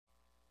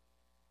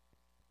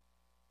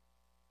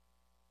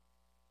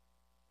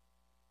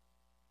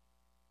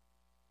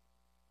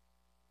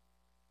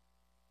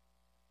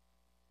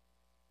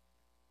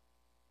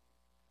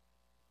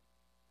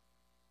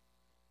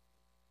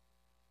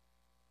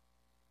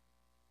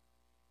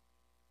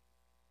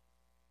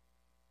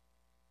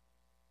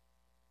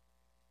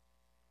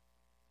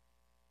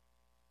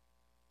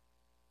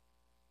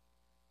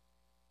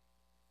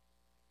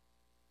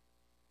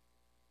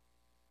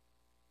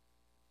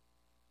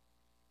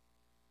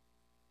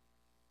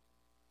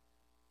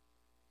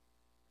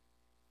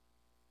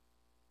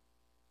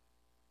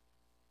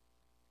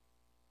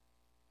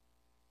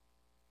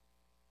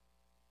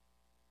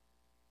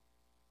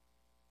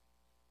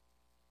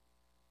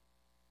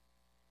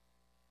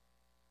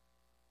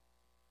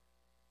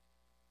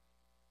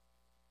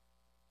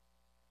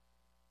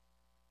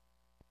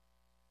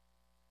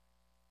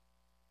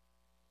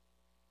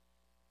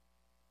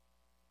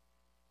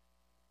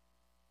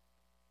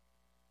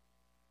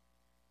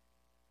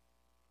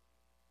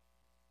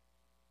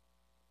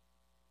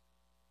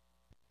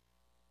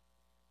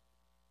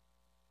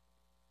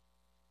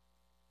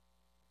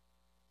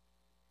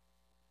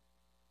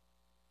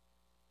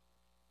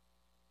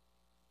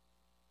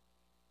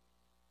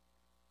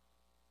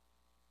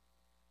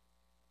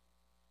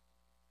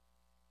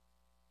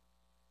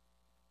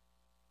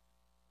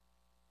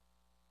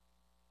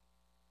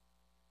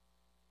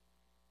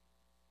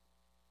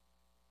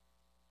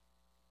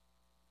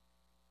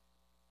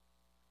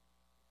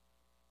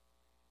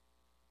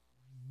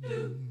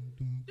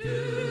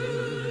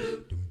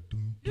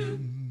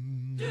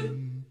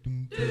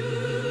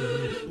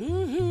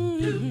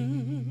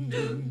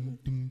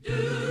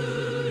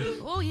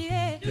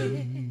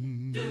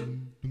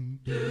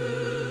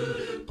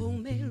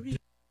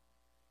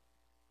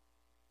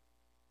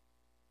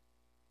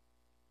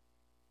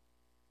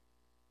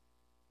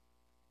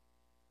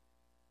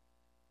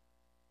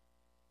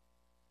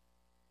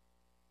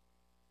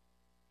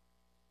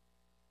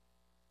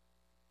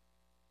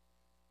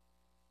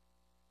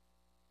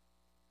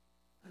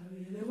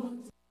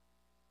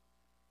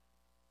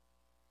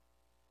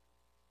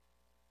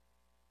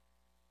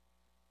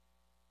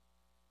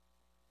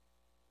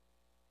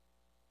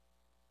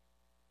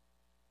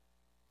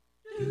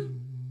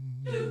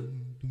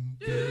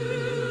Oh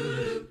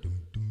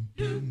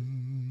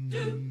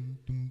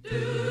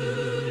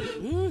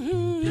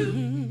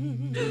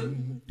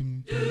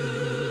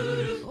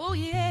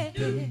yeah.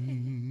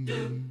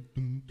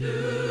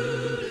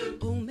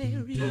 Oh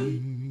Mary.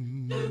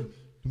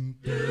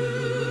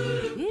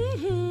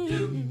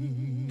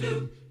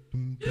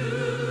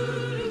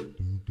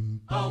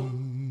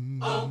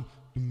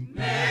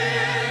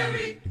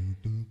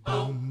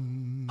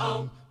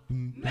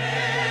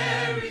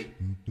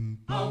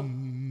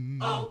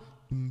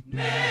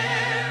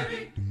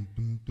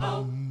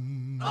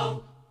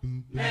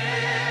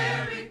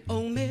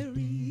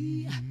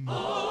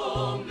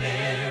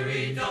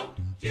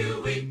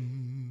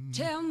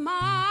 Tell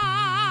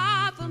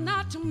Martha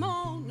not to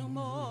moan no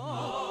more.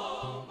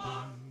 Oh,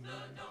 Martha,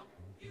 don't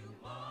you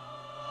moan.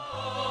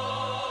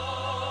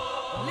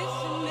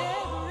 Listen,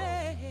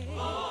 Mary.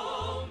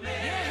 Oh,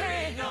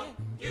 Mary, yeah. Don't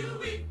you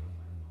weep.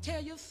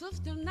 Tell your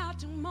sister not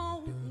to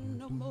moan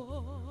no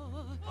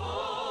more.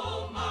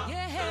 Oh, Martha,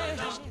 yeah.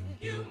 Don't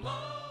you moan.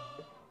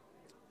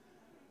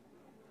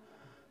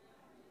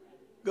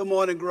 Good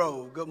morning,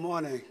 Grove. Good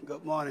morning.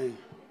 Good morning.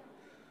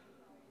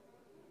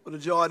 What a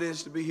joy it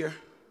is to be here.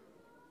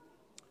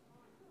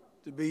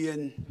 To be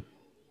in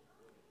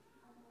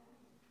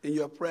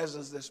your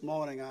presence this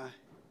morning. I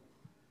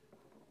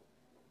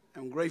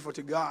am grateful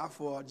to God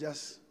for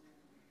just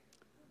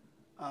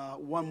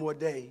one more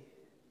day.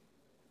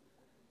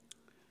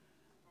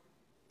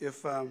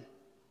 If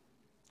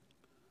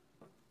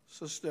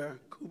Sister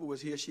Cooper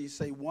was here, she'd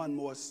say one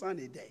more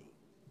sunny day.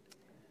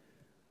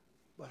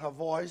 But her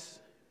voice,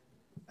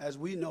 as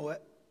we know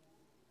it,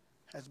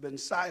 has been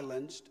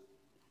silenced.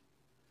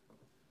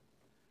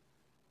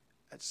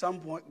 At some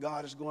point,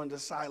 God is going to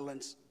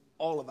silence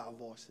all of our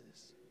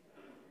voices.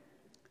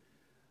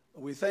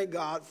 We thank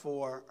God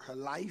for her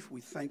life. We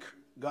thank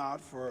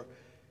God for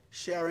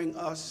sharing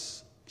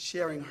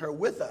her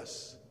with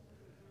us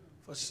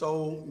for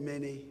so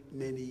many,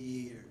 many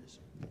years.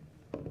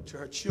 To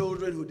her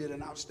children who did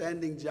an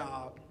outstanding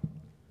job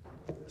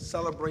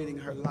celebrating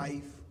her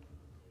life,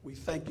 we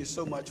thank you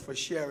so much for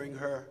sharing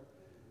her,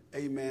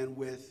 amen,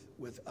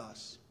 with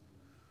us.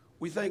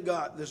 We thank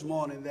God this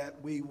morning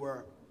that we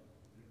were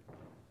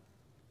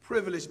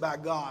privileged by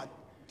God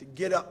to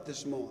get up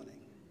this morning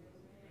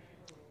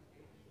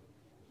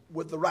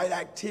with the right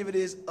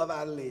activities of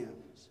our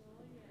limbs.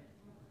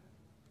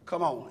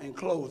 Come on, and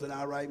clothed in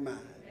our right mind.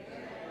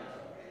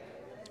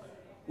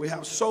 We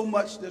have so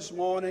much this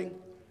morning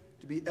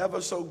to be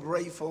ever so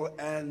grateful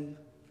and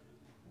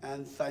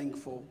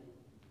thankful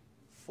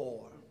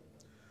for.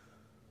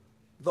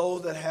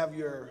 Those that have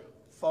your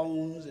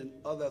phones and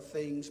other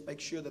things,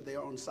 make sure that they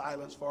are on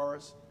silence for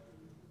us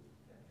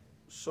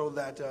so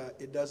that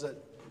it doesn't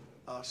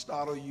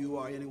startle you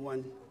or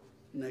anyone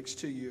next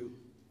to you.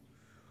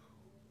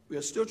 We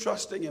are still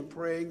trusting and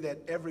praying that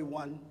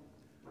everyone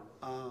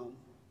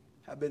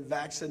have been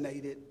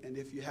vaccinated, and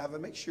if you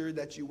haven't, make sure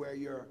that you wear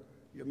your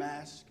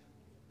mask.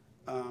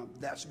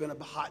 That's been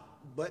a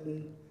hot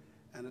button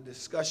and a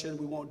discussion.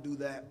 We won't do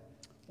that.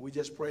 We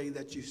just pray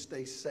that you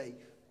stay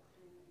safe.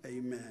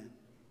 Amen.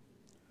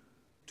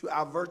 To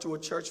our virtual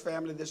church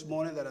family this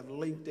morning that have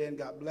linked in,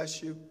 God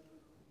bless you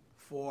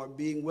for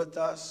being with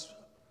us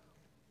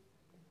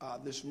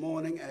this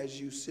morning as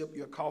you sip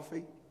your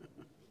coffee,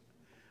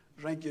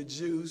 drink your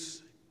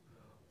juice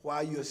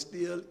while you're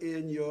still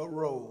in your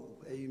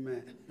robe.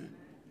 Amen.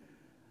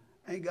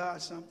 Ain't God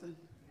something?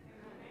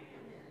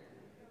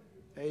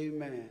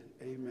 Amen.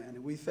 Amen.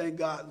 And we thank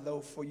God,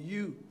 though, for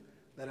you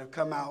that have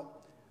come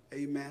out,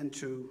 amen,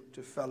 to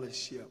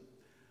fellowship.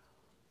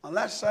 On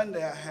last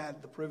Sunday, I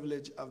had the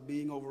privilege of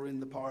being over in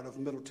the part of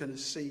Middle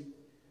Tennessee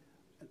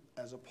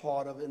as a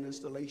part of an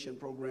installation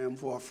program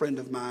for a friend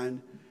of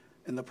mine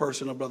in the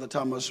person of Brother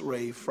Thomas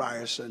Ray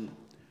Frierson.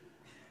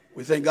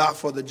 We thank God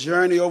for the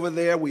journey over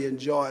there. We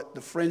enjoyed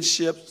the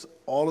friendships,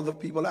 all of the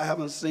people I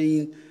haven't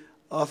seen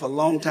for a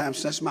long time,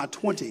 since my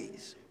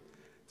 20s.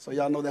 So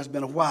y'all know that's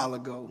been a while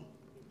ago.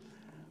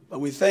 But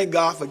we thank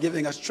God for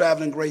giving us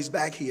traveling grace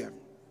back here.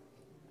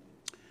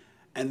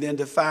 And then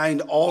to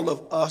find all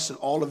of us and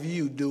all of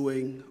you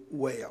doing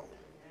well.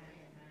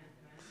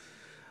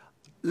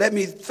 Let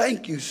me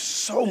thank you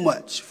so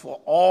much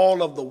for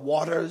all of the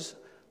waters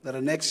that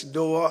are next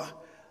door,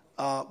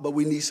 but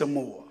we need some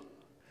more.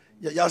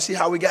 Y'all see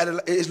how we got it?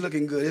 It's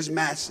looking good. It's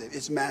massive.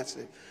 It's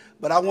massive.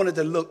 But I wanted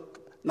to look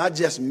not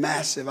just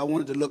massive. I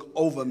wanted to look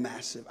over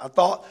massive. I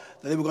thought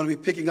that they were going to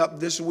be picking up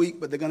this week,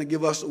 but they're going to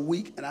give us a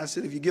week. And I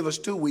said, if you give us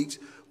 2 weeks,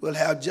 we'll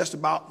have just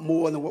about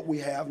more than what we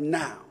have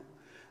now.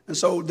 And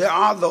so there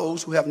are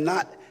those who have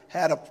not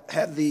had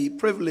the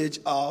privilege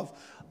of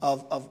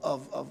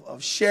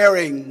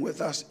sharing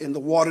with us in the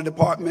water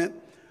department.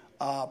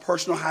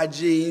 Personal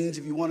hygienes,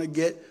 if you want to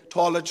get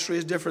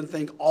toiletries, different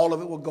things, all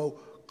of it will go.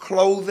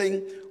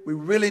 Clothing, we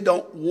really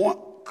don't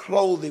want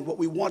clothing. What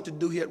we want to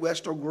do here at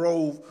Western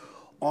Grove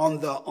on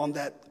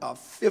that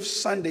fifth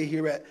Sunday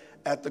here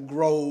at the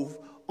Grove,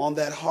 on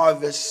that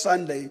Harvest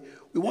Sunday,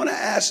 we want to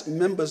ask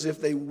members if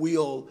they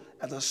will,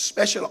 as a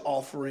special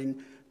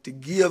offering, to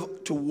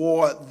give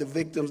toward the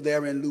victims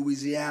there in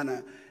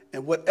Louisiana.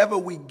 And whatever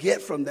we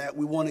get from that,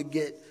 we want to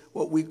get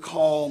what we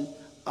call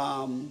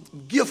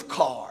gift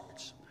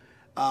cards.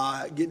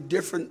 Get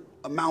different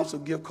amounts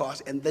of gift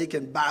cards, and they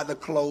can buy the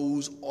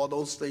clothes or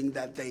those things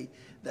that they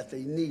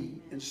need.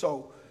 And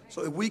so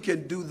if we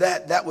can do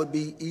that, that would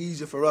be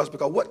easy for us,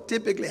 because what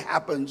typically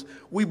happens,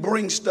 we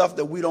bring stuff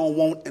that we don't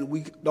want and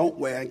we don't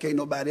wear, and can't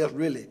nobody else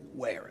really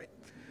wear it.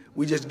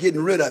 We just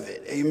getting rid of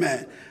it.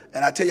 Amen.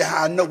 And I tell you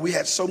how I know. We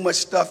had so much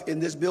stuff in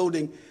this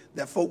building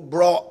that folk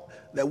brought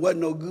that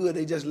wasn't no good.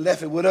 They just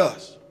left it with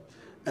us.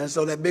 And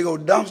so that big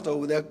old dumpster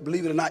over there,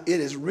 believe it or not, it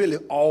is really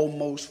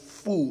almost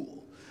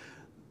full.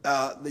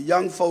 The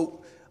young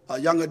folk,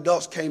 young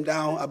adults came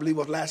down, I believe it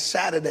was last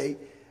Saturday,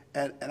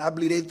 and I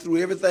believe they threw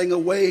everything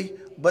away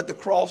but the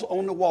cross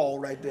on the wall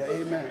right there.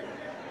 Amen.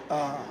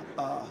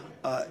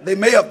 They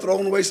may have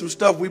thrown away some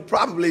stuff we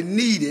probably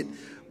needed,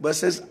 but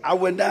since I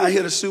went down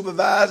here to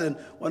supervise and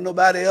wasn't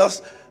nobody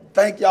else,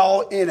 thank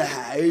y'all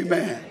anyhow.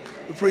 Amen.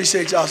 We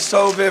appreciate y'all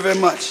so very, very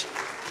much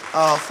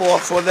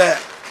for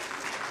that.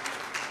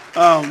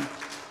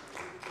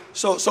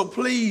 So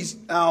please,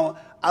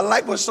 I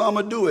like what some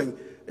are doing.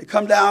 They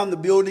come down, the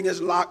building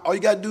is locked. All you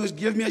got to do is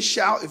give me a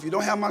shout. If you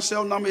don't have my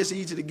cell number, it's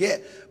easy to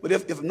get. But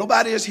if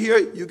nobody is here,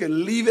 you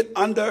can leave it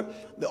under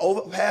the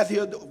overpath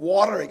here, the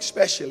water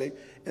especially,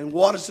 and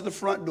water to the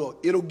front door.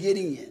 It'll get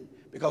in,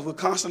 because we're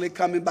constantly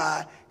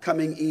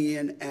coming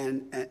in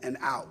and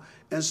out.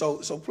 And so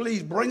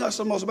please bring us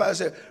some more. Somebody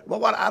said, well,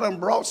 what, I done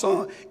brought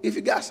some. If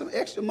you got some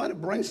extra money,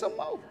 bring some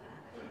more.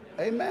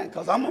 Amen.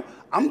 Because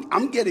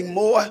I'm getting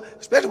more,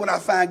 especially when I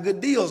find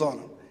good deals on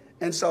them.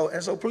 And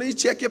so please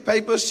check your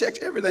papers, check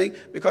everything,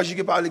 because you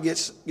can probably get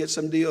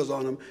some deals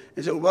on them.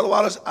 And so, Brother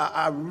Wallace,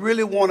 I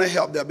really want to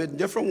help. There have been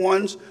different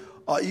ones,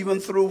 even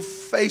through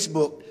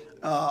Facebook,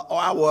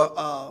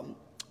 our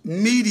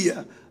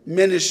media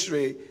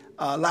ministry,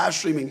 live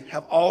streaming,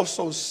 have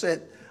also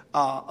sent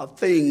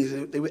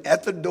things. They were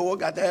at the door,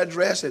 got the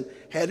address, and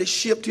had it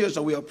shipped here.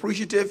 So we're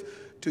appreciative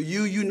to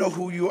you. You know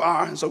who you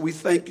are, and so we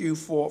thank you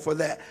for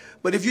that.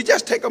 But if you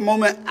just take a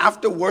moment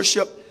after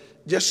worship,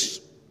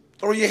 just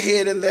throw your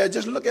head in there.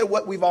 Just look at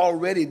what we've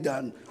already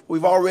done.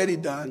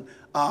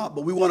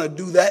 But we want to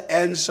do that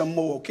and some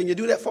more. Can you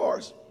do that for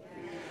us?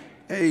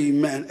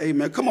 Amen.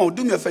 Amen. Come on,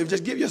 do me a favor.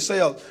 Just give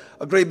yourself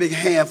a great big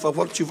hand for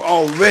what you've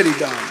already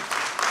done.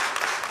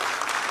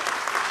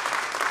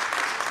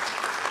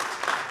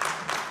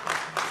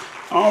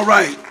 All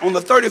right. On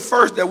the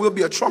 31st, there will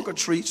be a trunk or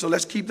treat, so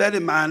let's keep that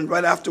in mind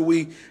right after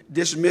we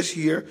dismiss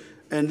here,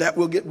 and that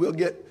we'll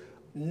get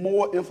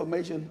more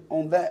information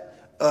on that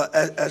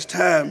as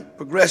time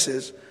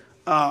progresses.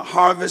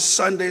 Harvest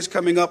Sunday is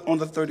coming up on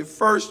the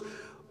 31st.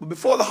 But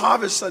before the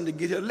Harvest Sunday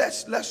get here,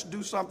 let's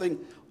do something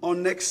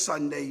on next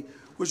Sunday,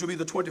 which will be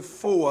the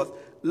 24th.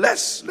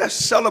 Let's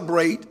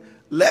celebrate.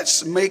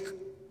 Let's make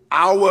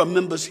our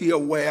members here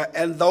aware,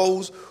 and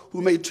those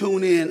who may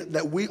tune in,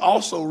 that we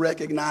also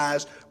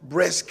recognize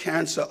breast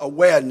cancer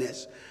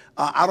awareness.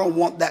 I don't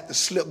want that to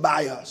slip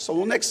by us.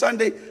 So next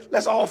Sunday,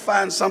 let's all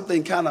find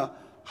something kind of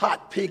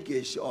hot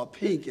pinkish or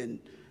pink and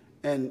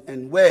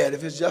wear it.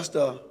 If it's just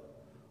a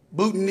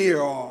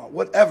boutonniere or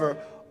whatever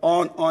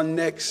on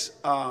next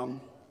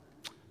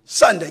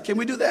Sunday. Can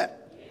we do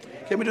that?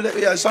 Can we do that?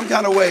 Yeah, some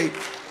kind of way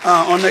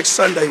on next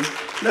Sunday.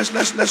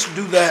 Let's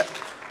do that.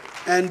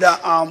 And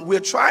we're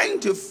trying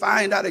to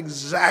find out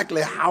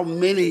exactly how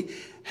many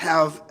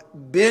have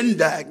been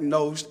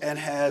diagnosed and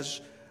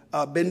has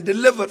been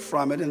delivered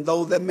from it, and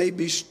those that may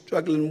be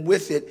struggling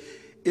with it.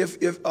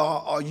 If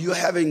are you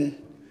having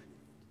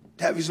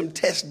some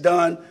tests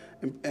done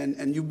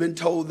and you've been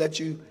told that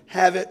you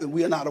have it and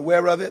we are not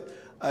aware of it,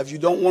 if you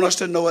don't want us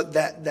to know it,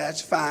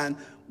 that's fine.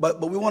 But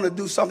we want to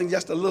do something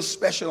just a little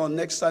special on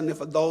next Sunday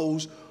for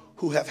those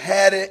who have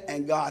had it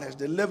and God has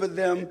delivered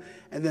them,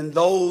 and then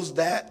those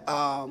that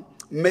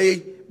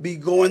may be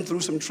going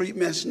through some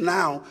treatments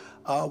now.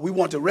 We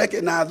want to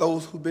recognize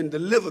those who've been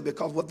delivered,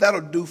 because what that'll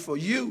do for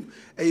you,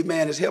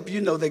 amen, is help you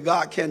know that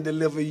God can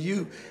deliver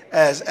you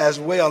as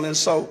well. And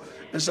so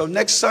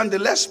next Sunday,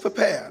 let's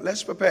prepare,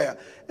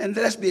 and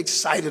let's be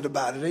excited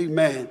about it,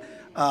 amen.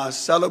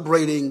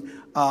 Celebrating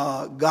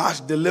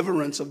God's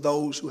deliverance of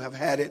those who have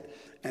had it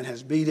and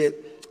has beat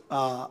it,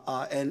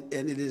 and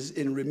it is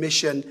in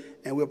remission,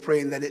 and we're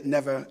praying that it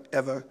never,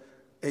 ever,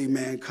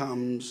 amen,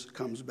 comes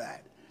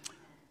back.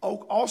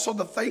 Also,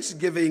 the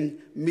Thanksgiving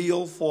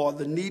meal for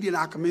the needy in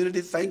our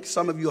community.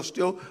 Some of you are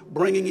still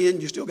bringing in.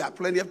 You still got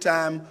plenty of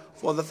time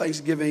for the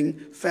Thanksgiving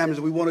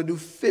families. We want to do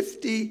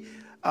 50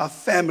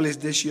 families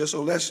this year,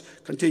 so let's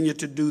continue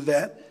to do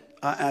that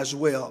as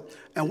well.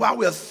 And while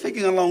we're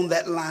thinking along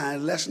that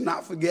line, let's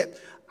not forget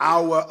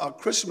our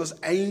Christmas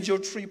Angel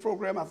Tree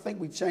program. I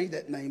think we changed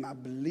that name, I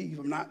believe.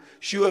 I'm not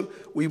sure.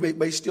 We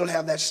may still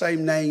have that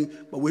same name,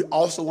 but we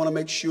also want to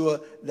make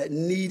sure that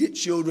needed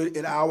children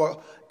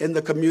in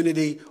the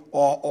community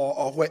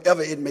or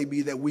wherever it may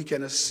be that we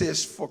can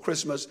assist for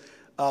Christmas.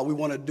 We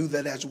want to do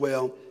that as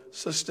well.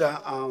 Sister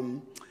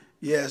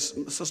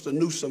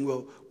Newsom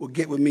will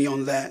get with me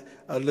on that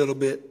a little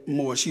bit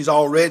more. She's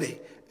already,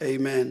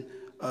 amen,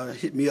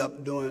 hit me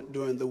up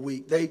during the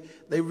week.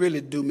 They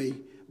really do me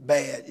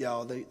bad,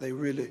 y'all. They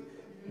really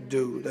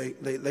do.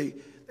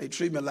 They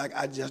treat me like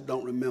I just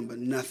don't remember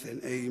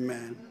nothing.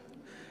 Amen.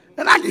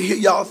 And I can hear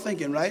y'all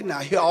thinking right now.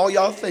 I hear all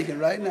y'all thinking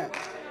right now.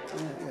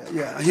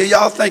 Yeah. I hear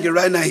y'all thinking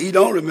right now. He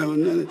don't remember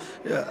nothing.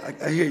 Yeah,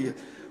 I hear you.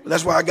 But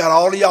that's why I got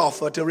all of y'all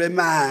for to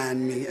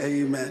remind me.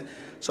 Amen.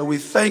 So we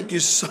thank you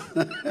so.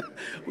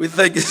 We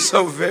thank you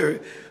so very,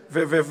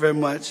 very, very, very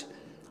much.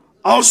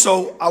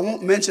 Also, I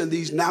won't mention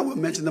these now. We'll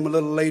mention them a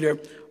little later.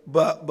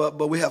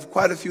 But we have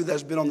quite a few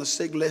that's been on the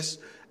sick list,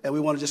 and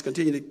we want to just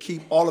continue to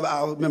keep all of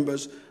our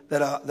members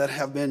that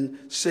have been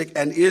sick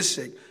and is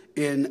sick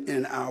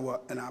in our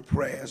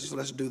prayers. So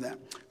let's do that.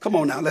 Come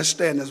on now, let's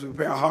stand as we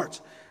prepare our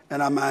hearts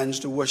and our minds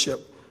to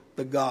worship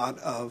the God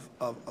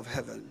of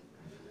heaven.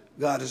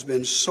 God has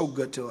been so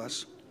good to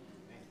us.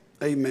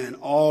 Amen.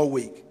 All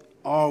week.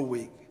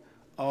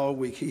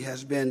 He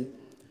has been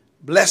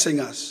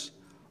blessing us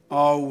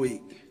all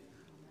week.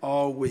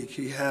 All week.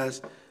 He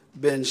has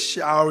been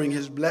showering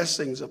his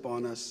blessings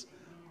upon us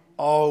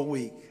all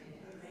week.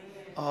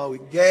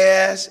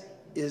 Gas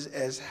is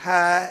as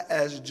high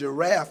as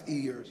giraffe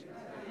ears.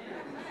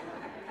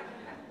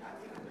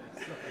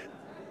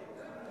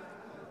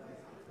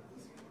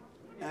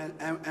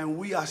 And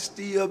we are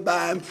still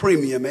buying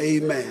premium.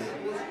 Amen.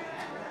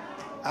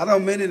 I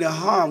don't mean any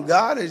harm.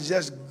 God is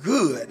just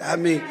good. I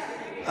mean,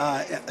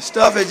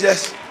 stuff is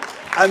just,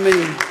 I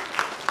mean,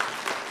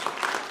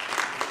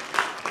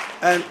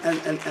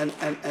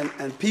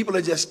 and people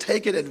are just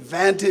taking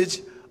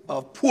advantage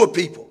of poor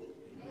people.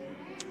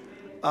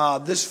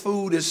 This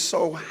food is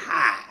so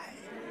high.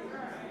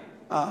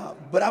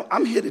 But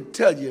I'm here to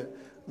tell you,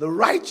 the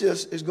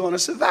righteous is going to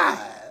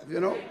survive, you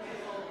know.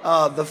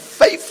 The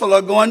faithful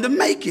are going to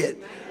make it.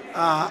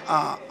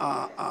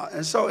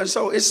 And so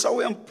it's so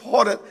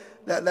important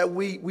that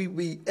we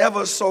be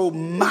ever so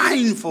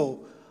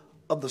mindful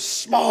of the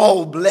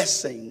small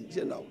blessings,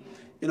 you know.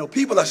 You know,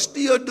 people are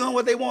still doing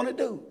what they want to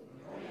do.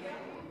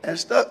 And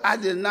stuff, I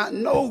did not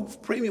know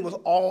premium was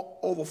all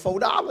over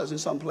 $4 in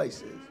some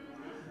places.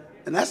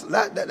 And that's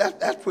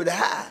pretty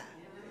high.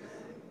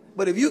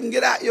 But if you can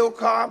get out your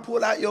car,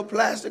 pull out your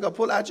plastic or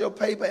pull out your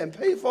paper and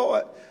pay for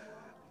it,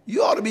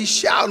 you ought to be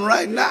shouting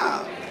right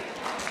now.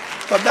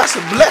 But that's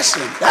a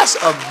blessing. That's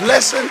a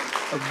blessing,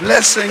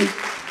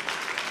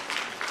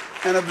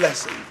 and a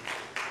blessing.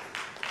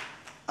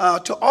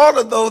 To all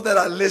of those that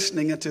are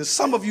listening and to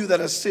some of you that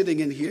are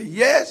sitting in here,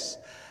 yes,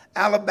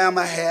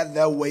 Alabama had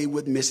their way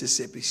with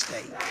Mississippi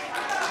State.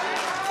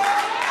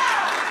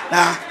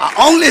 Now, I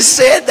only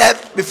said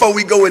that before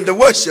we go into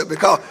worship,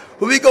 because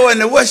when we go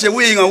into worship,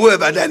 we ain't going to worry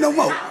about that no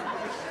more.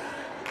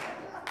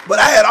 But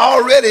I had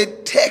already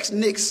texted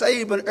Nick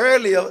Saban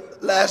earlier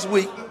last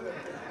week,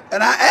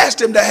 and I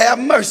asked him to have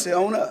mercy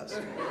on us.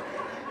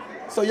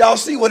 So y'all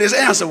see what his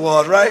answer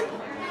was, right?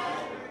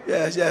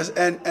 Yes.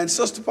 And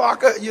Sister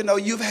Parker, you know,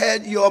 you've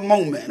had your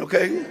moment,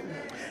 okay?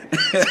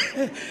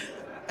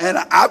 And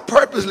I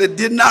purposely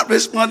did not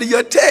respond to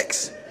your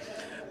text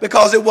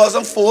because it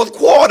wasn't fourth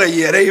quarter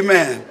yet,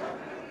 amen.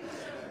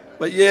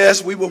 But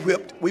yes, we were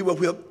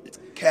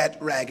whipped cat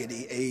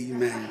raggedy,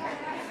 amen.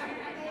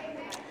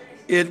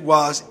 It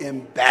was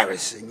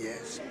embarrassing,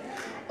 yes.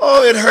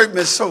 Oh, it hurt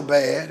me so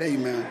bad,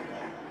 amen.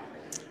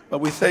 But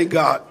we thank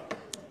God,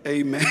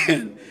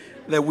 amen,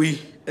 that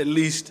we at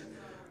least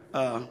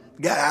got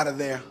out of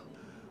there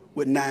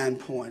with 9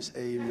 points,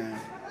 amen.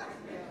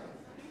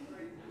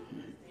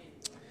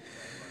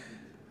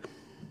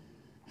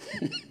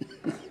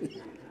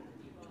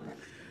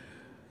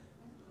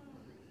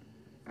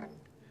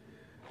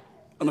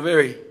 On a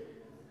very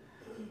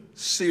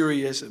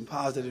serious and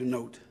positive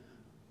note,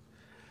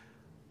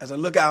 as I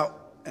look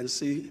out and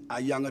see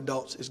our young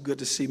adults, it's good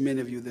to see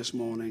many of you this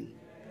morning.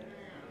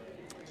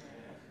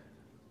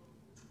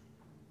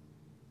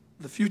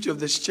 The future of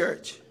this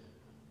church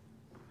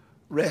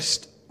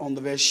rests on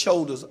the very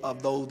shoulders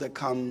of those that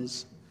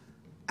comes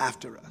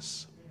after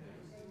us.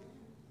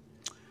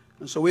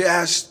 And so we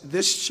ask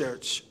this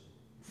church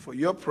for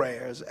your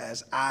prayers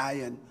as I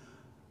and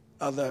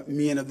other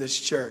men of this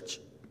church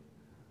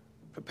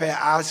prepare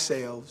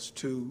ourselves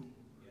to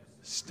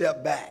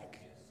step back,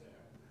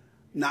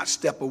 not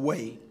step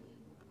away,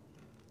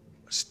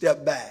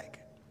 step back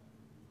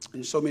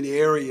in so many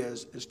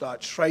areas and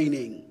start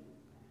training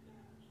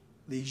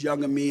these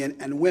younger men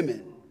and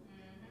women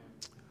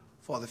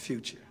for the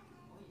future.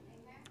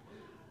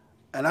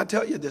 And I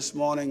tell you this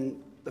morning,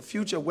 the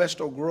future of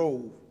West Oak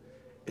Grove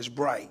is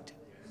bright.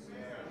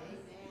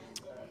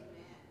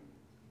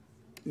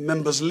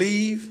 Members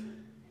leave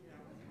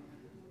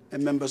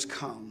and members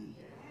come.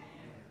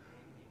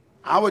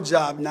 Our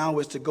job now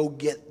is to go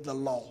get the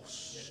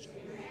lost.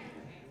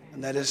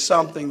 And that is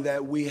something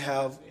that we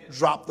have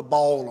dropped the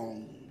ball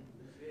on.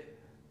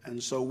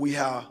 And so we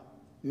are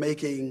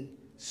making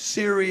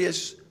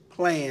serious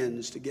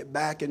plans to get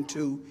back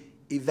into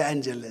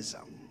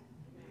evangelism,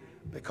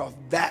 because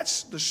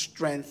that's the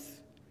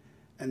strength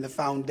and the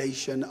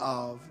foundation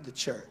of the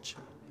church.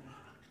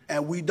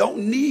 And we don't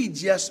need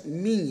just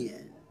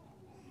men.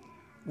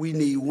 We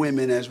need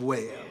women as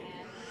well.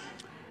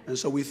 And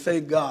so we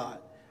thank God,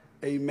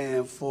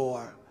 amen,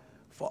 for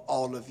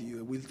all of you.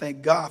 And we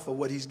thank God for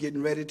what he's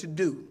getting ready to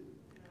do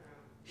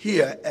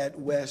here at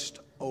West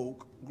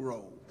Oak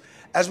Grove.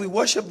 As we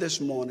worship this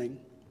morning,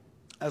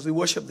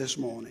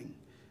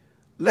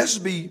 let's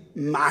be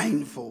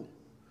mindful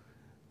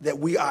that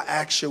we are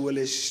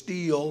actually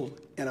still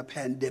in a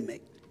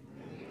pandemic.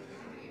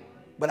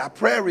 But our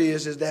prayer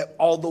is that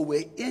although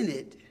we're in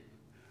it,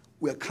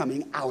 we're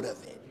coming out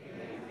of it.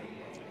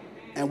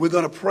 And we're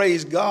going to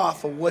praise God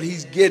for what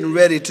he's getting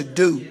ready to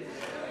do,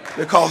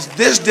 because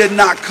this did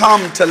not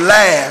come to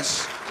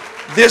last.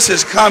 This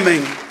is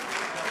coming.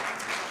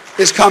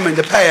 It's coming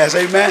to pass.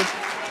 Amen.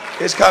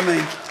 It's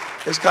coming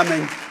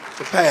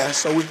to pass.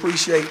 So we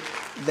appreciate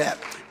that.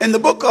 In the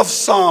book of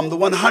Psalm, the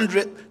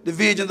 100th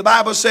division, the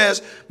Bible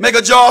says, make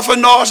a joyful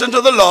noise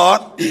unto the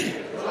Lord,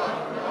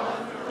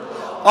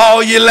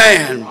 all ye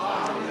land.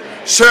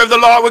 Serve the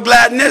Lord with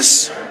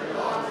gladness.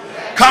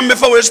 Come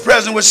before his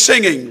presence with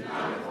singing.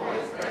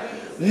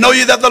 Know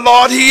ye that the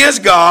Lord, he is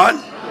God.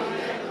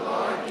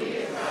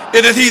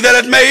 It is he that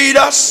hath made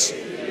us,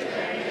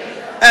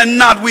 and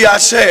not we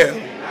ourselves.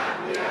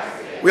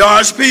 We are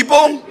his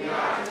people,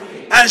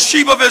 and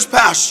sheep of his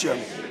pasture.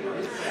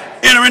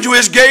 Enter into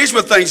his gates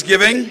with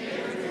thanksgiving,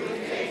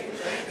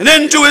 and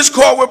into his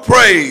court with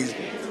praise.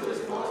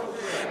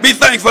 Be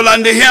thankful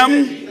unto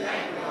him,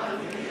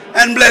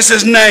 and bless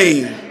his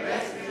name.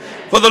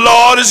 For the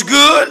Lord is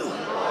good,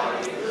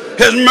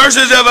 his mercy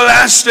is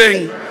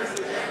everlasting,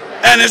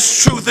 and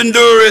his truth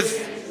endureth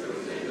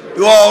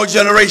to all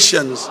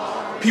generations.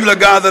 People of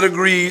God that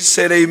agreed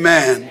said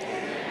amen.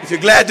 If you're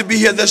glad to be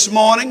here this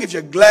morning, if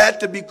you're glad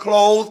to be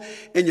clothed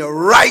in your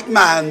right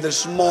mind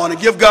this morning,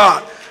 give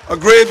God a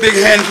great big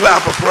hand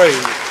clap of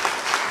praise.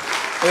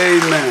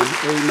 Amen.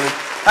 Amen.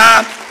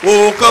 I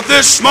woke up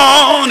this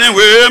morning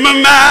with my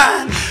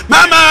mind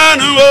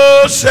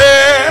was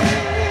set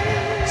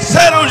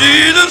on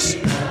Jesus.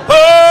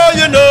 Oh,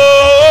 you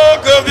know,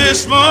 woke up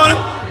this morning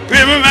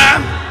with my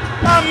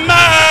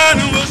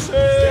mind was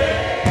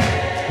set.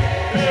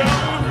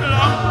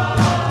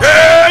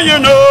 Yeah, you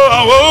know,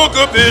 I woke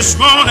up this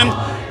morning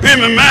with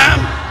my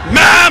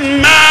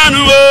mind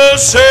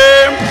was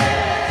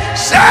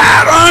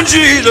set on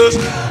Jesus,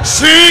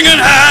 singing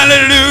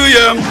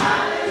hallelujah,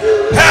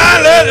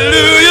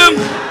 hallelujah,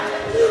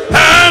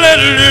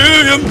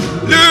 hallelujah,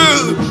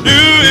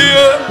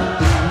 hallelujah.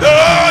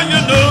 Oh,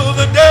 you know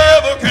the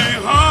devil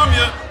can't harm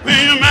you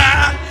when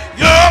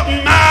your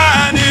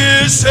mind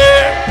is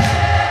set.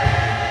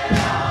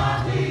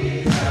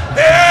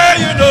 Yeah,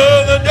 you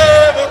know the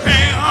devil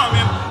can't harm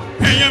you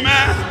when your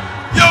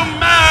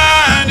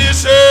mind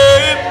is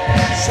set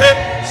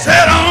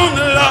on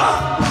the Lord.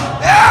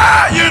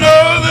 Yeah, you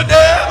know the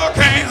devil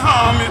can't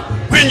harm you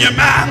when your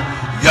mind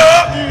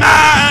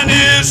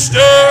is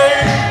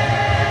stayed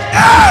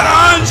out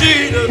on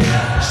Jesus,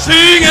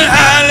 singing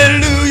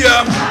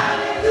hallelujah,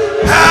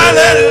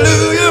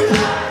 hallelujah,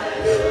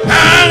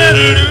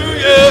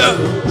 hallelujah,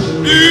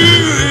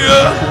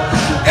 hallelujah.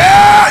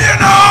 Yeah, you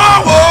know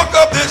I woke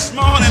up this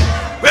morning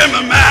when my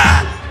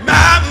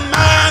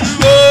mind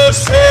was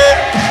set.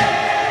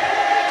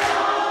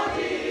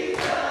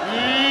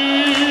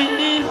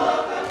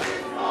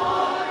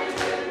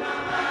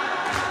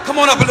 Come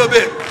on up a little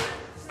bit.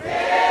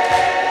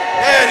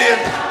 There it is.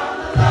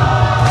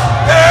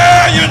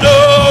 Yeah, you know, I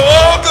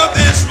woke up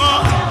this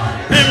morning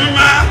and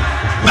my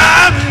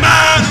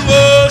mind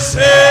was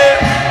set.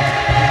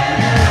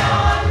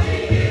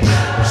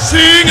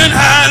 Singing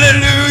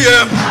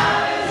hallelujah,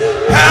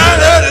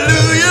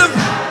 hallelujah,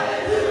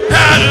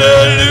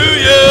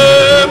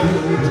 hallelujah.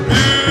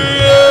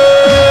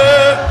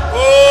 Yeah.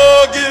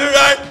 Oh, get it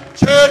right,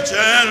 church,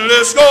 and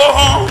let's go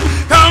home.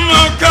 Come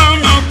on,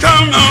 come on,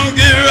 come on,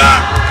 get it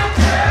right.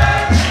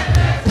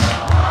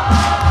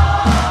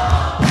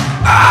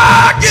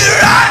 Get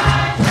it right.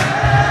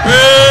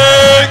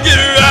 Hey, get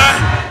it right.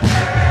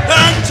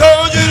 I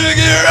told you to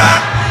get it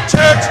right,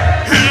 church,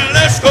 and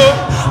let's go.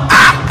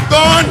 I'm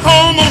going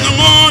home on the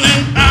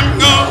morning. I'm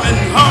going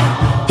home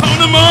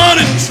on the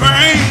morning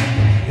train.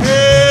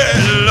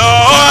 Yeah,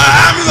 Lord,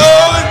 I'm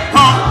going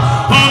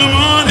home on the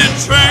morning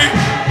train.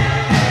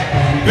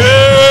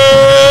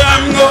 Yeah,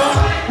 I'm going.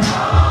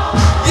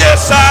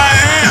 Yes, I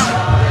am.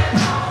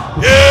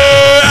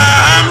 Yeah,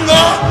 I'm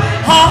going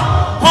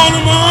home on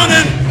the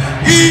morning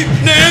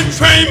evening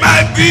train.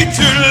 Might be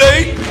too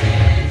late,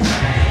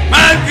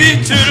 might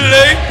be too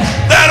late.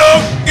 That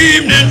old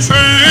evening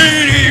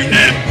train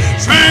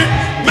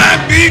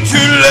might be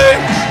too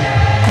late.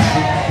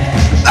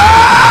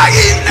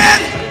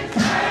 Evening,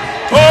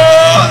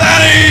 oh,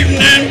 that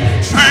evening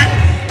train.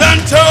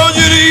 Done told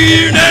you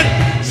the evening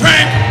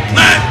train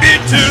might be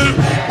too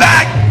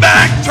back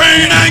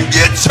train, and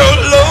get your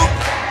load,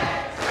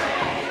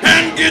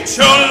 and get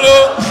your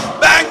load,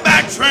 back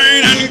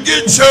train, and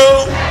get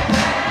your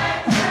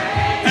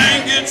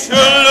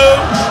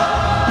love.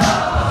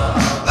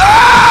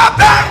 Ah,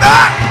 bang,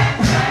 bang.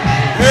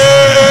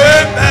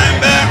 Yeah, bang,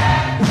 bang.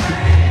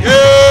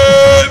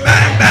 Yeah,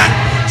 bang, bang.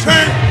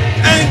 Turn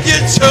and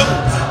get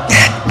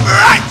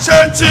right,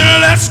 church,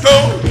 and let's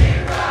go.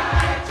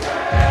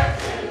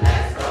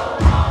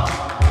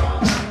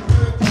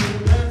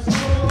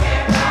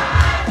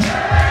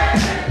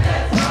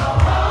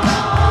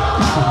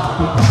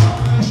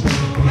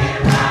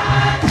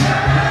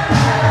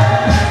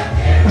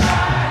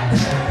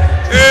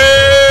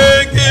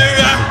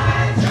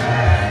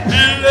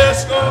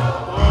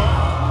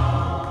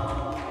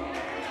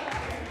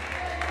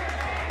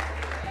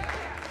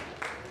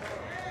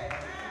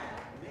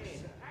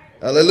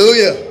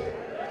 Hallelujah.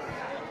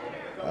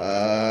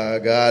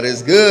 God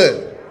is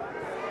good.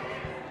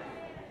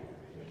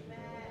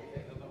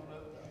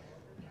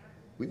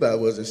 We might as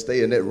well just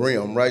stay in that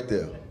realm right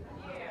there.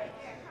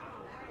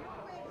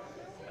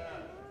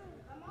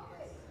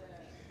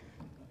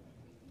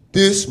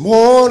 This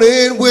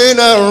morning when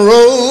I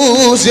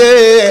rose,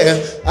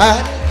 hey,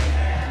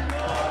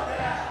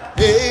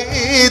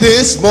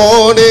 this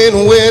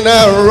morning when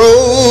I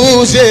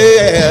rose,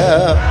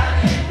 hey,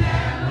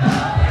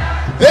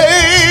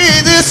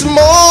 this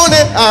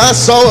morning I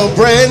saw a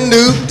brand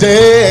new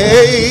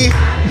day.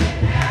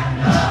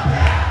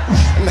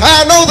 And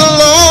I know the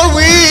Lord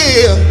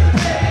will,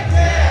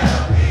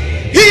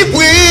 He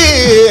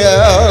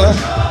will,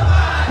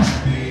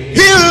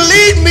 He'll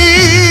lead me.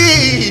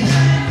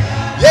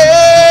 Yeah,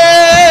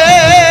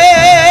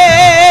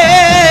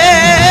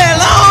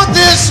 Lord,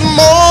 this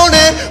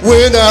morning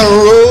when I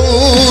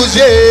rose,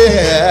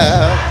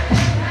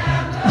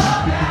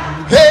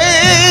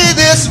 hey,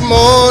 this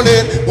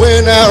morning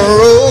when I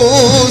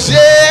rose,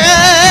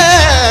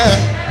 yeah,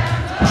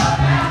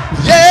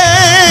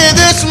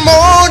 this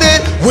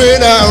morning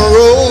when I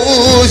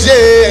rose,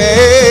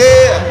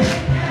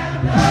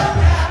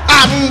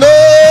 I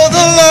know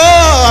the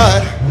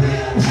Lord,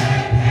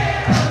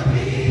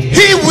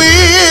 He will,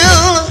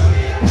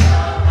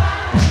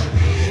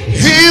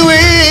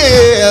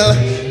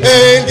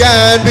 and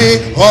guide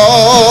me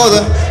all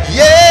the,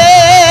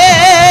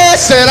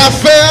 yes, and I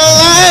felt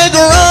like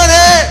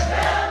running,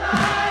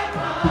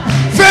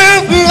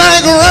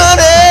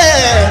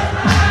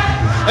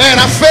 and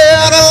I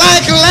felt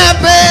like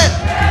lapping,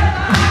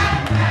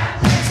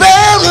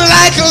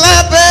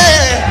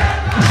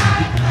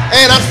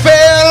 and I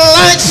felt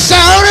like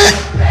shouting,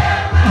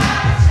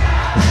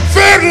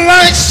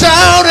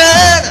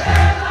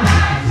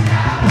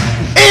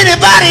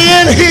 Anybody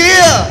in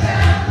here?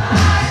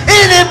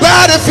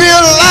 Anybody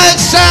feel like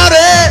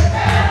shouting?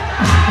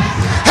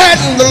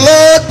 Hadn't the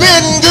Lord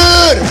been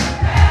good?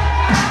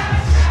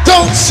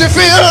 Don't you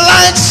feel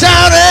like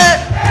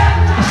shouting?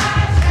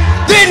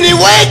 Didn't He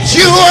wake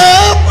you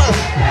up?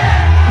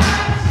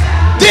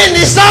 Didn't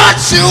He start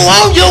you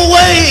on your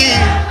way?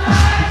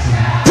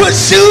 Put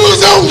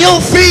shoes on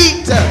your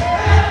feet,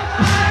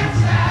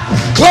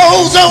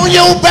 clothes on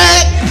your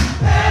back.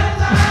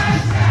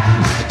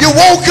 You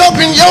woke up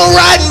in your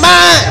right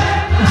mind,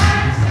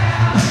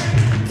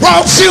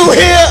 brought you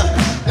here.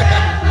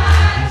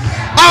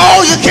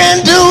 All you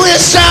can do is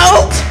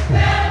shout.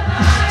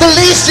 The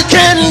least you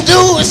can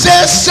do is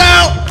just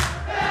shout.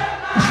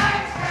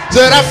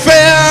 Said I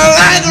felt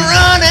like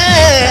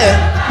running,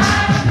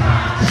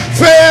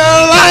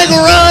 felt like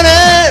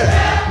lapping.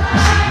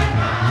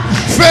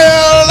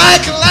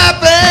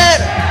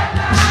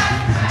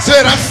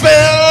 Said I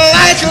felt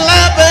like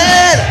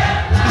lapping.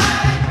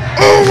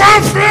 Oh, I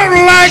felt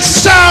like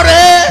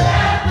shouting.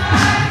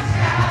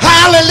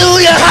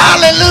 Hallelujah,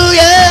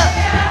 hallelujah,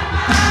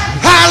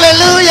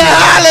 hallelujah,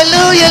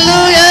 hallelujah,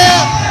 hallelujah.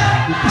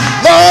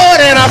 Lord,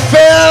 and I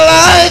felt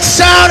like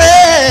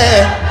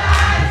shouting.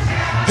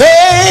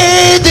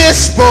 Hey,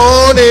 this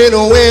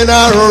morning when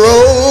I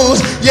rose,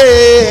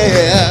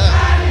 yeah.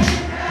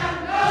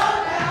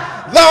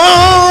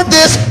 Lord,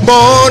 this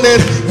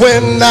morning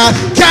when I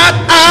got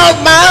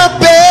out my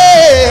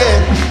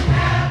bed.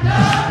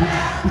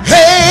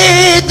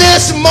 Hey,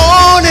 this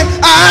morning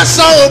I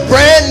saw a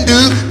brand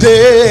new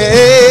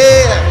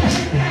day.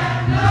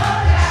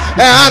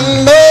 And I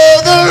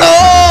know the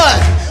Lord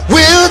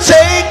will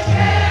take,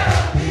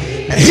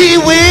 He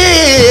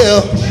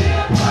will.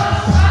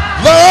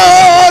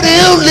 Lord,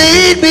 He'll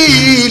lead me,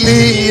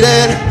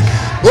 leading.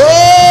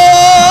 Oh,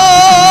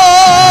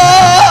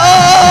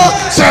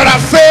 said I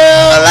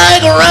felt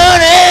like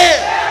running,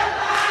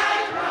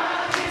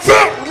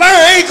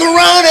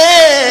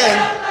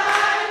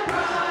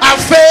 I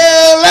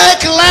felt like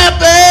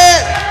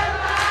clapping.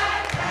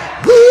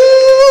 Woo.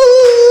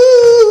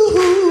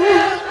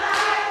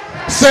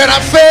 Said I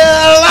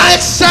felt like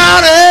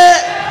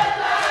shouting,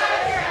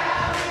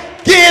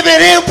 giving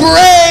Him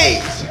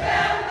praise.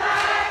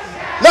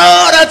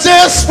 Lord, I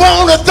just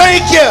want to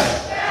thank You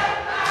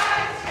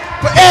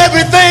for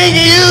everything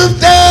You've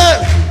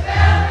done,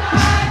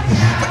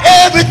 for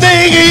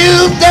everything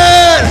You've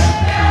done,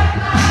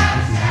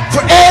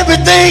 for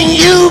everything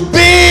You've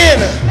been.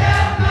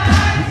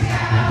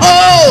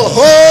 Oh,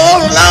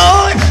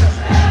 Lord.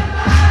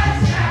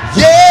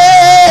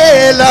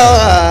 Yeah,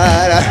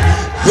 Lord.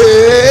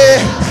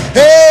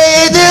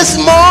 Hey, this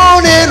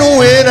morning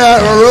when I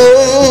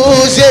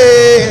rose,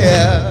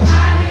 yeah.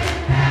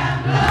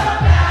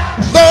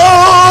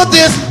 Lord,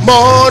 this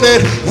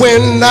morning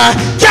when I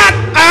got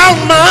out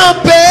my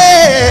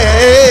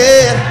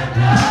bed.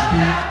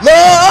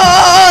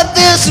 Lord,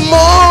 this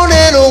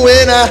morning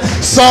when I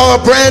saw a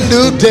brand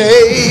new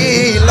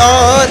day,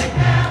 Lord.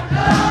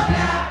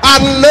 I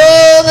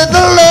know that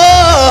the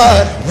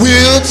Lord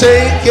will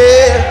take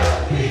care.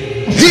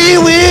 He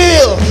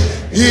will.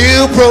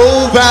 He'll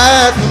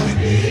provide for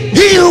me.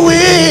 He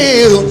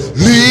will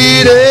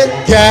lead and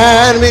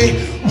guide me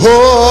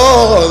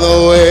all the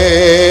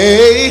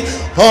way.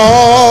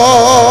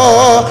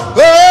 Oh,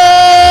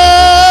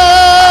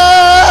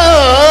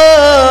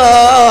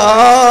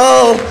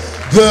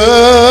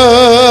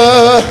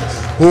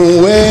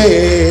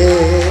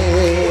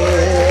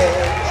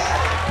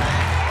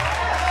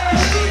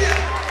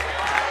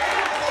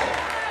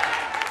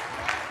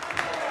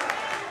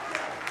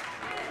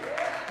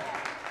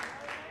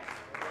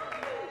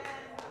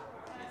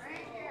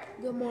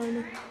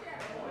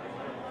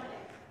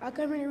 I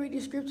come here to read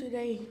the scripture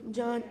today,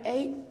 John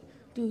 8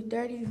 through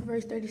 30,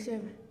 verse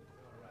 37.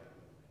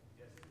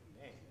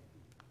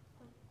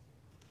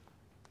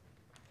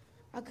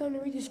 I come to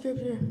read the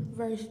scripture,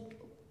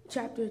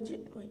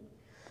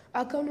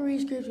 I come to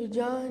read scripture,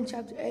 John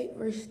chapter 8,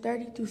 verse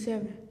 30 through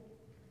 7.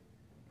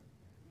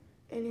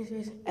 And it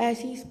says, as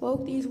he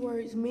spoke these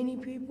words, many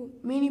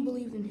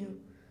believed in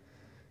him.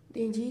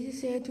 Then Jesus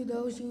said to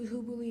those Jews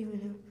who believe in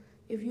him,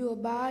 if you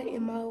abide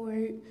in my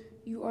word,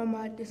 you are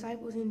my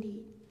disciples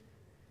indeed.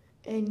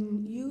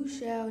 And you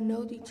shall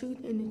know the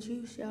truth, and the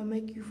truth shall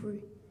make you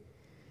free.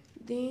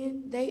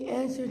 Then they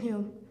answered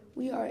him,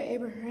 we are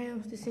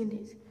Abraham's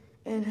descendants,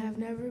 and have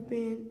never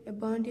been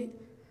abandoned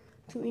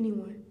to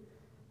anyone.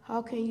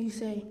 How can you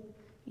say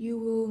you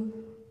will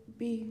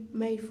be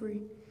made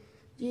free?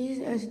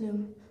 Jesus answered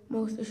them,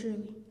 most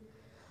assuredly,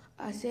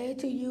 I said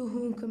to you,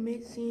 whom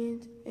commits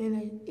sins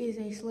and is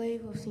a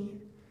slave of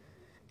sin.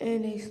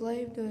 And a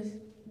slave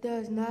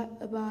does not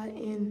abide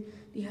in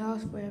the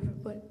house forever,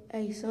 but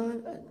a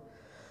son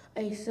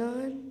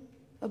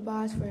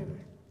abides forever.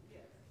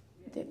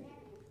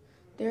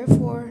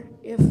 Therefore,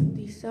 if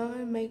the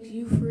Son makes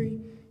you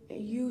free,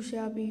 you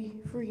shall be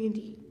free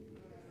indeed.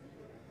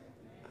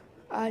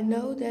 I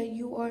know that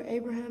you are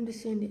Abraham's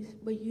descendants,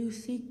 but you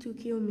seek to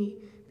kill me,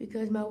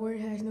 because my word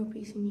has no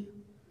peace in you.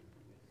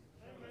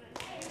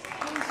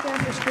 Please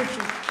stand for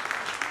scripture.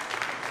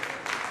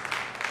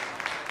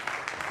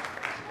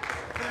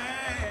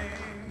 Thank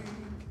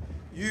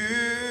you,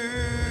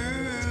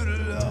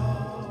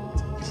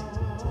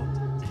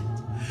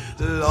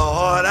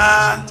 Lord,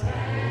 I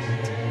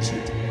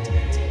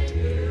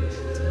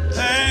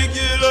thank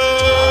you,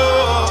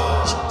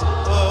 Lord.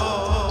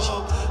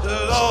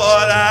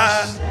 Lord,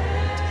 I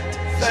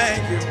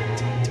thank you.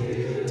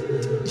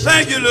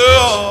 Thank you,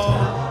 Lord.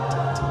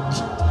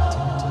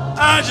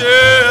 I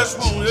just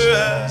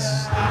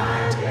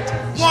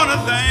want to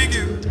thank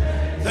you.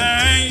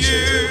 Thank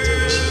you,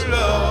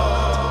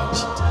 Lord,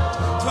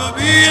 for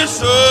being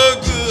so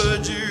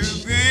good.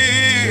 You've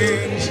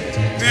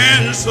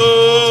been so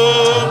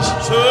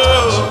good.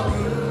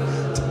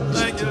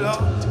 Thank you,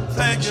 Lord.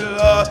 Thank you,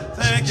 Lord.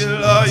 Thank you,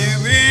 Lord.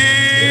 You've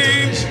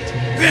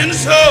been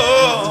so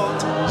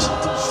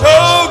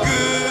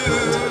good.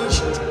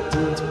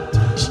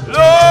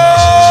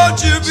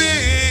 Lord, you've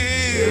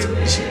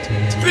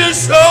been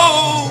so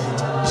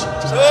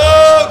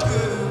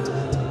good.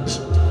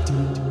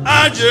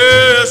 I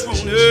just want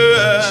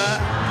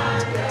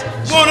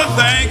to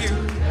thank you.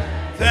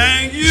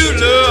 Thank you,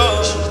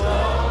 Lord,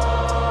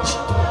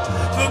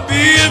 for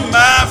being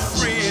my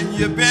friend.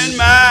 You've been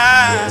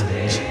my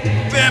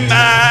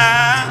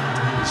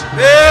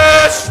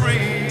best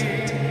friend.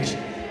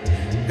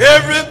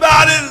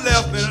 Everybody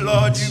left me,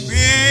 Lord. You've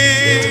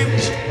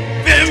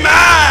been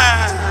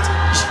my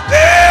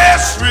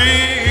best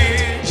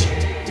friend.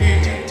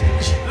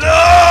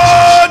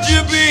 Lord,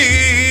 you've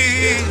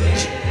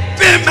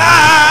been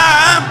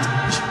my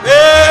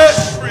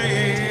best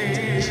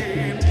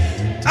friend.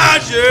 I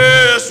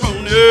just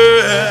want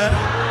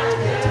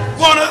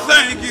to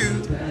thank you.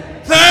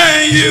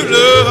 Thank you,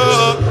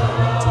 Lord.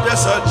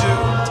 Yes, I do.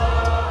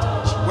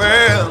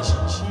 Well,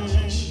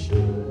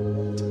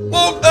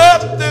 woke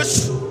up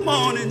this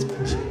morning,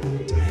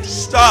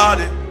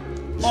 started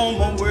on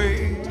my way.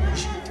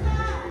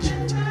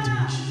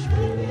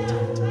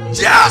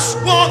 Just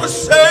want to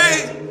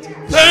say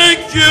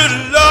thank you,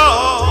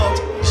 Lord,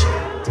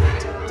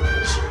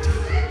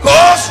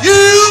 'cause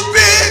you've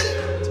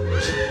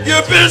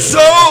been so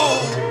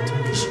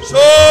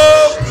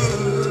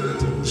good.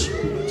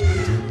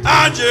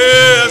 I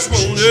just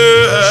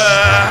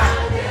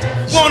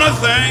want to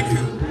thank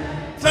you.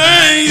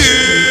 Thank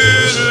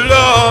you,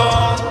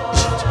 Lord.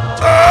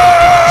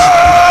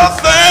 Oh,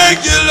 thank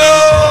you,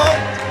 Lord.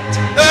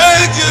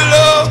 Thank you,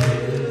 Lord.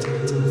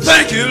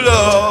 Thank you,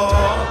 Lord.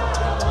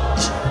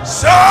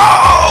 So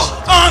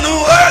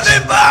unworthy,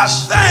 but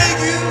thank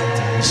you.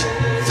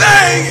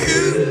 Thank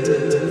you.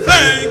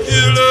 Thank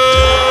you,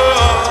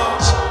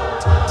 Lord.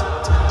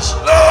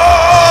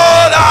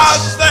 Lord, I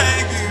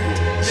thank you.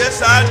 Yes,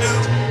 I do.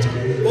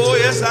 Oh,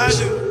 yes, I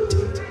do.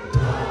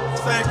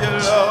 Thank you,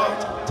 Lord.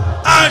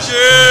 I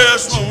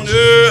just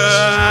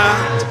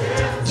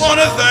want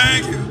to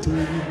thank you.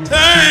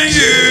 Thank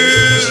you,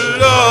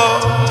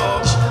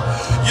 Lord.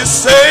 You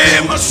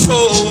save my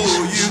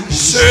soul. You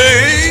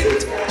save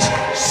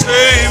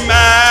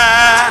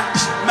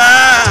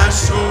my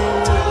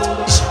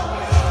soul.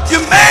 You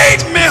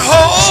made me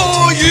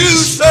whole. You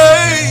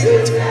save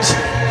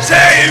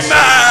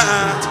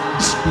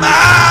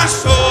my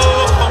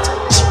soul.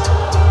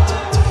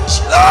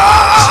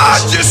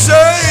 Lord, you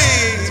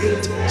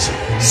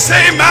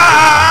save my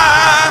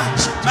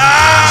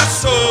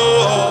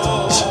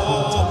soul.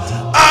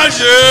 I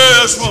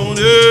just want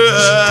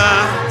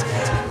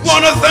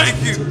to thank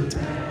you.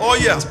 Oh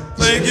yeah,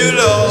 thank you,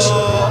 Lord.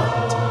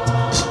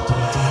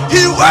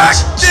 He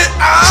worked it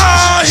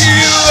out.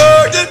 He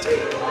worked it.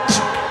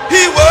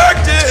 He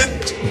worked it.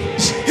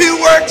 He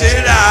worked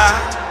it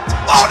out.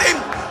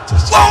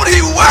 Won't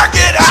he work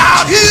it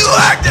out? He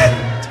worked it.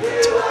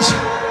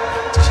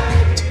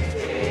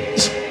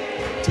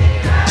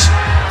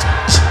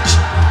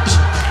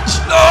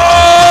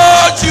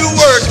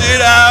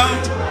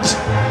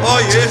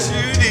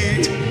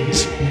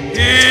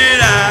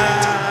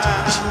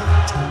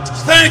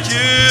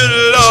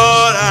 you,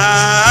 Lord.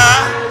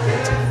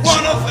 I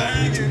want to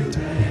thank you.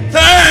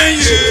 Thank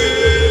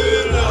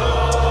you,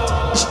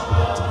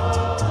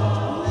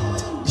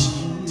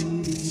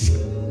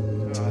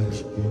 Lord.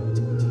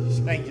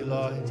 Thank you,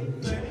 Lord.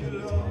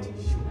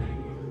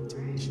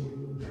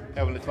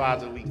 Heavenly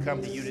Father, we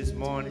come to you this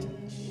morning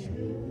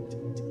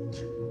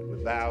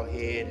with bowed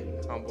head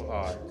and humble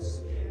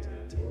hearts.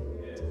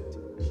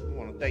 We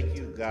want to thank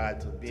you,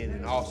 God, for being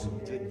an awesome,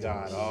 good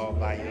God all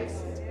by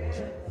yourself.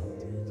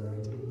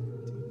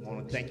 We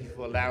want to thank you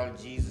for allowing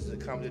Jesus to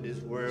come to this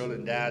world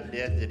and die a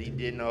death that he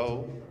didn't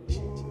owe,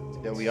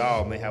 that we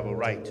all may have a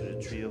right to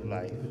the tree of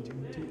life.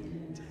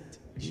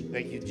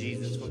 Thank you,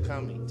 Jesus, for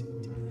coming.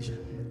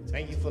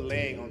 Thank you for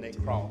laying on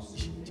that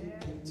cross,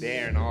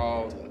 bearing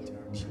all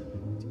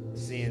the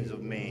sins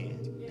of man.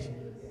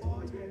 I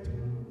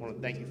want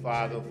to thank you,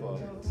 Father, for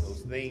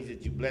those things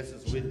that you bless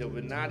us with that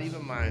we're not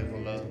even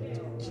mindful of.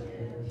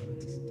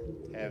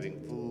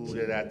 Having food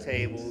at our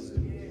tables,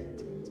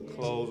 and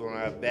clothes on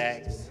our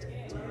backs,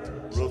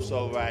 roofs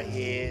over our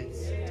heads,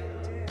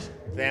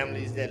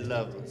 families that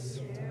love us.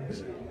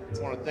 I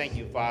want to thank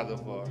you, Father,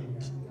 for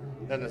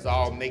letting us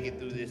all make it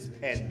through this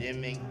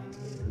pandemic.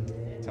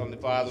 Heavenly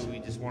Father, we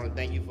just want to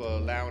thank you for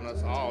allowing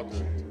us all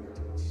to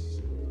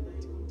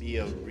be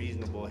of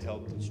reasonable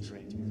health and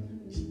strength.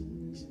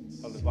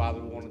 Heavenly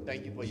Father, we want to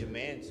thank you for your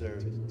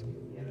manservant,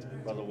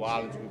 Brother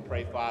Wallace. We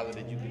pray, Father,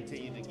 that you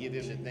continue to give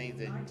him the things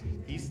that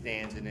he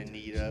stands in the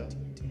need of.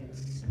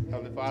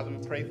 Heavenly Father, we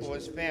pray for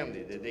his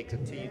family, that they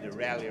continue to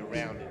rally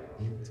around him.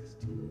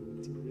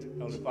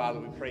 Heavenly Father,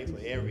 we pray for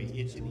every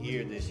itch and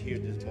ear that's here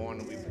this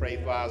morning. We pray,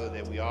 Father,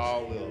 that we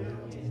all will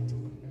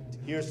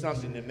hear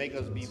something to make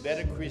us be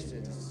better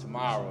Christians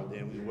tomorrow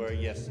than we were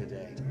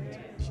yesterday.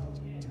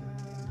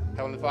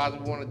 Heavenly Father,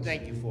 we want to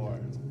thank you for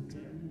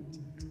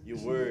your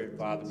word,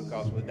 Father,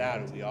 because without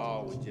it, we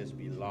all would just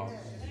be lost.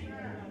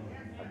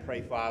 I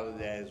pray, Father,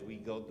 that as we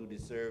go through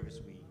this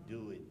service, we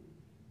do it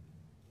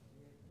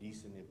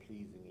decent and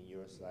pleasing in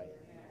your sight.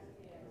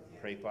 I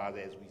pray, Father,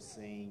 as we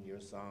sing your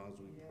songs,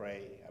 I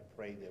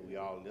pray that we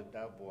all lift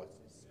our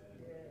voices.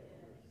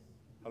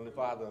 Heavenly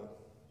Father,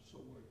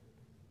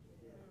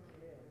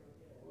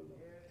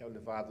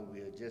 we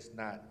are just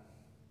not.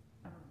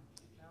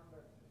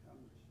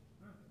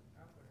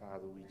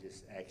 Father, we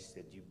just ask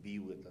that you be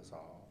with us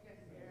all.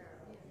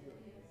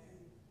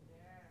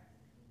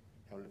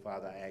 Heavenly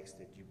Father, I ask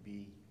that you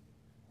be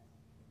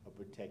a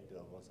protector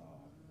of us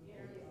all.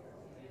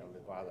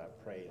 Heavenly Father, I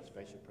pray a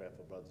special prayer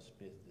for Brother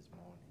Smith this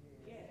morning.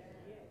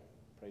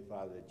 Pray,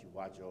 Father, that you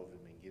watch over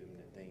him and give him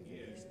the things that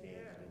he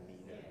stands in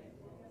need of.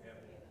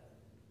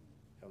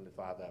 Heavenly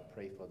Father, I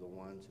pray for the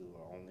ones who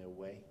are on their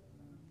way.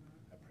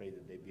 I pray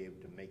that they be able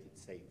to make it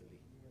safely.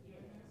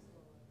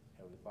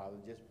 Heavenly Father,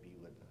 just be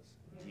with us.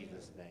 In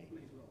Jesus' name,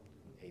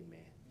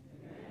 amen.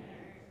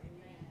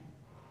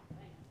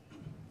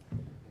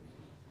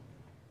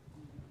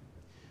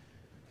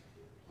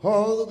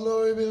 All the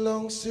glory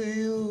belongs to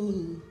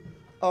you.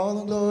 All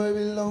the glory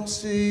belongs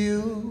to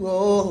you,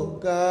 oh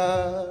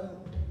God.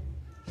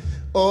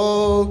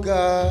 Oh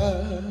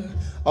God.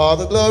 All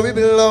the glory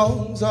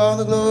belongs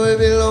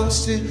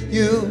to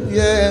you,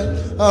 yeah.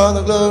 All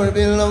the glory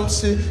belongs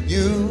to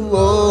you,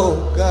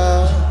 oh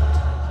God.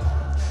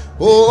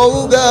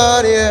 Oh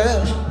God,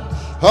 yeah.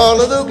 All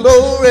of the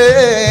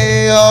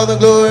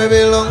glory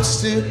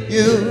belongs to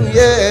you,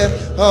 yeah.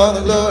 All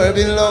the glory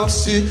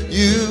belongs to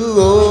you,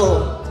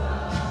 oh.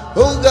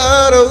 Oh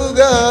God,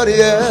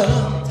 yeah.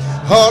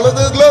 All of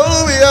the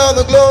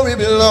glory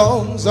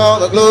belongs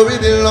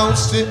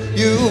to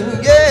you,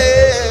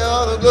 yeah.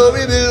 All the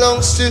glory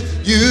belongs to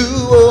you,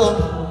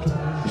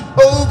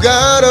 oh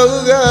God,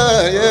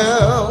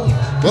 yeah.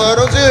 Why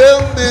don't you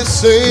help me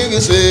sing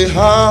and say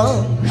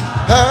hallelujah,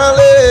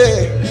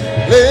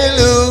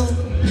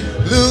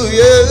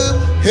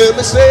 help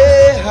me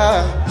say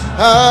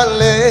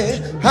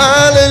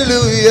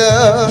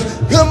hallelujah.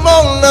 Come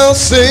on now,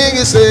 sing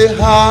and say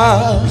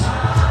hallelujah.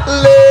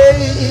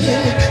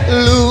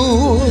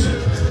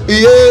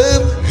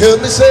 Help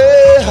me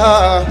say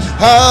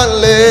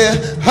hallelujah.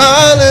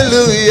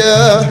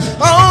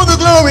 All the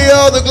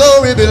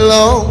glory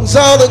belongs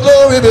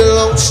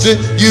to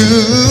you,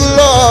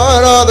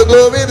 Lord. All the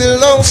glory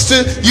belongs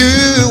to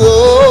you,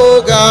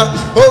 oh God,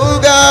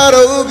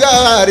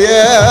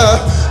 yeah.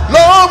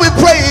 Lord, we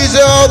praise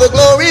you, all the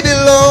glory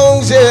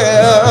belongs,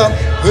 yeah.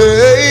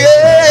 Hey,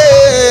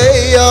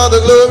 hey, all the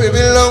glory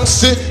belongs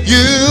to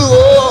you,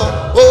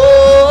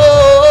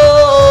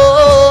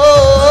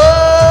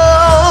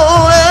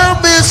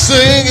 help me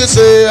sing and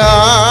say,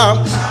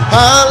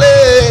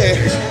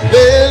 hallelujah.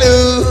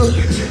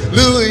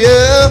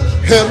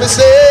 Help me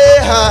say,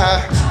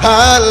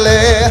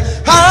 hallelujah.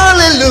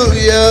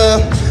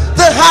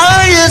 The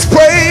highest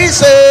praise,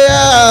 say,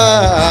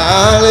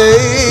 hallelujah.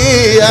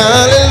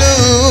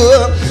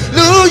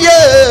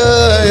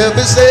 Help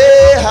me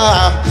say,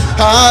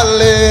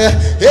 hallelujah.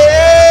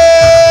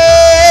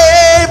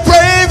 Hey,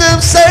 praise him,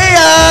 say,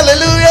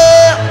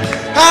 hallelujah.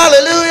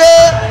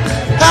 Hallelujah.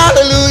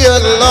 Hallelujah,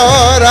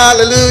 Lord,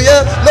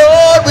 hallelujah.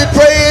 Lord, we we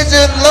praise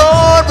you.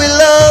 Lord, we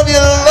love you.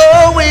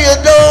 Lord, we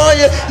adore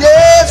you.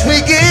 Yes,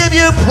 we give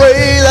you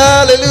praise.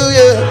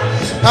 Hallelujah.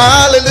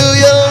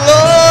 Hallelujah,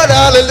 Lord.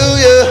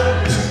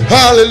 Hallelujah.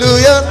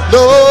 Hallelujah,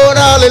 Lord.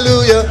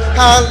 Hallelujah.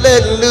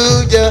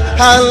 Hallelujah.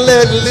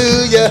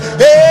 Hallelujah.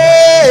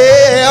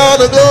 Hey, all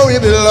the glory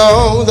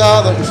belongs.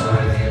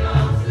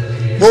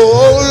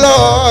 Oh,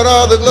 Lord,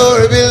 all the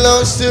glory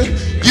belongs to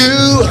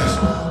you.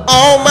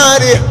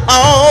 Almighty,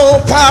 all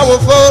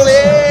powerful.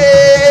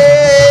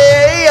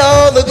 Hey,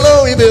 all the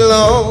glory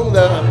belongs.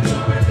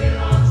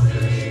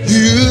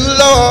 You,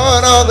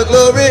 Lord, all the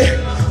glory.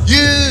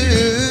 You,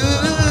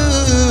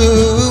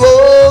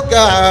 oh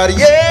God,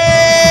 yes.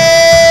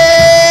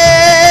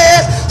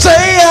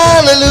 Say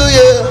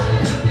hallelujah.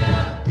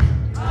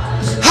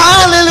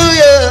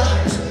 Hallelujah.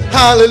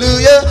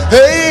 Hallelujah.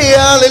 Hey,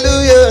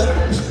 hallelujah.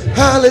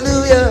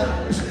 Hallelujah.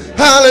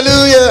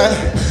 Hallelujah.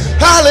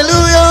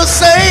 Hallelujah.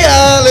 Say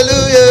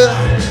hallelujah.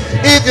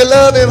 If you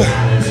love him,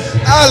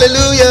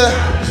 hallelujah.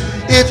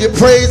 If you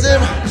praise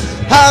him,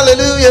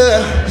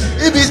 hallelujah.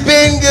 If he's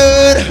been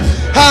good,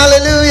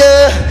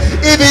 hallelujah.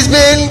 If he's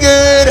been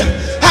good,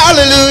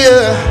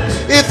 hallelujah.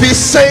 If he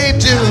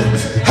saved you,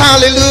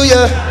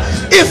 hallelujah.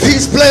 If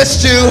he's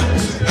blessed you,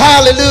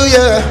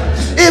 hallelujah.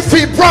 If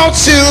he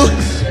brought you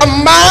a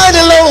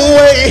mighty long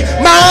way,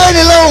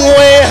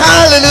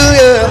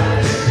 hallelujah.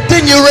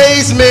 Then you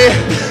raised me,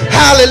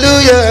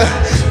 hallelujah.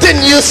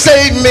 Then you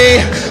saved me,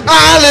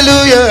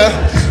 hallelujah.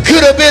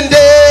 Could have been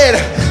dead,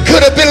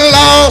 could have been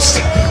lost,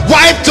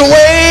 wiped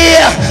away,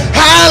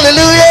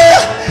 hallelujah.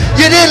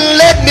 You didn't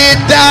let me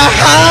die,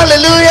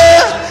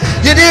 hallelujah.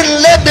 You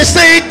didn't let me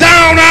stay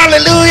down,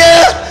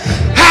 hallelujah.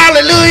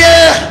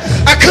 Hallelujah.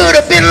 I could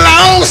have been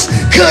lost,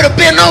 could have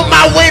been on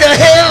my way to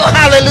hell,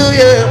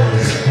 hallelujah.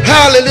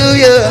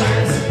 Hallelujah.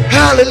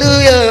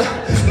 Hallelujah.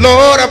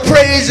 Lord, I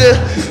praise you.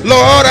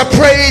 Lord, I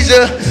praise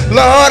you.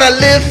 Lord, I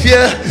lift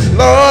you.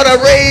 Lord, I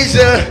raise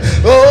you.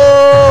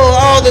 Oh,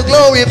 all the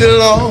glory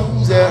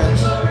belongs.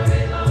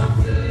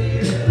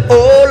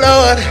 Oh,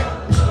 Lord.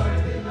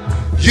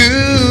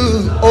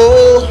 You,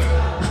 oh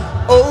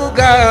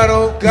God,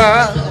 oh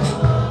God.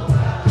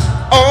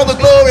 All the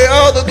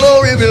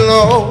glory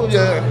belongs.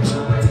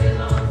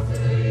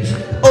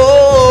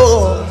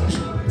 Oh,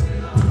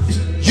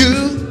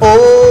 you,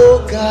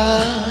 oh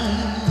God.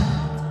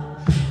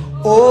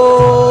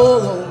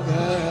 Oh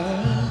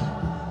God.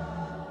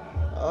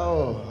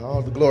 Oh,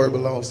 all the glory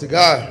belongs to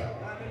God.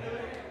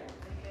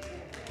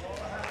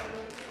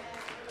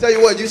 Tell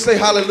you what, you say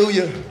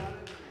hallelujah.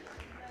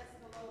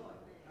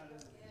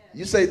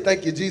 You say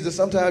thank you, Jesus.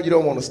 Sometimes you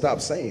don't want to stop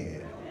saying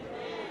it.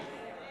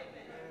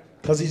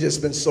 Because he's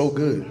just been so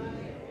good.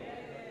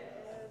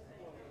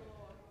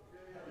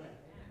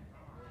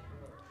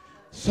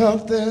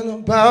 Something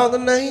about the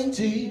name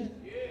Jesus.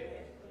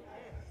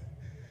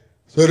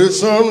 So there's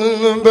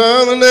something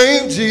about the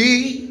name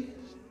Jesus.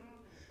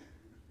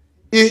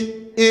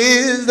 It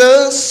is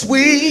the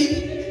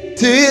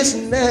sweetest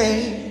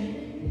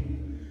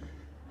name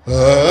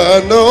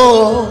I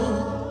know.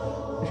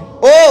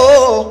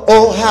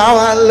 Oh, how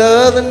I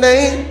love the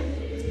name.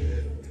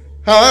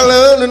 How I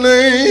love the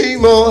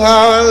name. Oh,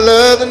 how I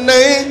love the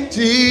name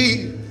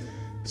Jesus.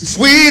 The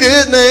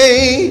sweetest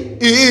name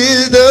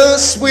is the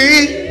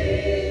sweetest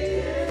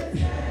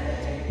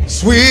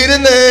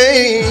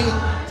name.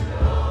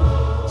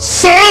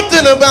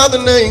 Something about the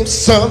name.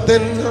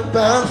 Something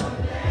about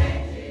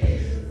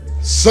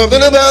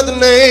the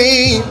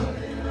name.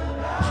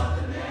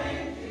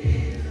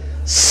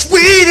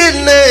 Sweetest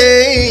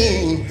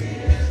name.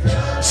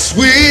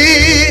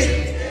 Sweetest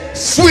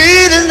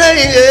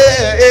name.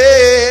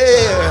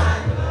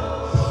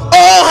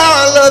 Oh, how I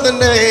love the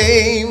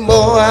name.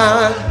 Oh,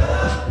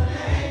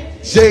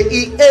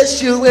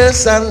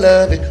 Jesus, I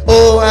love it.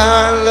 Oh,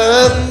 I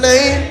love the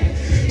name.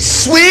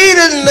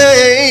 Sweetest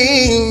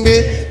name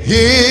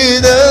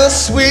is the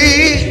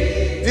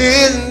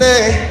sweetest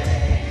name.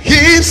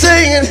 Keep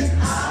singing.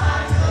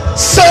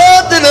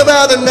 Something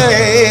about the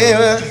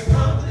name.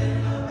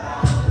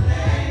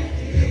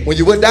 When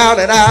you were down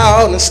and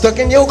out and stuck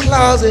in your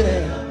closet,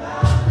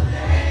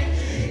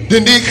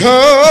 then he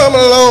come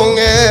along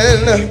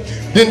and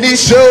then he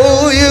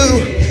show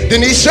you the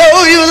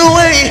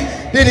way,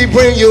 then he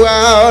bring you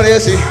out.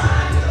 Yes, he.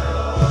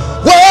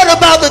 What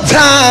about the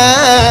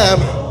time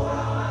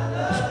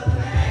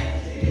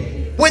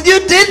when you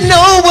didn't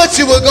know what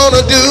you were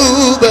gonna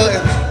do,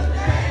 but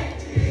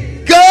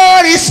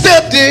God, he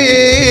stepped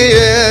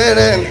in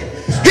and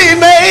he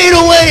made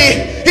a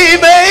way. He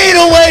made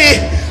a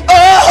way.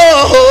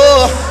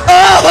 Oh,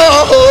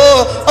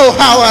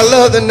 how I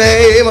love the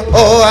name.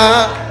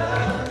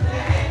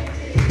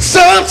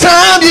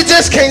 Sometimes you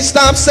just can't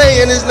stop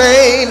saying his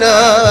name,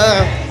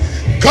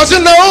 cause you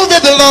know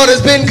that the Lord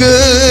has been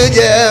good,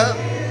 yeah.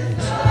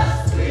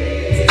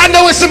 I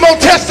know it's some more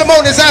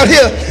testimonies out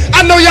here.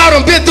 I know y'all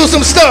done been through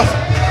some stuff.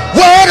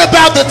 What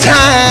about the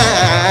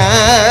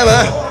time,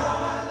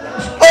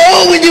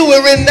 when you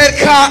were in that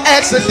car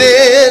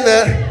accident,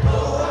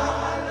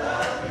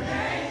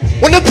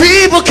 when the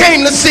people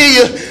came to see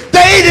you,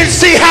 they didn't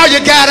see how you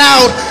got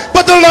out, but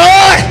But the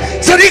Lord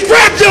said he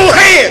grabbed your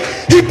hand.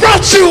 He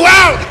brought you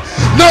out.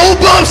 No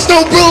bumps,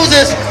 no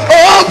bruises.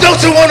 Oh,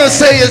 don't you want to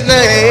say his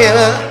name?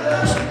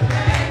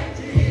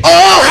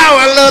 Oh, how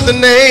I love the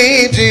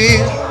name,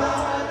 Jesus.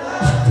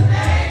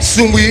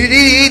 Sweet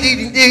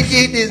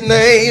his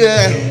name.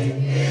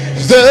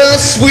 The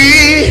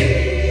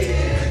sweet.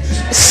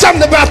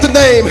 Something about the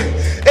name.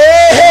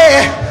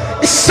 Hey,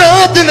 it's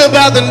something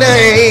about the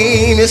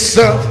name. It's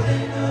something.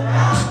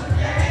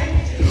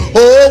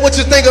 Oh, what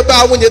you think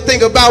about when you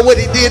think about what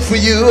he did for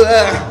you?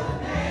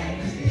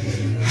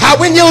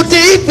 How in your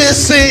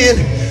deepest sin,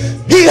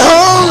 he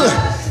hung,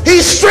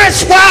 he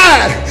stretched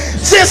wide,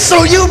 just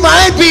so you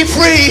might be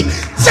free,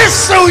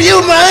 just so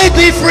you might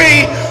be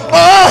free.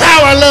 Oh,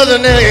 how I love the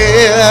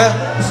name.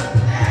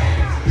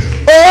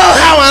 Oh,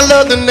 how I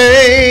love the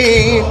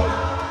name.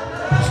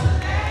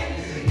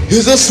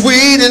 It's the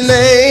sweetest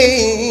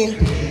name.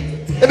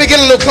 Let me get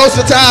a little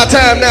closer to our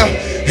time now.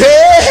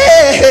 Hey,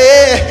 hey,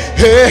 hey,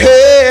 hey,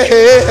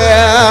 hey,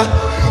 hey.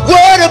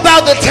 What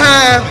about the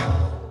time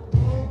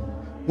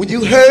when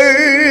you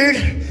heard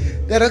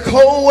that a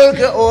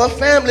co-worker or a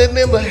family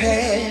member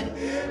had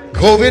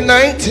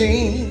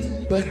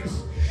COVID-19, but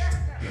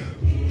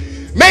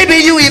maybe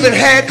you even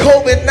had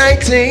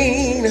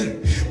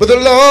COVID-19, but the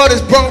Lord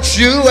has brought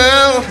you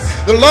out.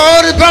 The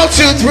Lord has brought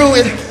you through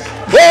it.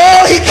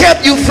 Oh, he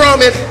kept you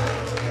from it.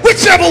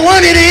 Whichever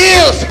one it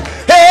is,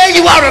 hey,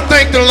 you ought to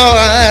thank the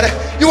Lord.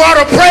 You ought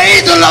to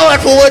praise the Lord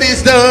for what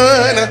he's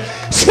done.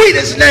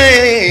 Sweetest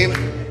name,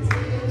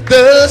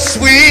 the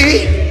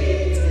sweet.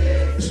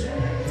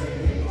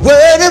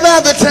 What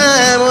about the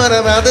time? What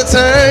about the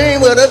time?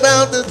 What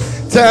about the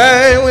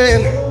time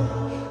when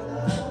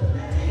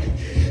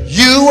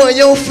you or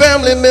your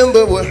family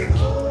member were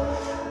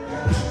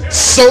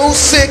so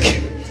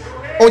sick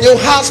on your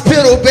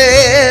hospital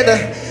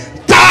bed?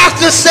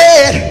 Doctor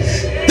said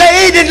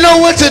they didn't know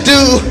what to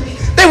do.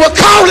 They were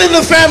calling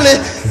the family,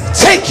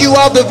 take you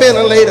off the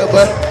ventilator,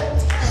 but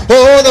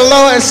oh, the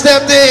Lord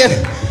stepped in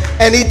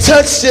and he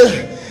touched you,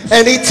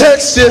 and he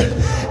touched you,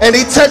 and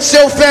he touched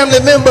your family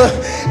member,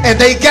 and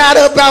they got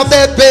up out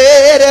that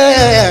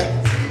bed.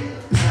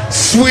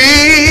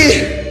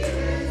 Sweet.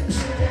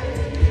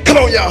 Come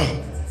on, y'all.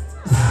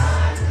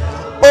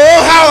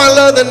 Oh, how I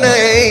love the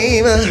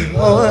name.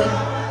 Oh.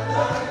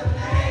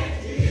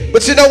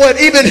 But you know what?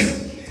 Even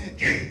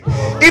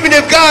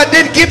if God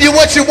didn't give you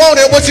what you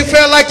wanted, what you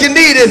felt like you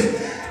needed,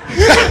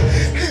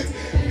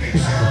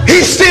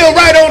 he's still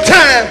right on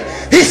time.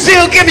 He's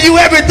still giving you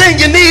everything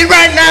you need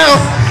right now.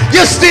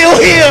 You're still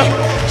here,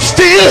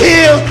 still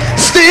here,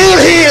 still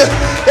here.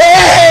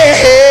 Hey,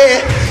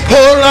 hey.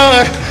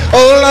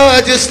 Oh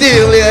Lord, you're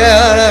still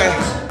here.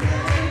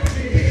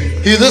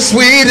 He's the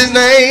sweetest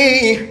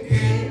name.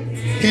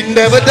 He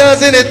never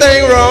does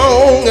anything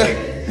wrong.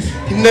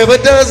 He never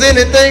does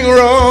anything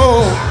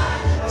wrong.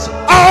 It's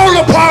all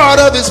a part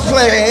of his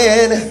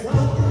plan.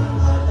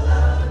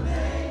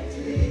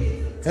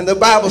 And the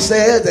Bible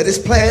says that his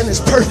plan is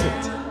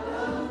perfect.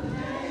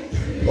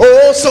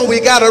 Oh, so we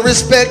gotta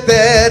respect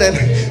that, and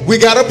we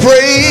gotta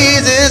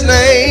praise his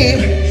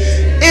name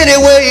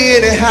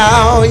anyway,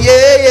 anyhow.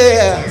 Yeah,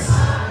 yeah.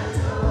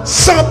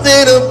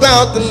 Something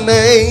about the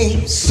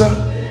name.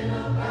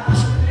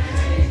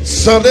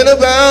 Something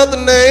about the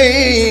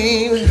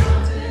name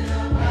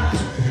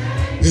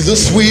is the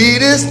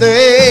sweetest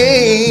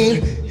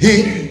name.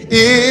 He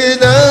is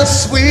the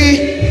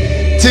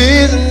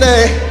sweetest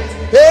name.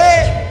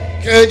 Hey.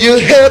 Can you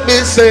help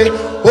me say, oh,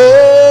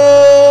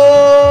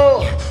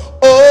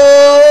 oh,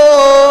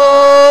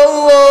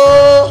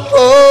 oh,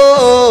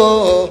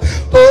 oh,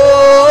 oh,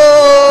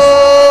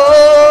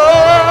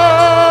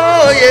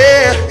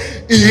 yeah.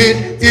 It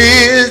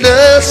is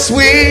the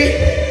sweet.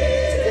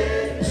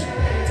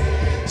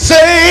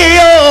 Say,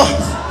 oh,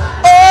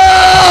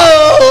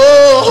 oh,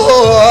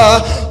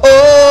 oh, oh,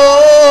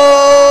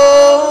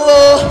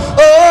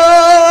 oh,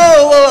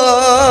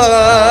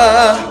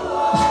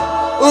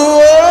 oh.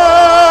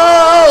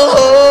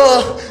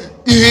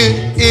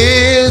 It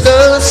is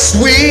the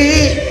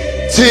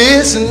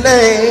sweetest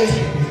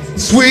name,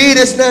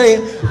 sweetest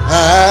name.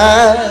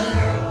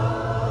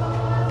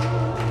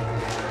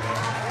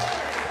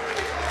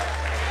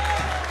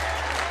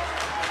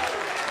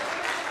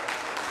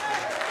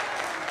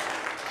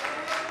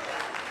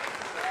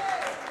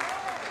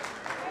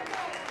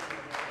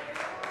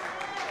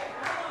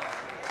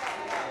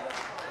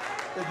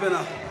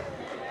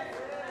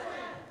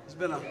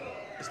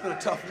 It's been a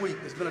tough week.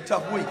 It's been a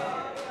tough week.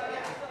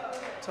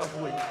 Tough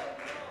week.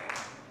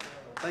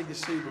 Thank you,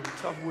 Stephen.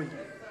 Tough week.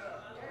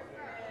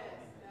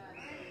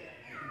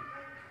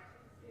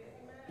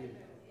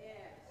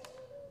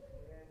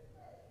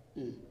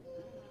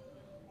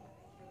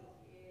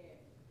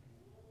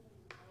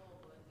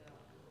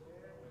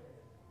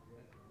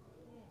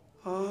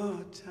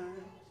 Hard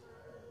times.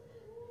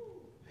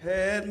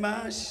 Had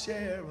my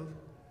share of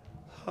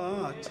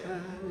hard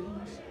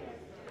times.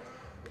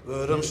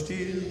 But I'm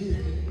still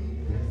here.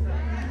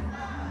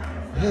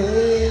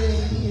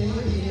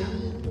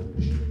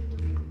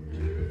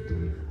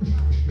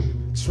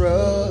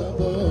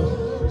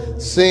 Trouble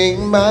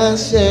seen my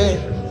share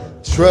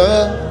of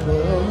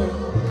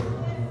trouble,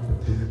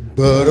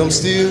 but I'm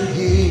still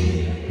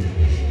here.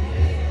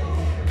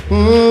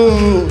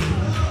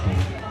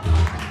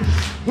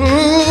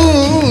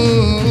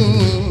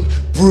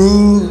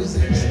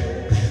 Bruises,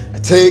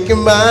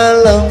 taking my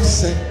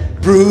lumps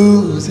and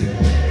bruises.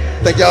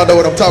 Think y'all know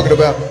what I'm talking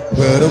about,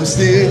 but I'm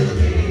still.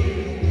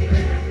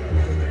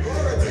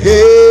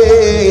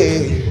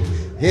 Hey,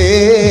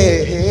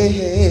 hey, hey,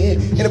 hey.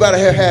 Anybody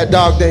here had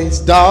dog days?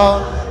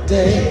 Dog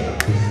day,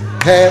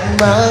 had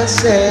my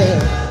share,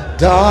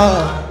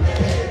 dog,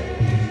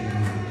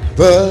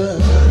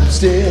 but I'm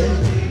still.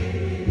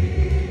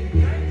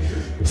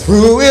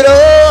 Through it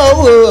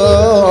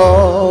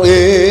all,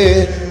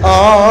 yeah,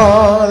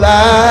 all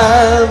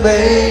I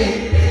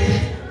made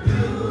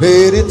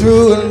it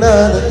through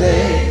another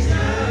day.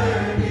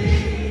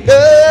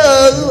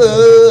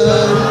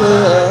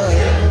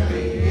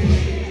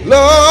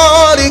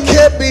 Lord, He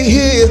kept me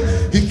here,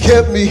 He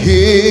kept me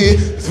here.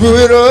 Through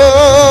it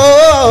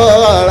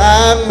all,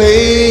 I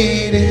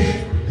made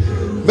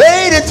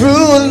it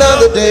through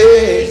another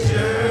day.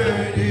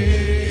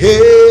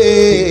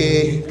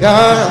 Hey,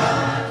 God,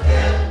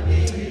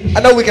 I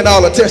know we can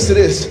all attest to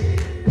this.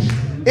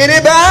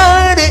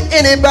 Anybody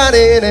in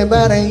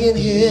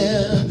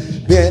here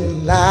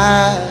been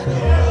lied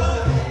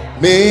on?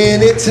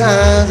 Many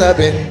times I've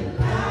been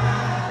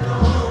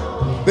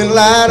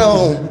lied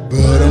on,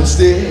 but I'm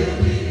still,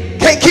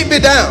 can't keep me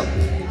down.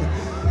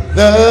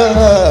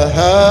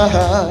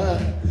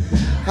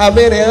 How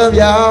many of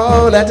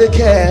y'all had to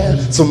carry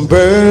some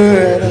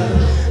burden,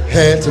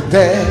 had to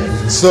bear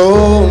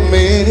so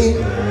many?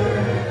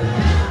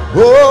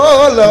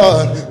 Oh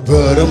Lord,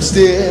 but I'm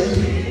still.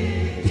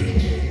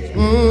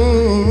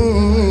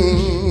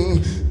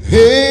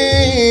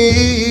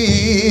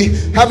 Hey,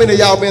 how many of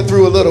y'all been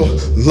through a little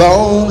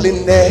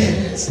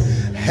loneliness?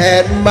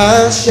 Had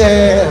my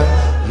share,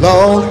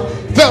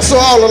 felt so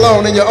all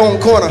alone in your own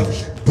corner,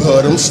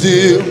 but I'm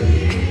still.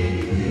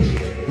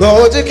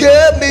 Lord, You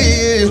kept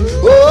me.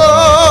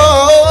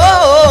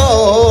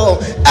 Oh,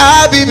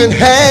 I've even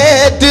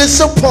had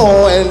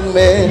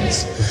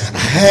disappointments. I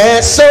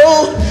had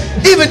so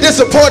even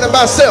disappointed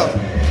myself.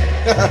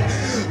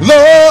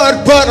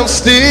 Lord, but I'm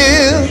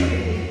still,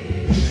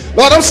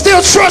 Lord, I'm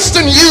still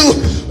trusting You.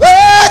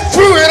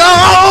 Through it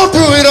all,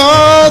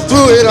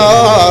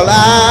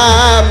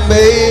 I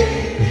made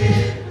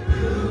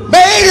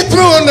it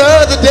through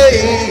another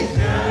day.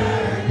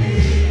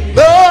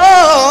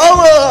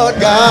 Lord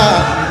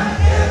God,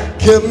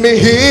 kept me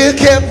here.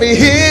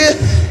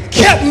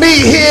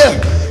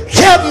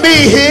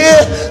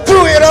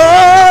 Through it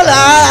all,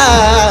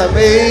 I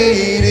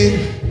made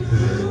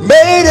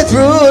it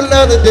through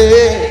another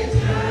day.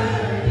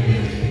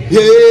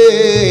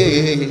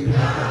 Yeah.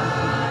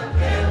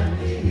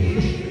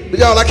 But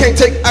y'all, I can't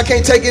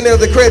take any of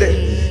the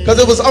credit, because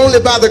it was only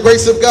by the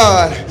grace of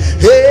God.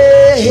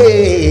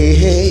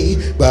 Hey,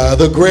 by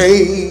the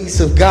grace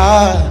of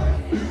God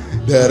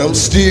that I'm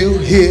still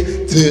here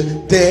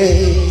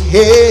today.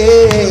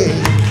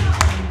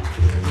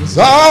 He's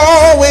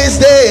always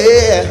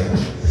there,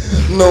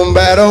 no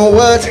matter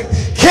what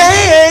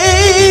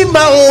came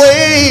my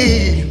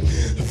way.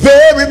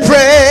 Very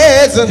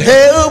present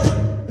help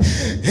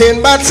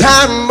in my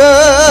time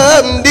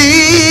of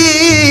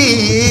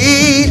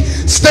need,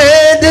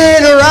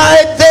 standing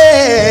right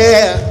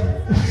there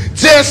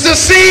just to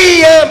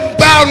see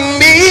about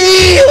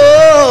me.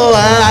 Oh,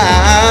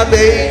 I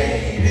made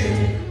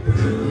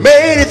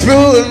it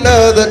through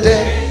another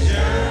day.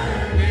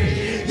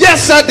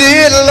 Yes, I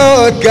did,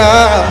 Lord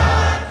God.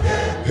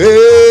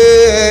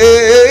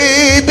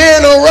 Hey,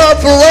 been a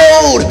rough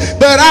road,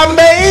 but I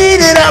made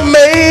it.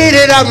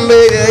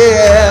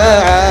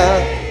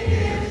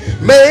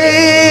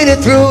 Made it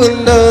through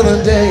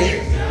another day.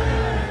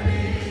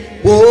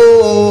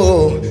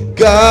 Oh,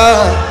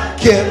 God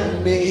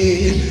kept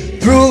me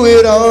through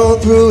it all,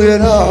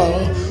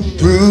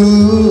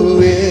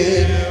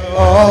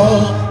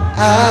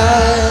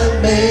 I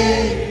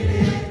made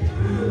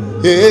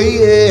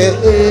it.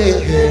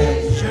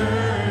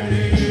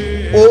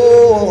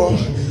 Oh,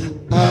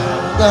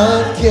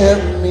 God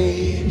kept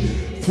me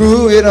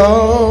through it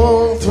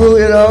all,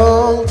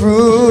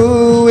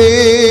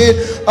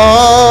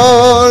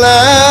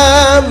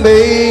 I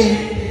made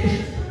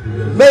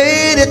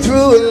it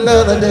through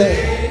another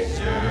day.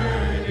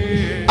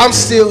 I'm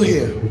still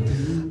here.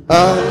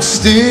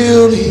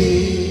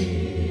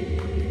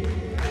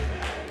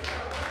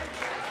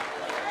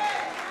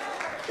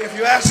 If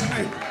you ask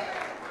me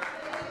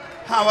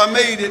how I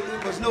made it,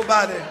 it was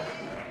nobody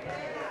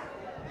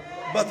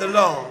but the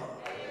Lord.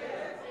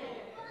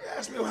 You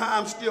ask me how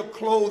I'm still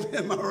clothed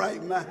in my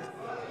right mind.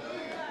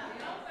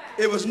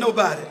 It was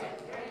nobody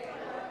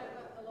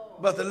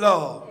but the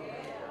Lord.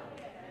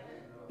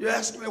 You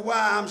ask me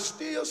why I'm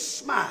still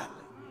smiling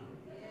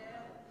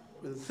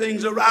when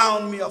things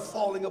around me are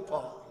falling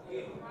apart.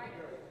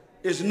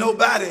 It's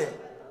nobody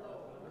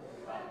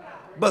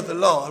but the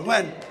Lord.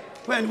 When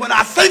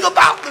I think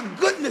about the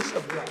goodness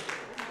of God,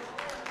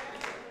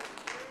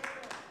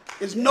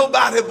 it's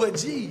nobody but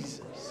Jesus.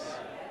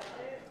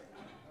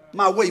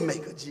 My way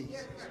maker,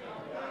 Jesus.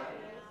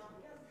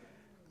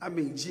 I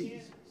mean,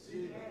 Jesus.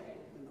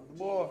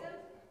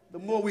 The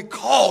more we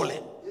call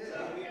him,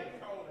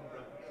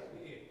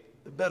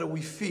 the better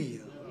we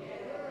feel.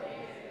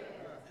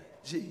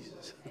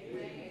 Jesus.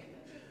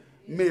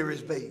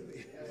 Mary's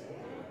baby.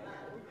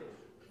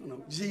 You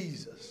know,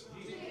 Jesus.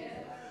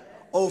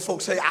 Old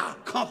folks say, our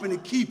company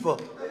keeper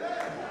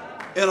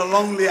in a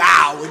lonely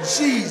hour.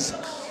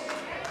 Jesus.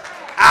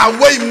 Our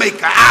way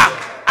maker.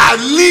 Our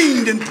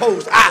leaning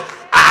post. Our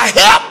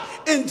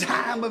help in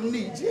time of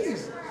need.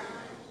 Jesus.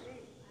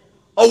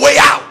 A way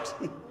out.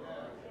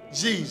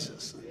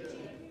 Jesus.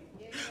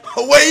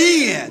 A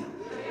way in.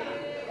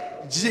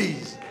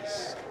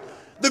 Jesus.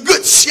 The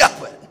good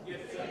shepherd.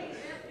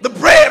 The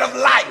bread of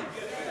life.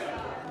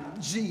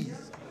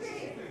 Jesus.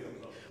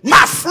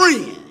 My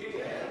friend.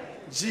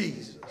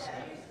 Jesus.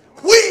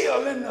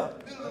 Wheel in the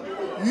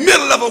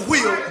middle of a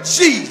wheel.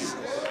 Jesus.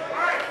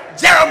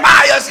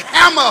 Jeremiah's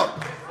hammer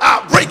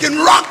breaking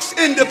rocks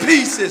into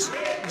pieces.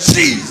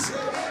 Jesus.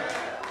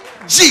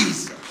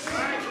 Jesus.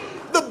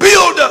 The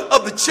builder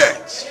of the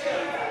church.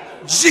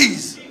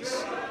 Jesus.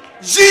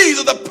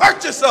 Jesus, the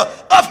purchaser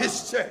of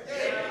his church.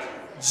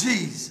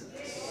 Jesus.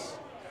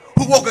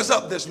 Who woke us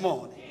up this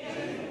morning.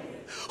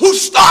 Who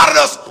started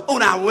us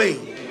on our way.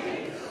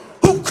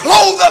 Who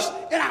clothed us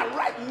in our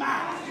right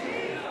mind.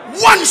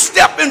 One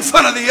step in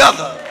front of the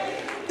other.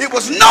 It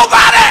was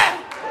nobody.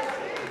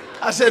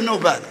 I said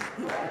nobody.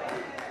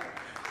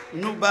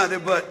 Nobody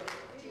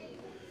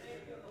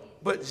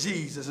but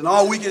Jesus. And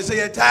all we can say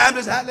at times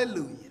is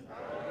hallelujah.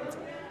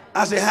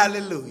 I say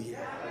hallelujah.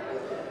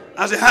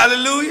 I say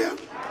hallelujah.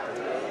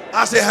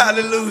 I say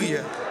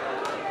hallelujah.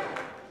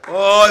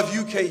 Oh, if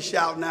you can't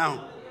shout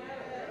now,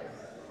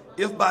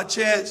 if by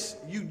chance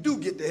you do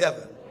get to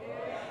heaven,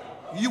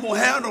 you won't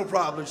have no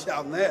problem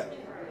shouting there.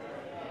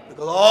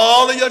 Because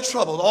all of your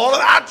troubles, all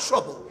of our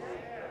trouble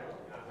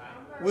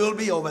will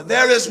be over.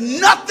 There is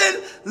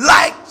nothing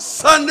like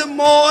Sunday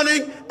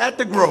morning at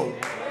the Grove.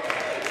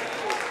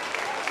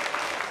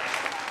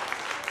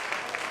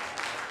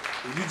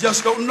 You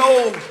just don't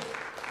know.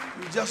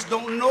 You just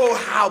don't know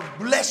how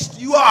blessed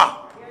you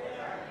are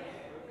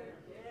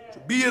to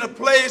be in a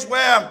place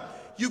where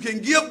you can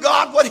give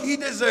God what he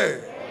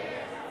deserves.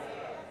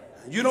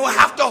 You don't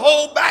have to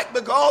hold back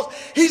because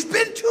he's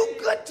been too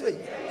good to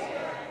you.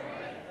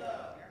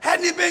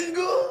 Hadn't he been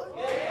good?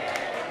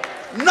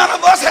 None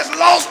of us has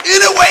lost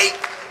any weight.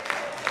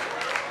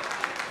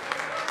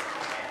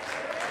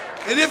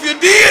 And if you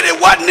did,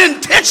 it wasn't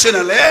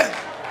intentionally.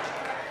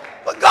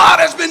 But God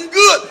has been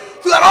good.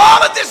 Throughout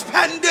all of this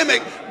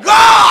pandemic,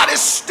 God is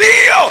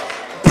still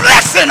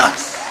blessing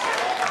us.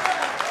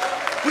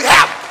 We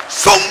have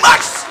so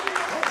much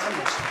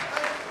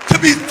to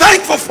be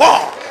thankful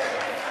for.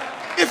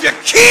 If your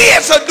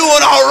kids are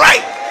doing all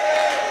right,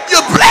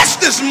 you're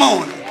blessed this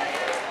morning.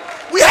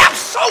 We have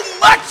so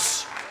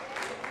much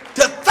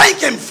to thank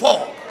him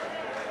for.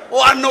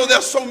 Oh, I know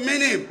there's so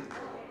many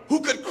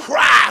who could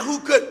cry, who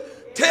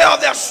could tell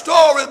their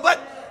story, but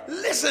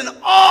listen,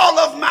 all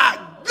of my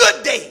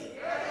good days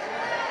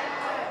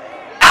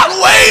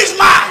outweighs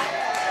my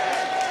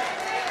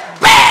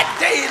bad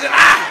days, and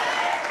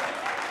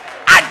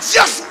I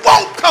just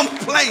won't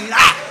complain.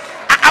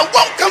 I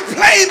won't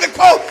complain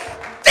because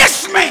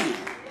this man,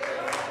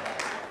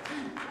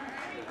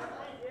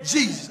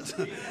 Jesus,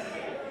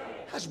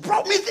 has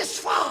brought me this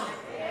far.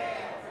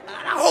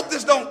 And I hope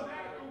this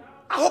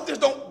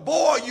don't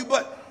bore you,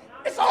 but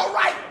it's all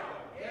right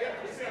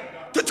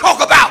to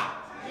talk about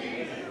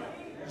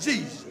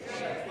Jesus.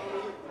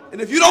 And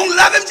if you don't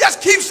love him,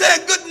 just keep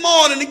saying good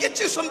morning and get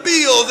you some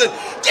bills and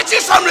get you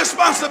some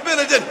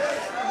responsibility.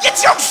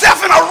 Get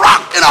yourself in a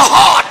rock in a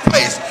hard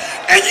place,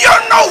 and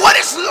you'll know what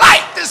it's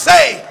like to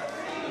say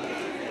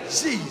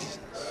Jesus.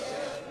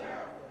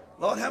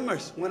 Lord have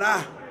mercy. When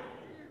I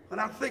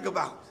think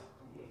about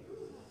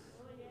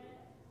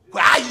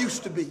where I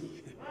used to be,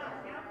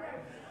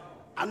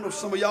 I know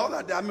some of y'all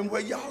out there, I remember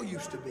where y'all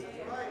used to be.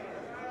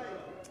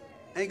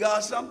 Ain't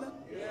God something?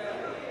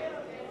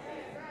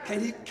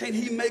 Can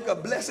he make a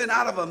blessing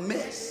out of a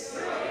mess?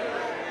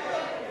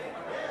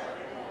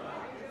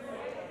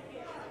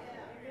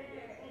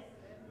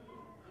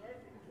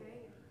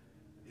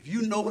 If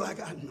you know like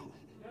I know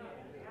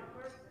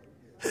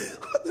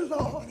what the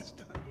Lord has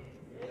done,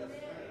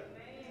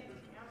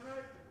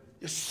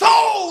 your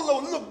soul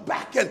will look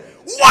back and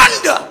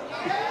wonder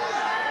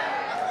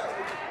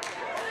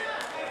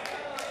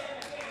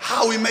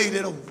how we made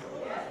it over.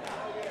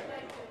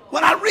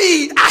 When I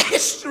read our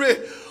history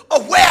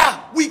of where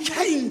we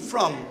came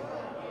from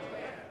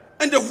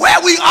and to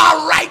where we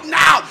are right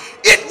now,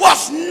 it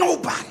was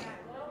nobody.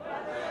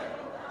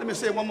 Let me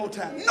say it one more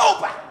time.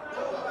 Nobody.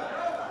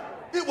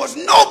 It was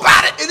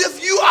nobody. And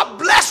if you are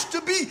blessed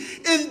to be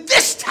in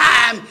this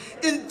time,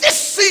 in this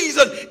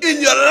season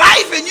in your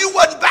life, and you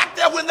wasn't back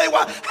there when they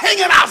were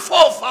hanging our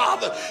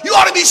forefathers, you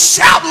ought to be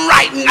shouting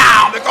right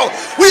now, because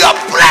we are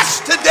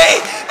blessed today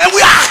and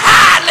we are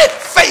highly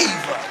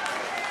favored.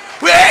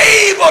 We're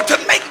able to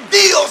make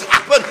deals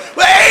happen.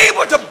 We're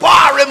able to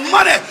borrow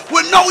money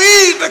with no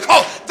ease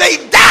because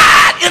they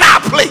died in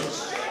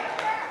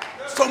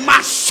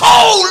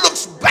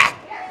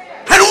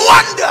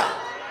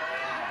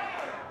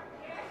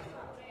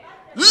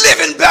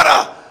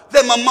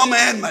than my mama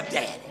and my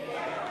daddy.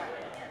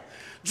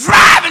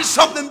 Driving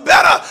something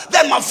better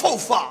than my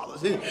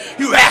forefathers. And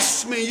you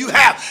ask me, you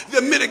have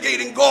the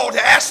mitigating gall to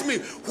ask me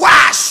why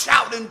I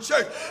shout in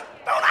church.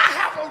 Don't I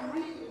have a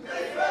reason?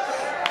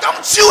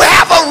 Don't you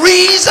have a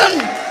reason?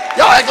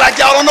 Y'all act like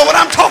y'all don't know what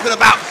I'm talking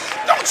about.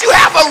 Don't you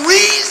have a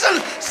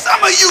reason?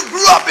 Some of you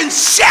grew up in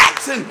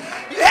shacks and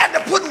you had to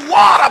put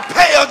water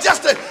pails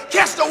just to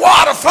catch the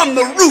water from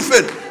the roof.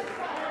 And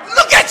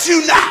look at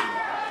you now.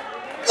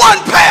 One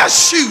pair of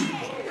shoes,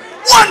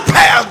 one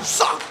pair of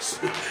socks.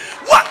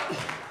 What?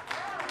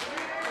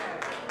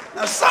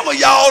 Now some of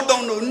y'all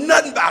don't know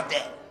nothing about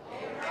that.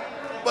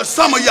 But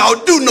some of y'all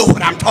do know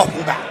what I'm talking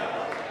about.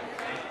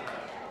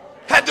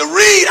 Had to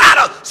read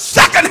out of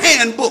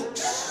secondhand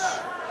books.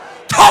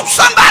 Taught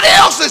somebody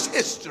else's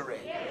history.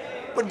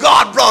 But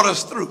God brought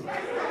us through.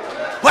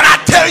 When I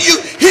tell you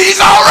he's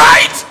all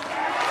right,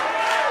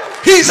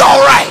 he's all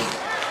right.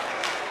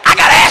 I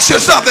got to ask you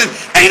something.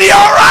 Ain't he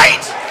all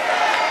right?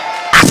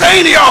 I say,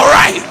 ain't he all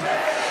right?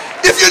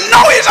 If you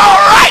know he's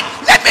all right,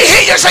 let me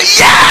hear you say,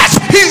 yes,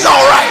 he's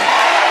all right.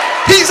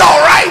 He's all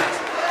right.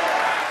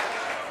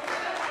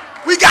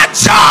 We got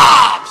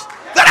jobs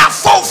that our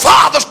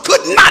forefathers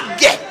could not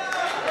get.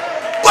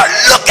 But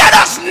look at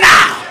us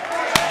now.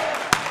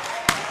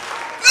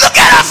 Look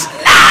at us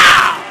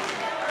now.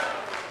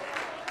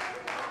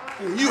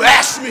 When you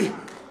ask me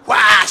why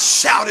I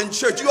shout in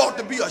church, you ought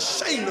to be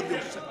ashamed of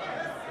yourself.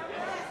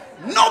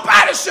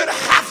 Nobody should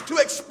have to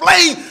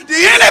explain to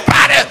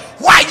anybody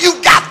why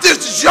you got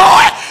this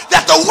joy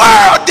that the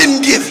world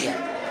didn't give you.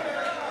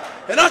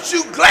 And aren't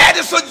you glad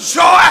it's a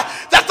joy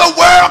that the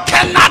world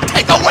cannot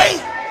take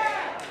away?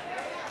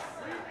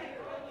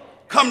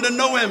 Come to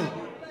know him.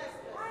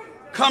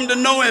 Come to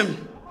know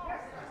him.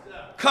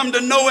 Come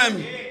to know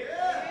him.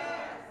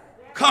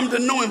 Come to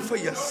know him for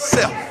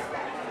yourself.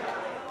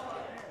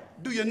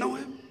 Do you know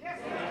him?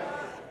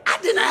 I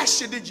didn't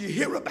ask you, did you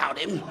hear about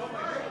him?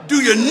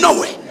 Do you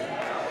know him?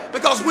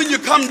 Because when you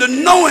come to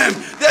know him,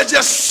 there's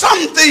just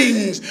some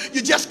things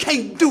you just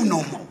can't do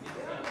no more.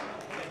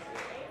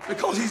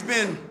 Because he's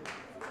been,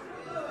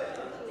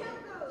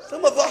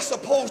 some of us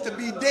supposed to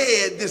be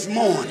dead this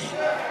morning.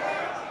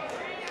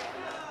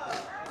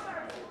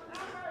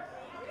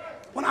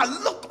 When I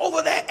look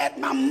over there at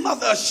my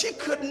mother, she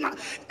could not,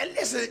 and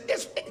listen,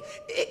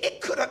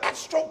 it could have, that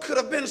stroke could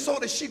have been so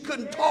that she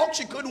couldn't talk,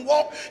 she couldn't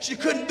walk, she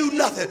couldn't do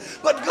nothing.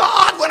 But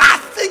God, when I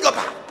think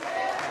about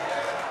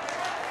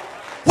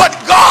what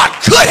God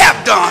could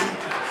have done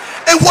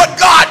and what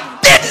God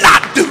did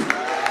not do,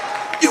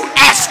 you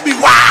ask me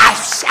why I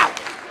shout.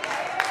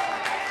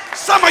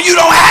 Some of you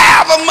don't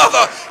have a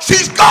mother.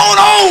 She's gone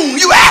on.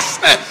 You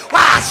ask me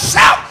why I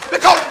shout.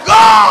 Because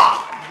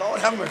God,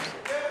 Lord have mercy.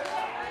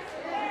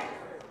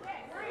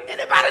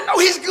 Anybody know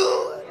he's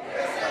good?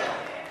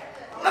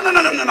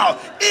 No.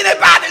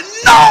 Anybody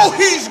know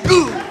he's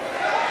good?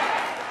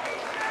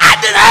 I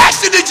didn't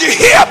ask you, did you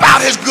hear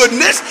about his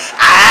goodness?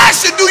 I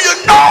asked you, do you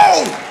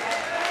know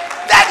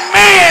that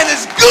man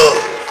is good?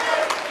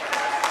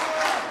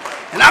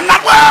 And I'm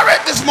not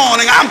worried this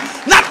morning. I'm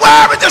not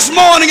worried this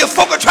morning if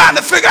folk are trying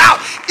to figure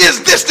out,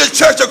 is this the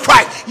church of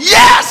Christ?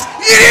 Yes,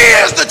 it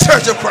is the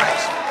church of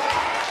Christ.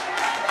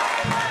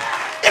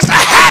 It's a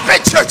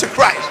happy church of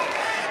Christ.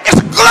 It's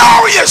a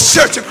glorious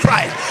church of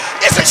Christ.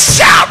 It's a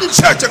shouting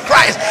church of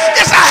Christ.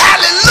 It's a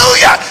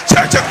hallelujah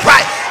church of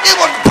Christ. It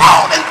was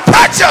bought and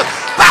purchased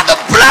by the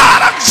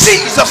blood of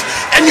Jesus.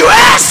 And you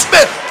ask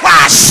me why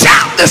I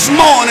shout this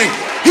morning.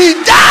 He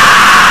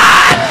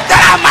died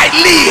that I might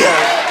live.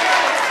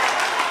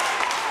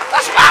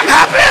 That's why I'm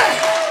happy.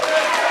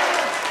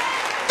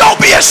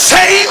 Don't be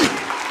ashamed.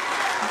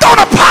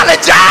 Don't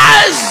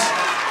apologize.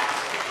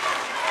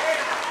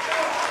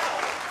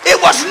 It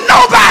was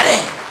nobody.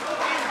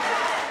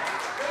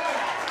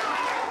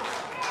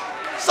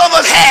 Some of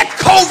us had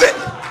COVID,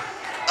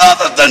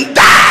 others than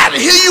died.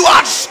 And here you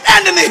are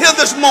standing in here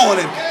this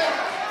morning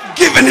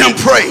giving him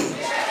praise.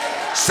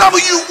 Some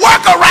of you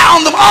work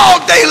around them all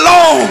day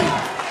long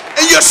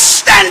and you're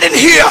standing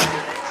here.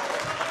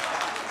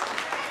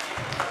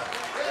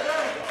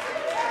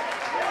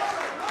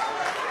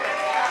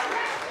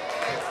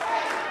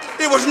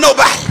 It was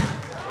nobody.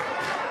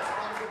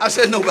 I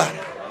said nobody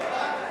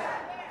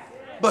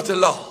but the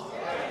Lord.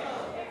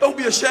 Don't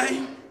be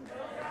ashamed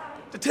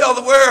to tell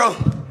the world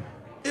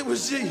it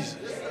was Jesus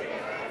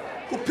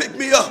who picked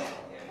me up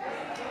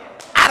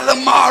out of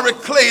the miry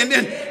clay and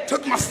then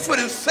took my foot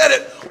and set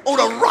it on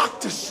a rock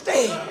to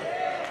stay.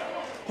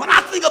 When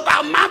I think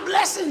about my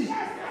blessing,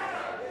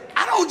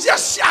 I don't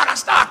just shout, I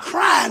start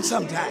crying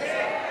sometimes.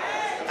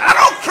 And I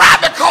don't cry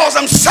because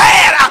I'm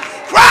sad, I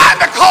cry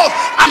because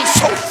I'm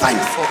so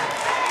thankful.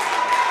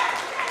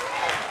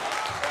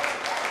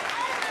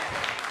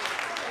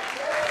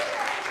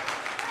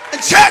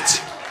 And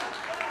church,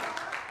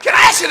 can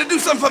I ask you to do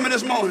something for me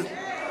this morning?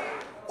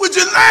 Would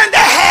you learn to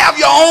have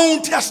your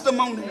own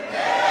testimony?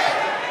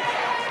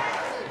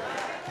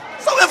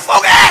 So when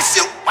folk ask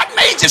you, what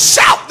made you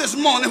shout this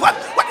morning? What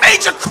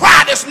made you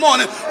cry this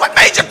morning? What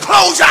made you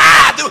close your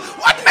eyes?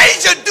 What made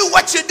you do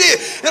what you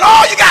did? And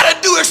all you got to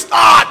do is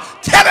start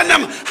telling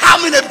them how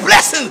many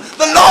blessings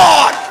the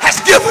Lord has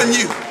given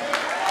you.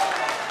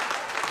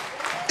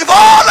 If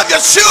all of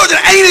your children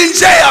ain't in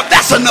jail,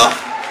 that's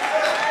enough.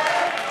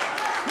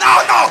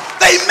 No,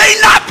 they may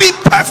not be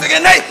perfect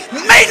and they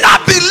may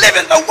not be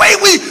living the way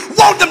we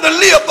want them to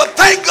live, but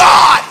thank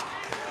God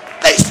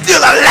they still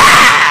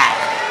alive.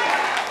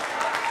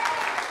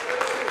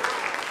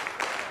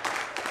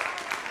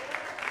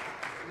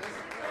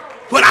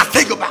 When I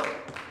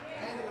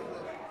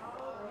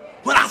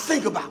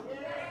think about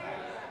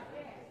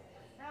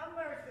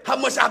how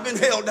much I've been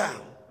held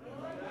down,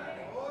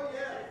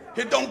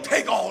 it don't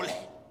take all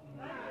that.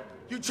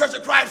 You Church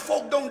of Christ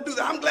folk don't do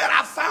that. I'm glad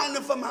I found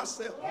them for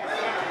myself.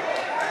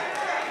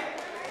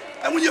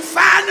 And when you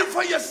find them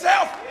for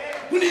yourself,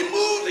 when he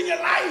moves in your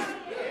life,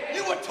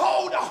 you were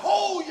told to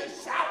hold your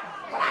shout.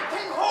 But I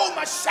can't hold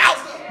my shout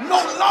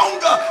no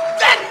longer.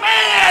 That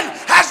man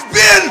has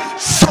been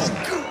so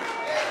good.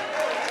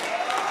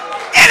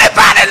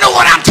 Anybody know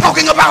what I'm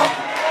talking about?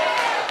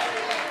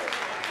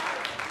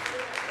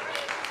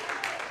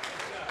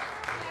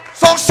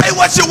 So say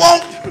what you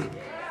want.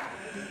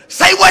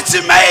 Say what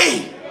you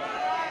may.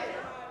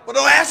 But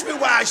don't ask me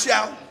why I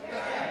shout.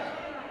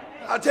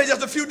 I'll tell you,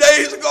 just a few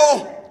days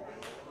ago,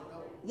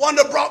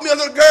 Wanda brought me a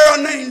little girl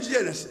named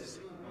Genesis.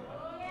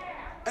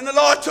 And the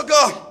Lord took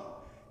her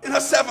in her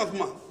 7th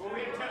month.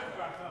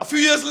 A few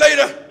years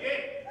later,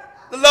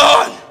 the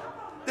Lord,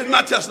 this is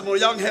my testimony.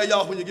 Y'all can have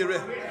y'all when you get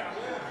ready.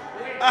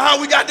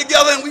 We got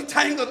together and we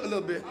tangled a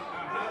little bit.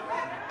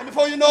 And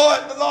before you know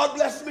it, the Lord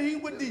blessed me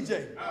with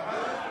DJ.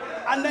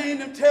 I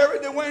named him Terry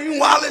Dwayne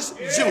Wallace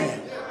Jr.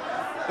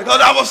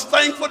 Because I was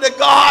thankful that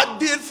God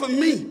did for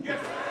me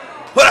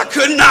what I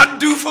could not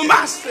do for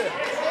myself.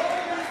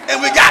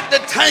 And we got the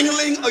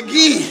tangling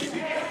again.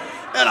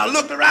 And I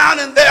looked around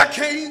and there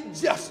came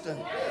Justin.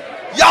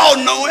 Y'all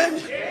know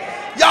him.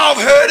 Y'all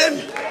heard him.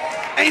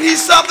 Ain't he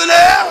something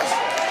else?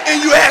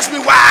 And you asked me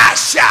why I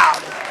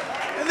shouted.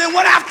 And then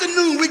one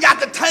afternoon we got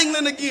the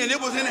tangling again. It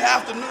was in the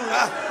afternoon.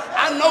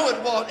 I know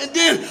it was. And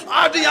then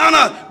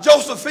Adriana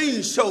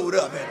Josephine showed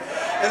up.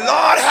 And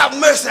Lord have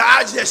mercy,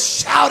 I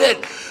just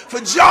shouted for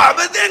joy.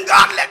 But then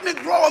God let me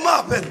grow them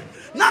up. And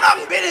none of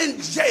them been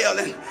in jail.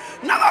 And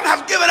none of them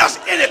have given us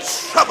any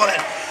trouble.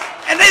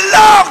 And they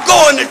love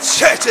going to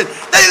church. And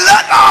they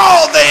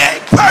love, they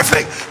ain't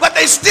perfect, but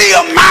they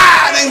still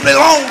mine and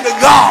belong to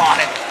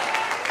God.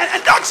 And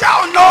don't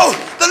y'all know,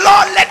 the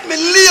Lord let me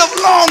live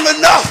long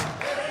enough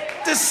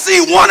to see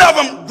one of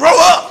them grow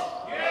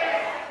up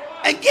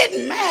and get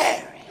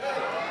married.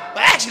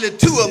 But actually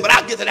 2 of them, but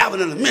I'll get to that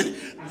one in a minute.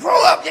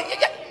 Grow up.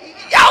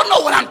 Y'all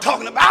know what I'm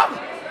talking about.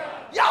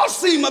 Y'all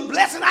see my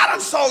blessing. I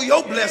done saw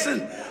your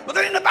blessing. But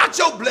it ain't about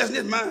your blessing.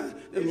 It's mine.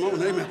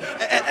 Amen.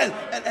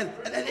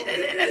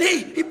 And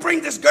he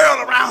brings this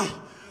girl around.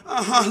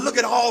 Look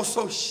at all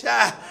so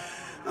shy.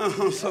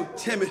 So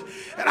timid.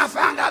 And I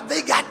found out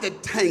they got the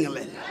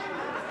tangling.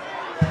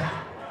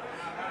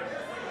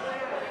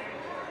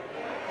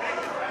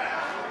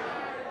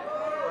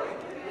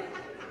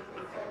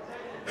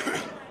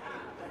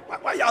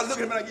 Why y'all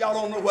looking at me like y'all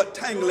don't know what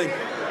tangling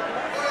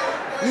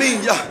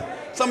means?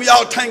 Some of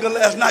y'all tangled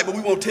last night, but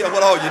we won't tell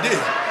what all you did.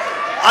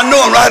 I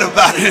know I'm right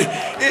about it.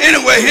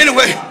 Anyway,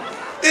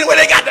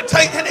 they got the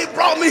tank, and they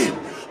brought me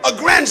a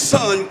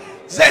grandson,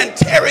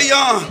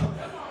 Xantarion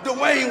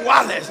Dwayne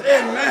Wallace.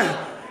 Amen.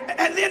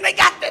 And then they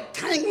got the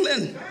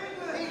tangling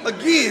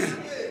again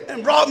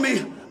and brought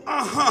me,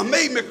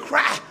 made me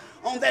cry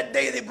on that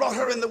day they brought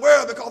her in the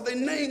world because they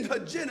named her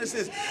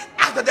Genesis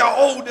after their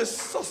oldest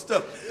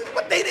sister.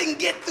 But they didn't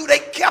get through. They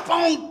kept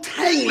on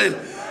tangling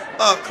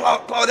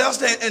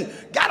Claudette and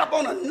got up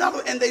on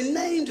another, and they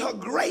named her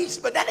Grace.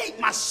 But that ain't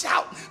my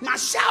shout. My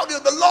shout is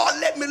the Lord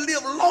let me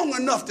live long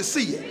enough to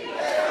see it.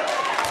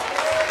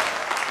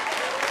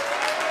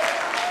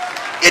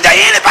 Is there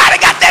anybody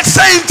got that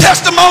same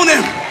testimony?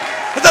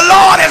 The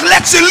Lord has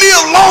let you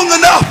live long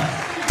enough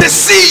to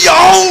see your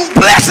own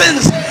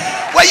blessings,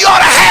 where you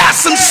ought to have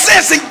some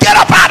sense and get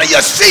up out of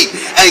your seat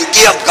and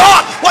give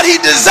God what he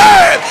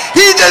deserves.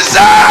 He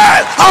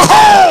deserves a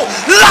whole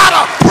lot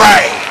of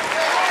praise.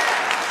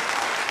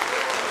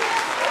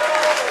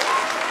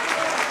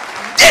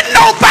 Did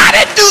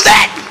nobody do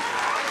that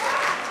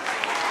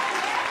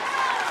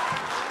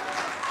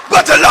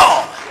but the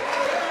Lord?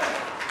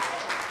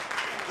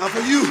 Now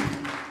for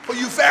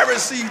you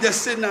Pharisees that's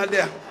sitting out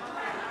there,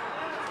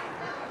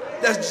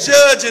 that's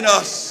judging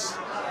us,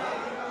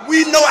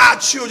 we know our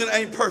children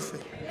ain't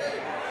perfect.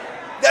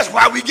 That's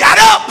why we got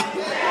up.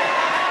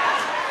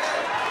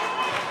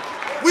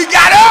 We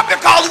got up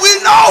because we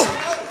know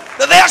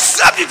that they're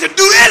subject to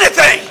do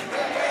anything,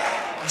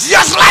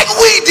 just like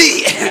we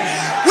did.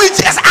 We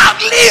just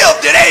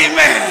outlived it,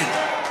 amen.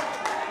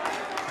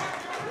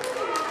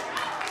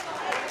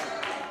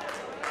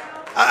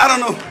 I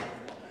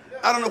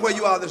don't know where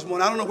you are this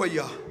morning. I don't know where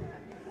you are.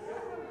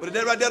 But if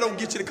that right there don't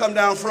get you to come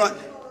down front,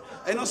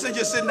 ain't no sense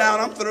just sitting down.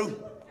 I'm through.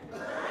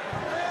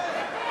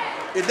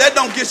 If that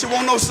don't get you,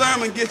 won't no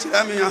sermon get you.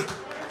 I mean,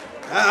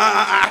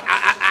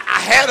 I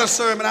had a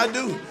sermon. I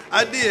did.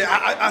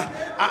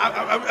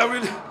 I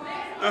really.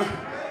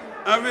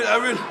 I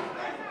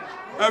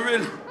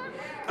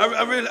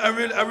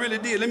really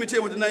did. Let me tell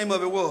you what the name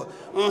of it was.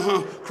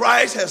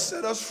 Christ has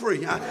set us free.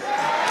 That's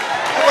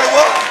what it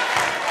was.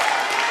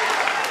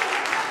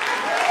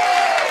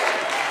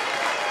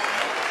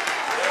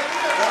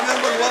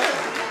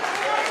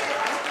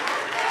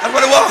 That's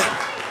what it was.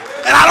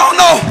 And I don't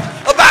know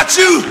about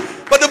you,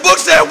 but the book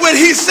said when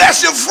he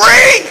sets you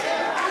free,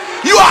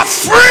 you are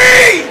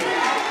free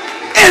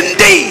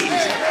indeed.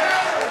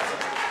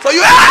 So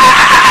you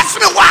ask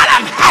me why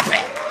I'm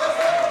happy.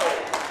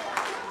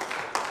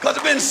 Because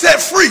I've been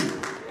set free.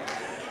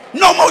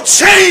 No more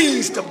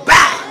chains to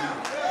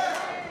bind.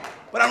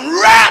 But I'm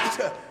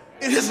wrapped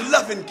in his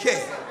loving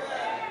care.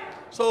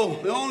 So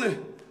the only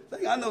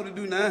thing I know to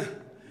do now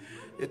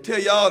is tell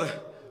y'all to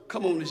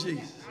come on to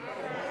Jesus.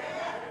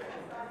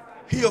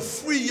 He'll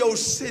free your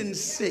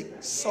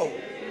sin-sick soul.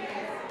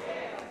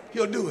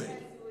 He'll do it.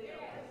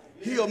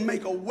 He'll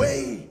make a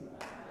way.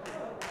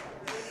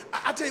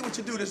 I tell you what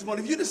you do this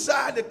morning. If you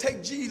decide to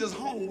take Jesus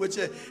home with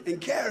you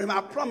and carry him,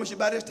 I promise you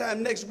by this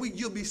time next week,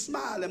 you'll be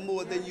smiling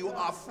more than you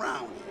are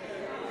frowning.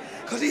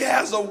 Because he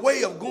has a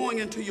way of going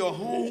into your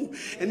home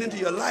and into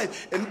your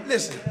life. And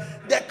listen,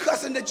 that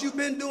cussing that you've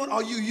been doing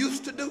or you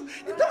used to do,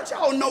 and don't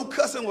y'all know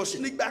cussing will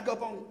sneak back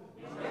up on you?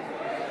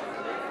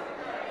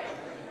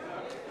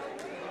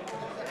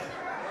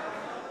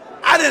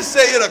 I didn't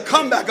say it'll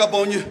come back up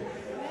on you.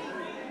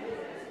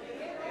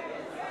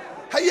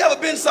 Have you ever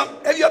been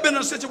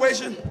in a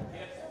situation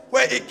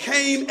where it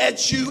came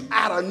at you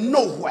out of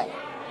nowhere?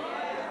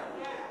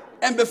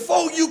 And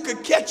before you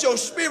could catch your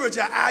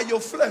spiritual eye,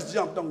 your flesh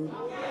jumped on you.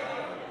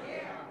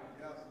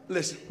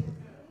 Listen,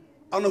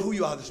 I don't know who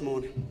you are this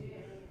morning,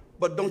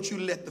 but don't you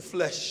let the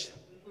flesh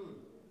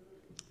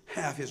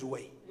have his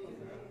way.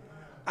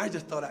 I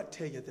just thought I'd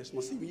tell you this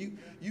morning. See, when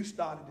you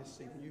started this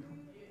thing,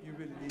 you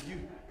really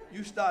did.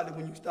 You started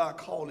when you started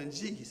calling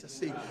Jesus.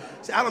 See,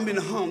 I done been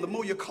home. The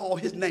more you call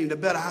his name, the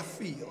better I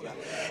feel.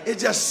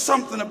 It's just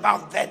something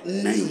about that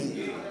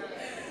name.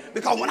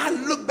 Because when I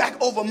look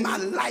back over my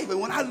life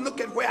and when I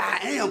look at where I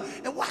am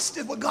and watch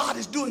this, what God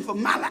is doing for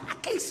my life, I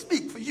can't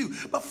speak for you,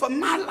 but for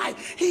my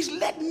life, he's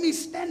letting me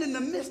stand in the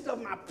midst of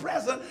my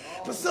present,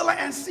 Priscilla,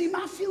 and see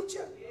my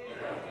future.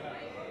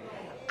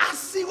 I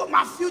see what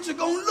my future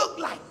gonna look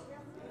like.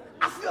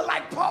 I feel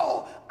like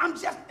Paul, I'm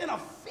just in a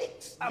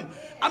fix.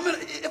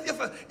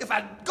 If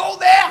I go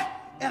there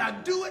and I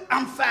do it,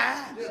 I'm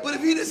fine. But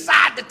if he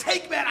decides to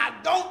take me and I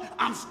don't,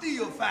 I'm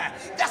still fine.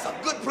 That's a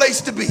good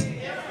place to be.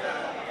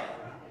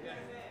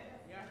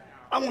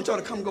 I want y'all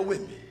to come go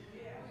with me.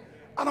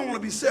 I don't want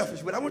to be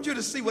selfish, but I want you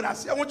to see what I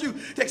see. I want you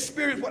to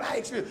experience what I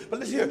experience. But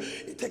listen here,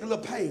 it takes a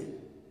little pain.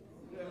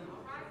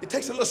 It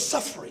takes a little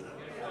suffering.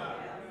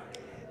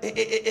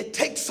 It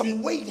takes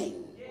some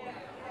waiting.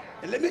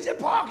 And let me just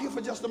park here for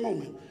just a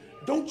moment.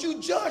 Don't you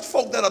judge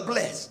folk that are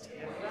blessed.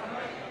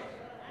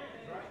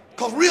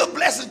 Because real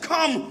blessings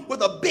come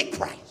with a big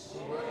price.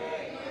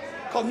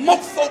 Because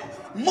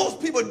most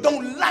people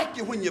don't like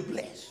you when you're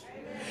blessed.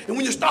 And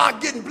when you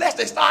start getting blessed,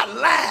 they start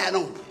lying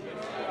on you.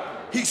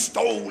 He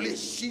stole it,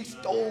 she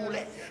stole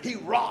it. He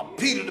robbed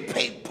Peter to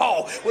pay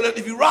Paul. Well,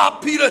 if you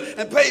robbed Peter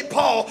and paid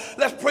Paul,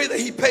 let's pray that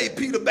he paid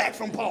Peter back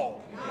from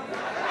Paul.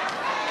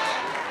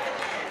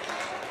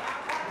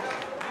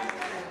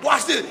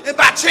 Watch this. And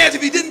by chance,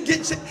 if he didn't get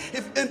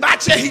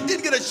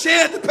a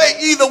chance to pay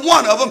either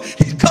one of them,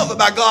 he's covered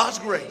by God's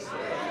grace.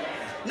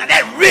 Now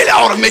that really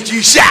ought to make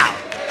you shout.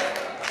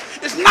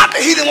 It's not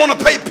that he didn't want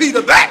to pay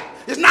Peter back.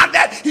 It's not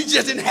that he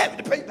just didn't have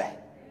it to pay back.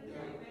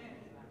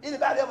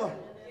 Anybody ever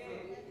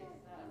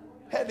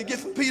had to get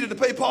from Peter to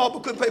pay Paul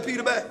but couldn't pay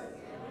Peter back?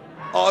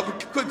 Or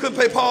couldn't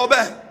pay Paul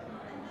back?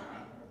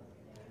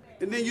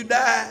 And then you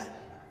died.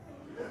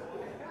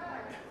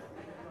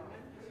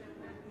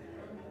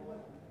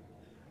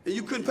 And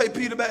you couldn't pay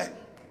Peter back.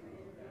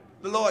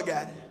 The Lord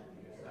got it.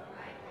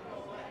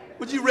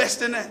 Would you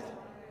rest in that?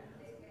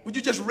 Would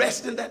you just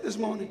rest in that this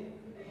morning?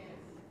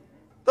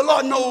 The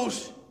Lord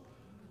knows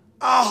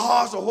our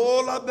hearts a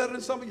whole lot better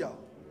than some of y'all.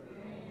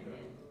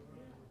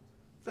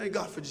 Thank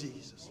God for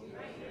Jesus.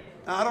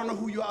 Now, I don't know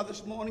who you are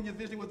this morning. You're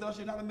visiting with us.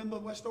 You're not a member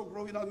of West Oak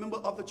Grove. You're not a member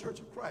of the Church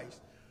of Christ.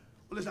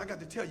 Well, listen, I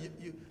got to tell you,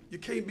 you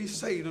can't be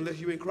saved unless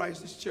you're in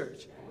Christ's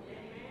church.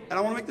 And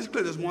I want to make this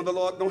clear. There's one the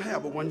Lord don't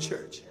have but one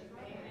church.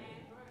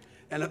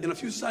 And in a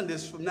few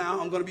Sundays from now,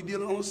 I'm going to be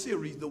dealing on a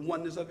series, The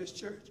Oneness of His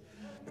Church.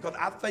 Because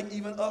I think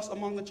even us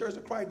among the Church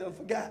of Christ done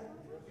forgot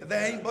that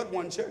there ain't but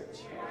one church.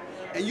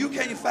 And you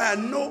can't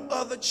find no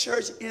other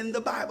church in the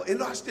Bible. And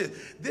watch this.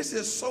 This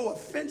is so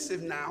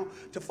offensive now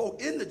to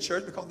folk in the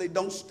church because they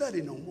don't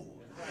study no more.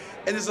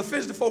 And it's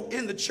offensive to folk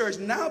in the church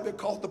now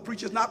because the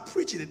preacher's not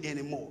preaching it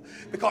anymore.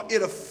 Because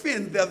it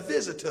offends their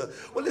visitor.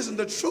 Well, listen,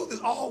 the truth is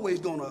always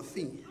going to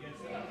offend.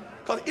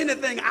 Because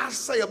anything I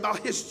say about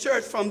his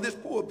church from this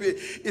pulpit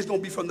is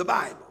going to be from the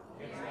Bible.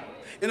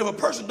 And if a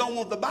person don't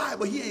want the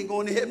Bible, he ain't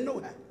going to heaven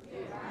no how.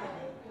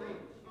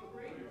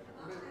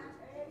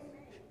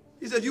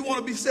 He said, you want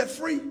to be set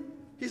free?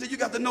 He said, you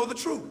got to know the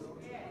truth.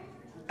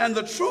 And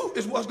the truth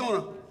is what's going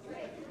to.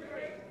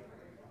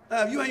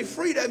 If you ain't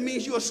free, that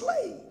means you're a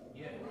slave.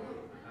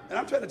 And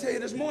I'm trying to tell you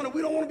this morning,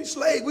 we don't want to be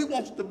slaves. We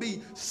want to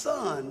be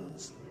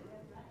sons.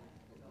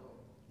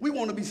 We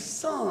want to be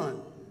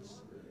sons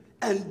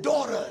and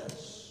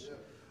daughters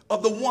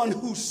of the one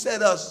who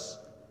set us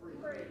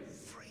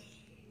free.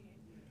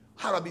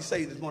 How do I be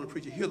saved this morning,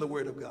 preacher? Hear the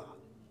word of God.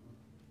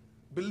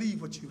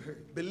 Believe what you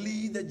heard.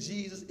 Believe that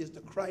Jesus is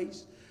the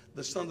Christ,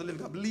 the Son of the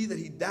living God. Believe that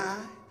he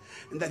died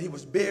and that he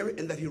was buried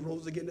and that he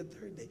rose again the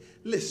third day.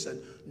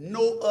 Listen,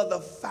 no other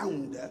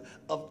founder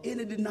of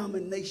any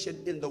denomination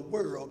in the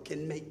world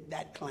can make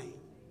that claim.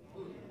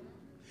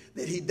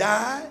 That he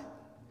died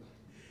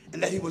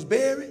and that he was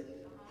buried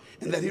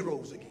and that he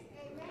rose again.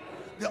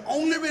 The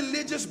only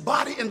religious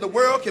body in the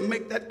world can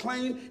make that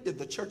claim is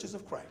the churches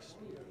of Christ.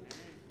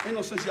 Ain't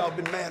no sense y'all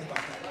been mad about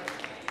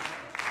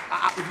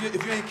that.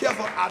 If you ain't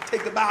careful, I'll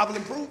take the Bible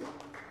and prove it.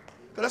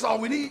 Because that's all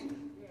we need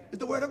is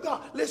the word of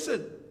God.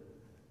 Listen,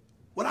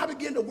 when I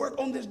begin to work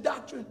on this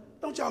doctrine,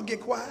 don't y'all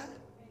get quiet.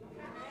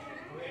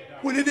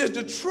 When it is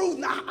the truth,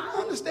 now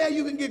I understand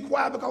you can get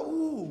quiet because,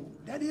 ooh,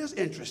 that is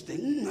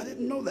interesting. I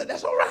didn't know that.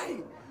 That's all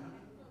right.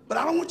 But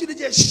I don't want you to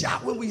just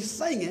shout when we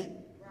sing it.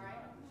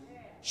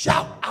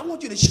 Shout. I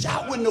want you to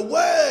shout when the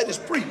word is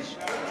preached.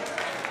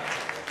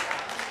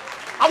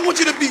 I want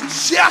you to be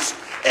just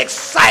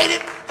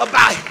excited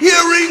about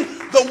hearing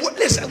the word.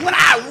 Listen, when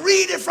I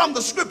read it from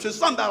the scriptures,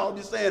 somebody ought to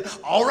be saying,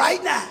 all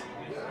right now.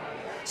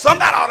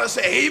 Somebody ought to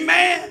say,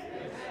 amen.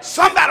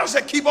 Somebody ought to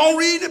say, keep on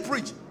reading and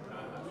preaching.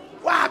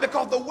 Why?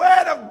 Because the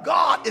word of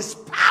God is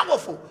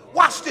powerful.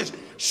 Watch this.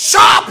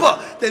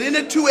 Sharper than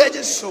any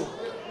two-edged sword.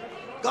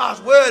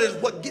 God's word is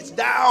what gets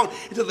down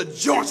into the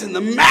joints and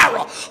the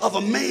marrow of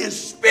a man's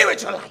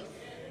spiritual life.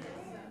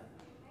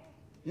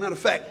 Matter of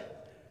fact,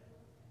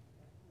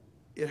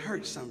 it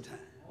hurts sometimes.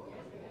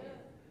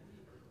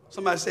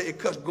 Somebody say it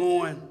cuts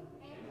going.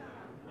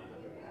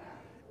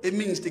 It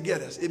means to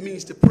get us. It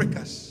means to prick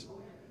us.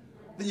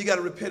 Then you got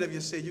to repent of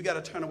your sin. You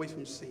got to turn away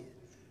from sin.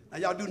 Now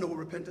y'all do know what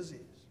repentance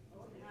is.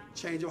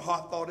 Change your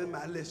heart, thought, and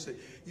mind. Listen,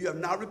 you have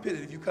not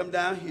repented. If you come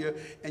down here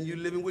and you're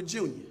living with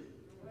Junior,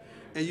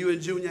 and you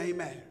and Junior ain't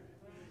married,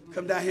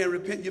 come down here and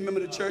repent. You remember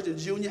the church and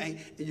Junior ain't,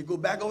 and you go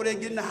back over there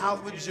and get in the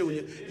house with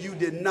Junior. You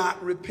did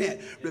not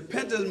repent.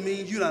 Repentance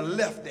means you done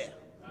left there.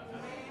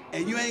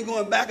 And you ain't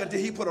going back until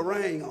he put a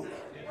ring on it.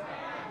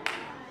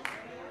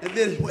 And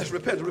then what's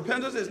repentance?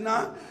 Repentance is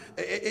not,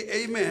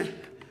 amen,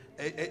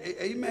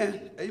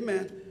 amen,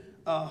 amen.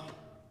 Well,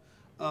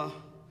 I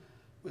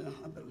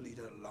better leave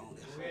that alone.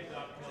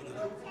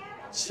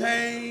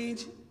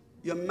 Change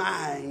your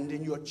mind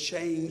and you'll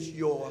change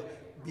your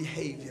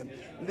behavior.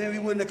 And then we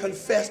wouldn't have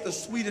confessed the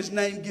sweetest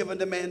name given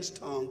to man's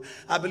tongue.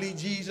 I believe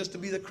Jesus to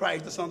be the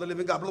Christ, the Son of the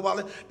living God. Brother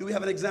Wallace, do we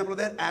have an example of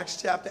that?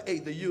 Acts chapter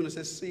 8. The eunuch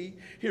says, see,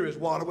 here is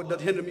water. What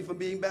doth hinder me from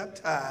being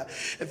baptized?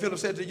 And Philip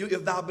said to you,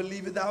 if thou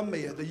believest, thou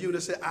mayest. The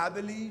eunuch said, I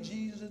believe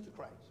Jesus is the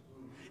Christ.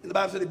 And the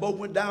Bible said they both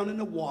went down in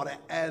the water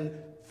and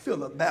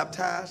Philip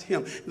baptized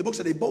him. And the book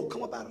said they both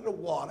come up out of the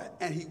water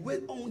and he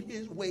went on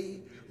his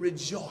way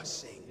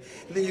rejoicing.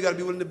 And then you got to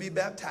be willing to be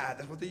baptized.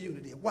 That's what the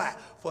eunuch did. Why?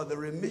 For the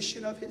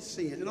remission of his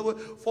sins. In other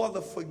words, for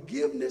the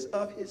forgiveness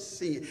of his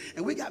sin.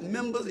 And we got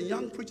members and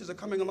young preachers are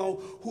coming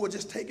along who are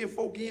just taking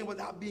folk in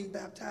without being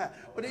baptized.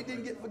 But they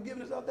didn't get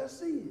forgiveness of their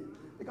sin.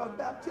 Because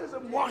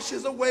baptism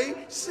washes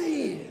away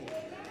sin.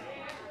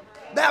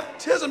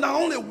 Baptism not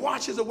only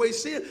washes away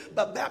sin,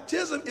 but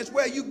baptism is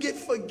where you get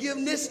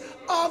forgiveness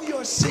of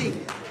your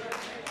sin.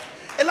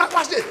 And like,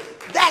 watch this.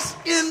 That's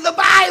in the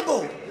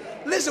Bible.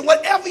 Listen,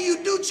 whatever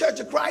you do,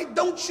 Church of Christ,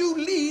 don't you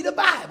leave the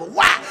Bible.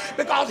 Why?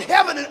 Because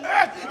heaven and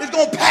earth is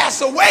going to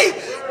pass away,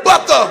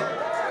 but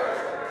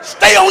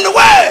stay on the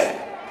word.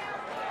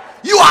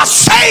 You are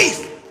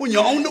safe when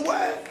you're on the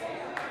word.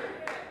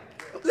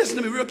 Listen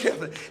to me real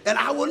carefully. And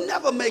I will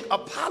never make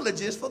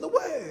apologies for the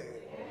word.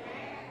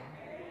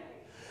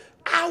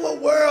 Our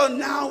world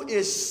now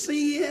is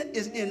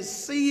in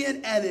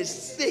sin and is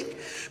sick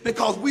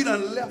because we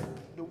done left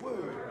the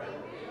word.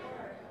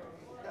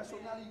 That's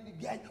what now you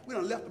get. We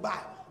done left the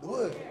Bible, the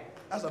word.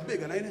 That's a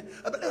big one, ain't it?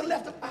 But they done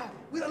left the Bible.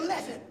 We done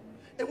left it.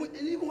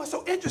 And even what's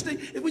so interesting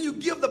is when you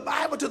give the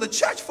Bible to the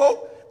church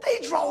folk, they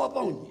draw up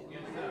on you.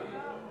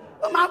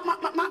 Well,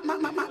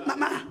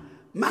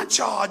 my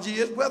charge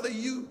is whether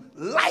you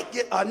like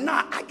it or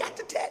not, I got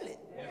to tell it.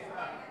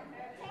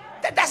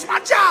 That's my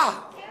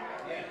job.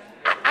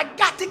 I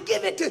got to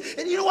give it to,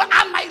 and you know what?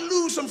 I might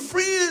lose some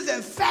friends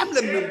and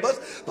family members,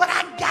 but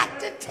I got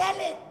to tell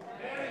it.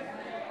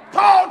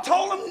 Paul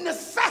told them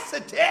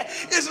necessity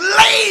is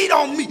laid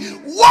on me.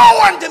 Woe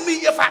unto me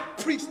if I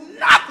preach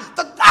not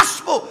the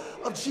gospel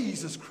of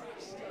Jesus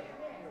Christ.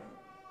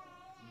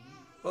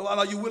 Well,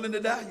 are you willing to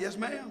die? Yes,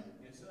 ma'am.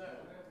 Yes, sir.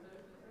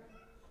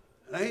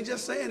 And I ain't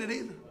just saying it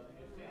either.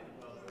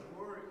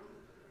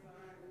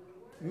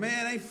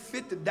 Man ain't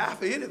fit to die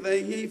for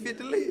anything. He ain't fit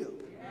to live.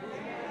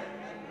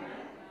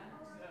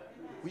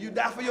 Will you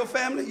die for your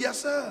family? Yes,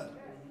 sir.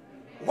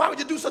 Why would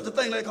you do such a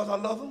thing like because I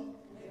love them?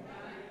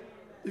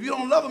 If you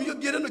don't love them, you'll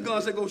get in the gun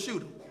and say, go shoot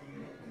them.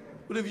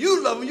 But if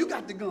you love them, you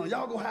got the gun.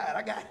 Y'all go hide.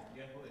 I got it.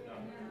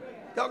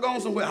 Y'all go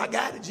on somewhere. I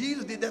got it.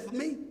 Jesus did that for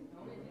me.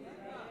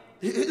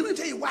 Let me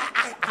tell you why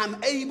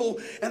I'm able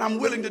and I'm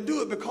willing to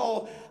do it,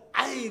 because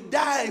I ain't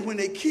dying when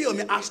they kill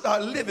me. I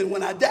start living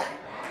when I die.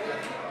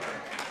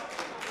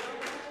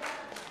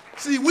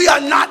 See, we are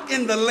not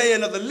in the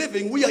land of the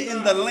living. We are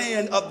in the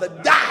land of the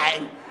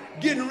dying,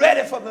 getting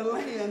ready for the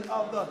land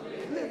of the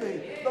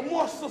living. The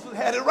Moore sisters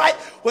had it right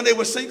when they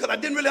were singing, because I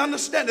didn't really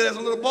understand it as a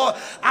little boy.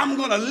 I'm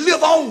going to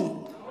live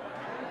on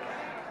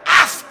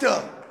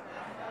after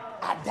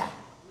I die.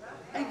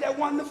 Ain't that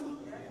wonderful?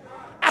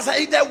 I said,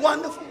 ain't that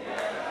wonderful?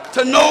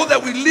 To know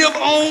that we live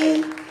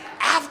on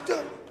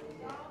after.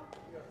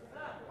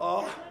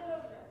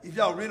 If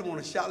y'all really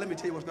want to shout, let me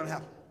tell you what's going to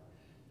happen.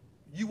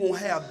 You won't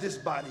have this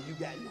body you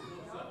got now.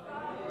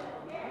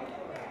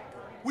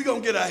 We're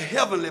going to get a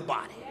heavenly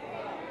body.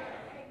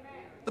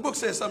 The book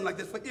says something like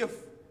this: for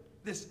if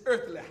this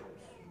earthly house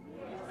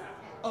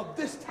of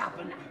this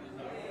tabernacle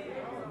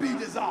be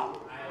dissolved,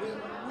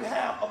 we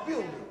have a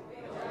building,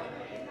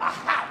 a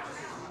house,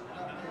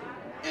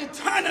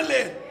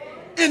 eternally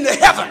in the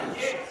heavens,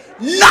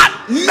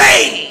 not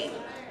made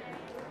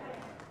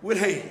with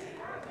hands.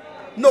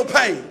 No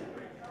pain,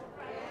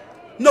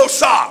 no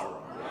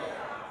sorrow,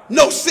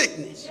 no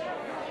sickness,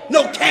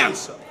 no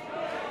cancer,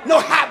 no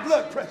high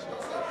blood pressure,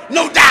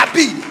 no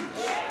diabetes,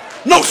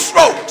 no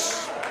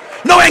strokes,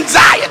 no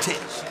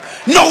anxieties,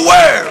 no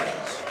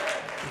worries.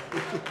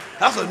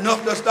 That's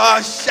enough to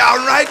start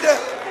shouting right there.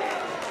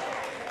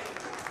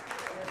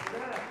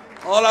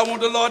 All I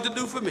want the Lord to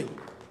do for me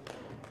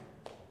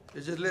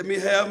is just let me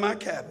have my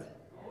cabin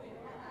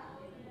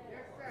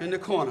in the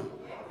corner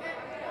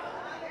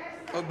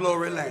of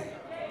Glory Land.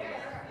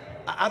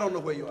 I don't know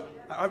where you are.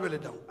 I really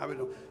don't. I really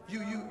don't.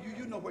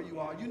 You know where you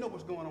are. You know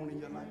what's going on in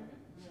your life.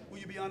 Will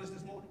you be honest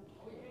this morning?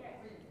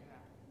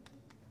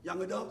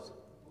 Young adults,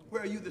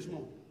 where are you this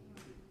morning?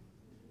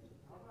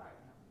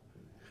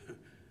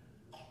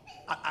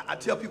 I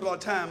tell people all the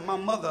time, my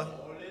mother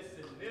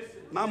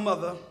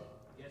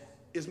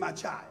is my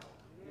child.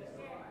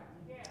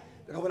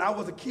 Because when I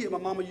was a kid, my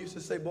mama used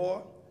to say,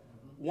 boy,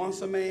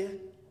 once a man,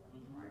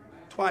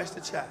 twice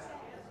the child.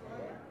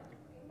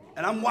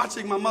 And I'm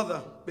watching my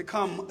mother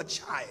become a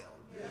child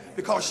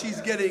because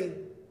she's getting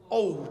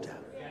older.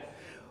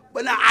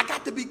 But now I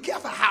got to be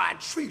careful how I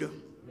treat her.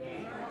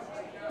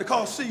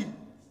 Because see,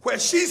 where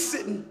she's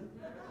sitting,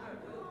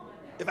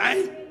 if I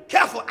ain't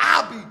careful,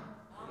 I'll be.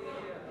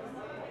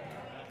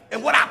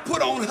 And what I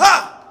put on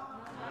her,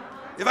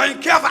 if I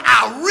ain't careful,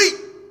 I'll reap.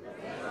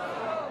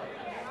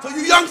 So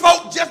you young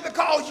folk, just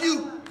because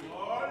you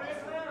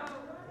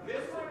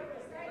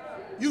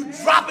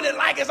dropping it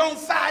like it's on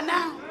fire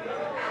now,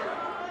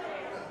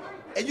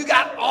 and you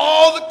got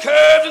all the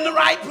curves in the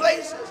right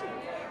places,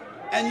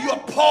 and you're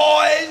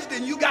poised,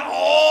 and you got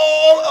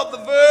all of the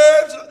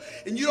verbs,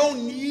 and you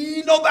don't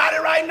need nobody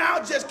right now,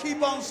 just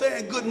keep on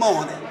saying good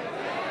morning.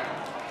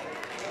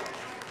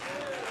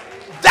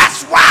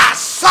 That's why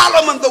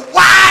Solomon, the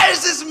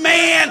wisest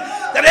man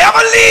that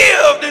ever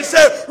lived, and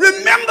said,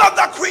 remember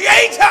the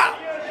Creator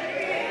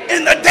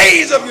in the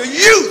days of your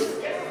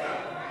youth,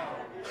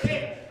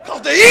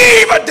 because the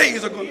evil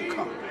days are going to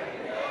come.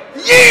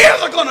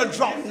 Years are going to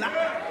draw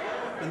nigh.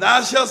 And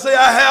thou shalt say,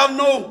 I have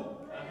no.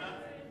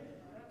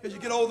 Because you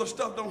get older,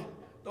 stuff don't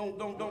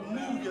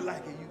move you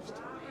like it used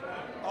to.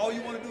 All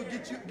you want to do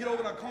is get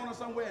over the corner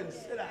somewhere and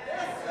sit down.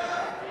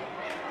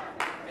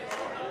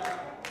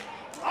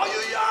 Are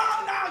you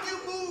young now? You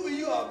moving?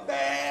 You a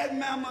bad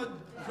mama.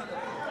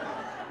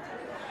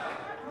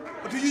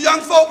 But to you young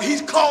folk,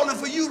 he's calling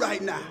for you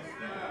right now.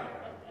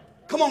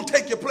 Come on,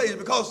 take your place,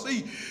 because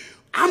see,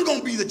 I'm going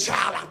to be the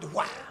child after a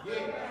while.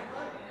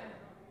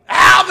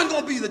 Alvin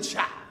going to be the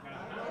child.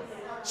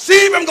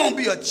 Stephen going to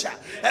be a child.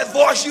 That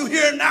voice you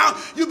hear now,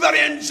 you better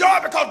enjoy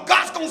it, because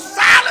God's going to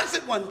silence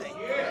it one day.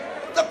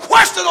 The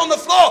question on the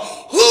floor,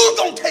 who's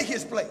going to take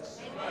his place?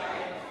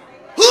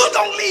 Who's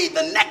going to lead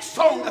the next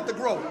song at the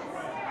Grove?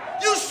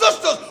 You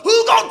sisters,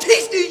 who's going to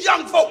teach these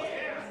young folk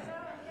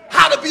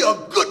how to be a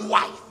good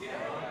wife?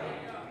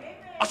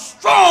 A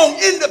strong,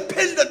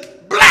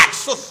 independent black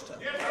sister.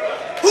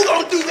 Who's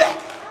going to do that?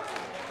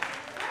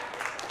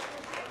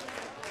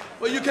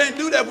 Well, you can't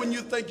do that when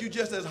you think you're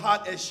just as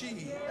hot as she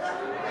is.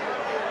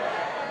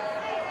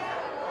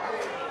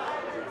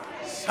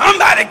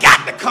 Somebody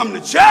got to come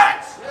to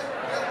church.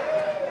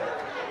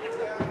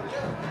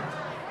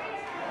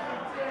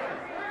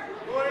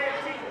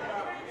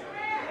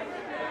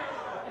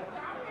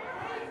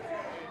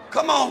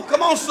 Come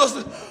on,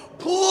 sisters.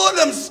 Pull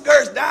them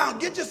skirts down.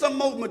 Get you some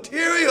more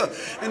material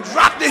and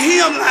drop the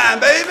hem line,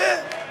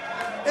 baby.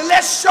 And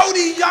let's show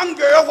these young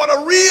girls what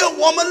a real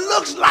woman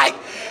looks like.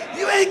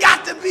 You ain't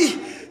got to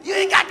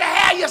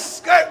have your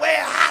skirt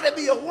wear high to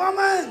be a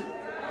woman.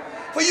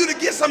 For you to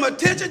get some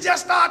attention,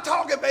 just start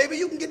talking, baby.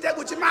 You can get that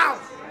with your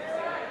mouth.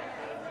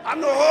 I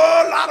know a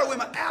whole lot of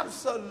women,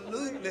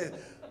 absolutely,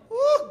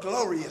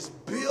 glorious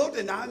built,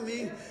 and I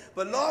mean,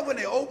 but Lord, when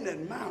they open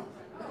that mouth,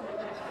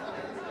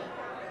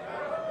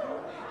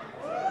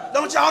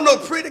 don't y'all know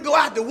pretty go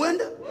out the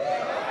window?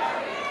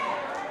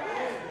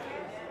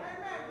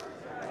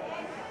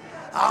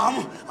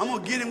 I'm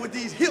going to get him with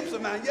these hips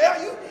of mine.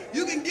 Yeah,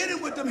 you can get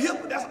him with them hips,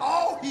 but that's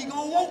all he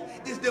going to want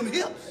is them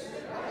hips.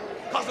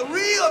 Because a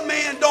real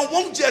man don't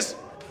want just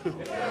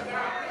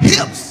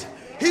hips.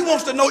 He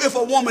wants to know if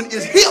a woman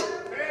is hip.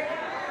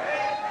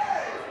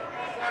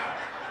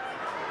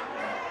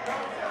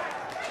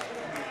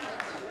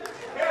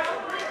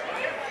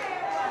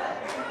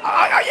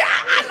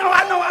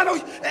 I know.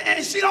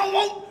 And she don't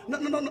want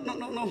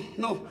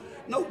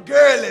no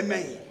girly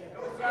man.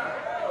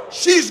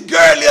 She's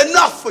girly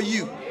enough for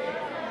you.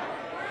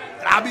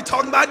 And I'll be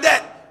talking about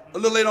that a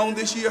little later on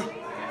this year,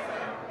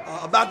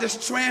 about this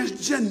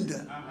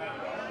transgender.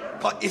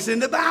 Because it's in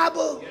the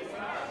Bible.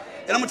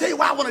 And I'm going to tell you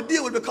why I want to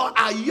deal with it, because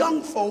our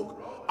young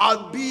folk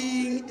are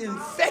being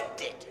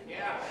infected.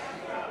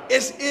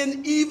 It's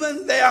in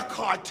even their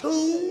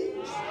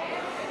cartoons.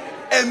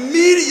 And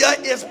media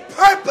is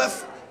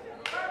purposefully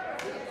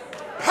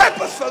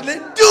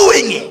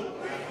doing it.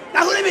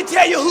 Now let me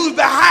tell you who's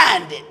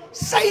behind it.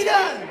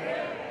 Satan.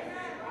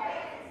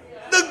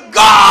 The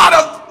God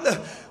of...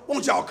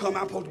 Won't y'all come?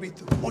 I'm supposed to be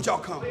through. Won't y'all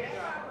come?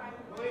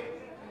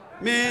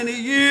 Many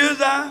years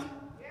I've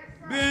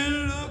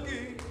been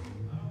looking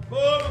for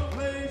a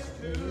place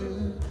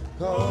to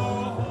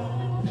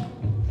go,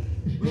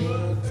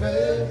 but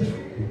failed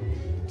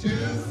to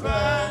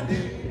find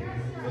it.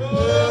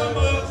 Oh,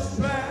 must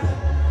try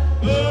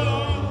alone.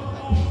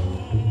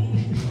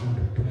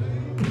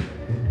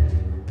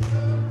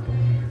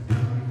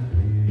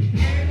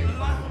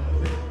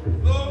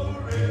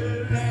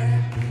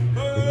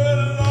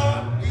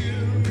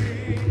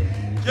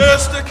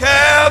 Just a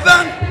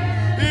cabin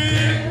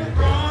in the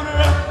corner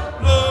of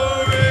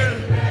glory.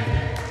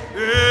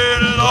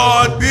 Yeah,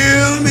 Lord,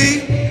 build me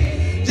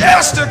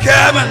just a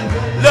cabin,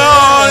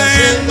 Lord,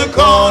 in the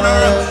corner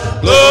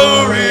of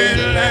glory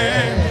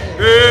land.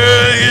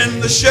 Yeah, in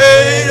the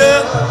shade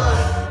of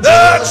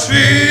the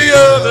tree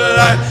of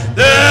life,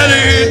 that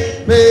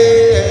it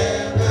may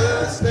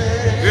ever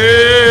stand.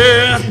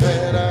 Yeah,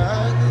 that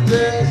I can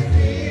just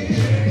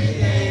hear the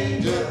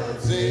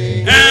angels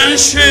sing and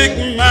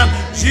shake my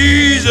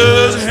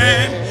Jesus'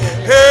 hand.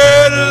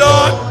 Hey,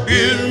 Lord,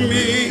 build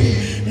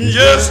me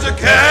just a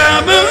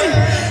cabin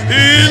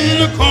in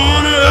the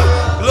corner of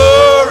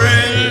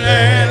glory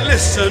land.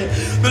 Listen,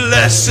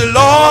 bless the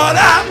Lord,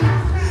 I'm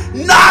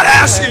not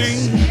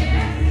asking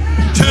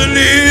to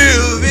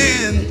live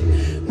in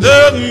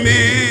the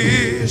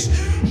midst,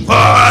 for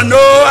I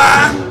know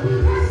I'm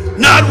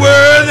not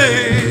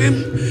worthy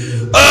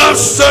of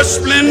such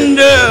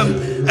splendor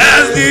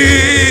as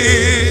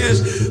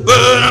this,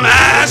 but I'm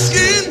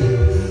asking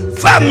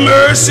for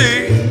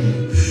mercy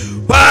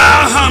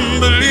while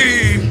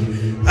humbly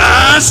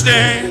I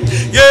stand.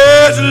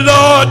 Yes,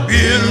 Lord,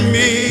 build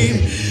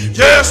me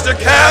just a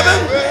cabin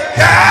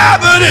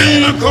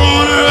in the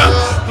corner of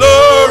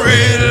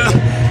glory.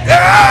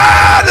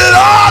 Yeah,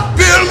 Lord,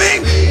 build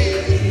me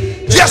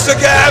just a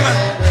cabin,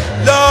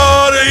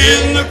 Lord,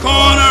 in the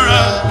corner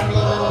of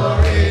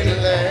glory.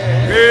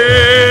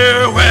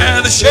 Yeah,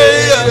 where the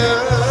shade of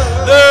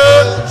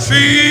the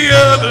tree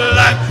of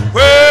life,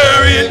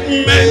 where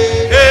it may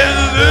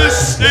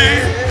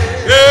stand.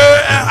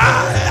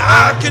 Yeah,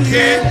 I can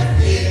hear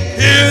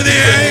the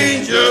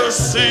angels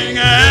sing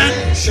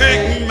and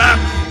shake my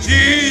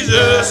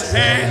Jesus'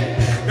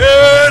 hand.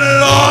 Yeah,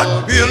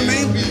 Lord, build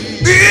me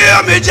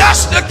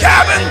just a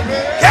cabin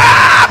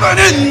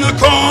in the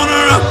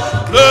corner of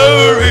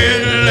glory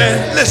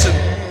land. Listen,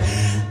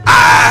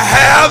 I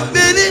have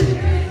many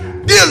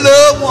dear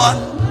loved one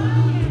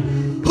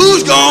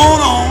who's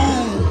gone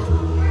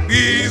on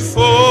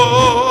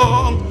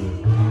before.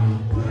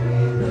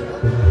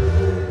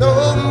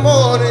 No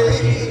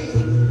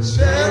morning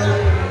shall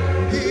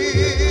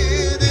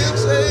hear them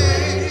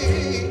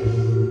say,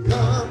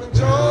 come and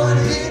join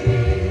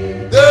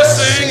in the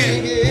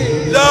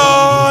singing,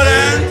 Lord,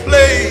 and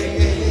play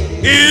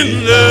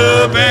in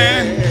the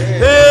band.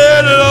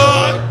 Hey,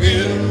 Lord,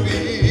 build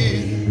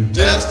me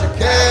just a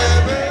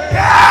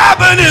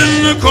cabin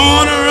in the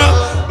corner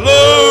of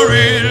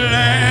glory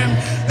land.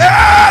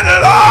 Hey,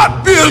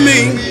 Lord, build me,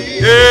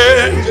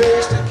 yeah,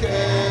 just a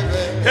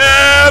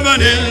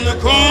cabin in the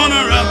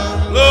corner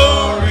of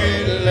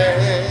glory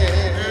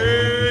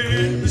land,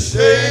 in the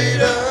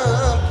shade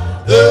of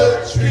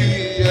the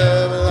tree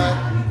of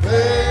life,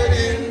 that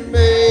it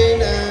may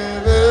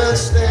never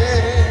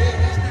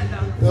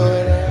stand.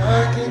 But I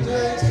can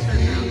just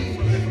see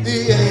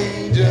the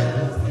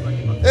angel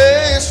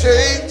and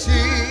shake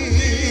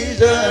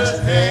Jesus'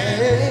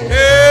 hand.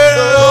 Hey,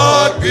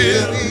 Lord,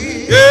 build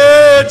me,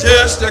 yeah,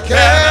 just a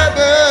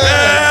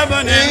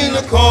cabin in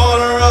the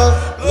corner of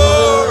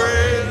glory.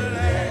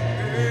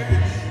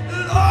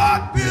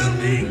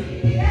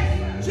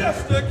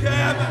 Just a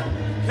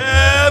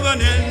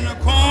cabin in the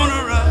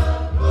corner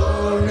of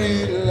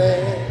glory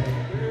land,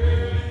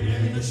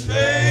 in the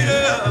shade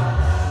of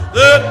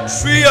the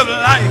tree of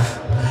life,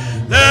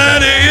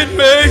 that it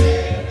may,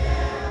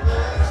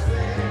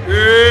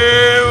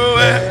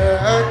 where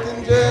I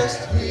can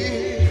just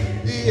hear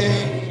the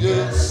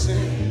angels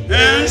sing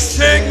and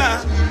shake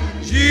my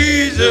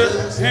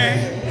Jesus'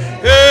 hand.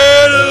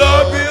 Hey,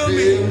 Lord, build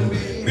me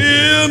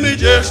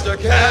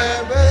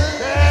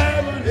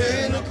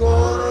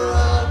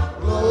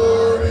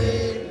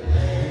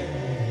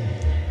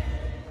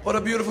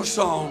beautiful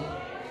song.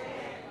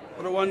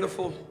 What a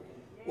wonderful,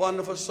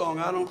 wonderful song.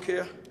 I don't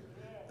care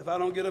if I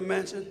don't get a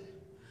mansion.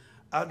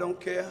 I don't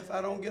care if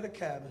I don't get a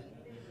cabin.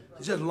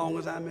 Just as long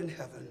as I'm in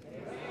heaven.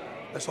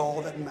 That's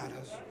all that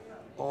matters.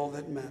 All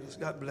that matters.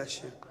 God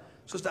bless you.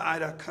 Sister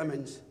Ida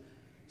Cummings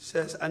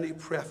says, I need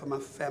prayer for my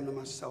family,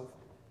 myself,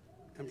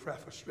 and prayer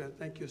for strength.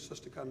 Thank you,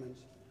 Sister Cummings.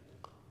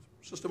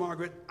 Sister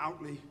Margaret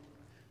Outley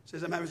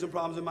says, I'm having some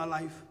problems in my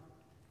life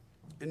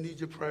and need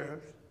your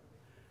prayers.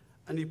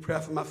 I need prayer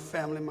for my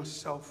family,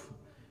 myself.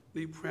 I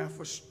need prayer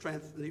for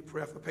strength. I need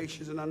prayer for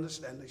patience and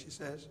understanding, she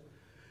says.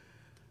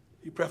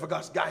 I need prayer for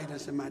God's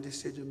guidance in my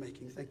decision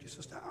making. Thank you,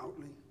 Sister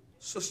Outley.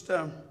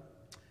 Sister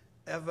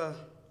Eva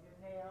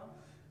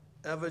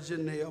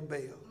Janelle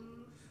Bale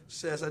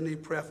says, I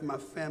need prayer for my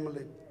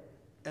family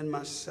and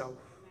myself.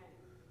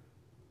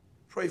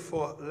 Pray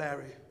for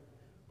Larry,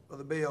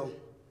 Brother Bale,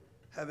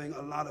 having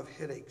a lot of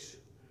headaches.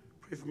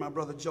 Pray for my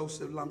brother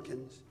Joseph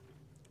Lumpkins.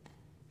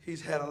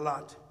 He's had a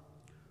lot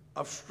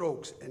of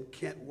strokes and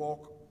can't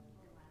walk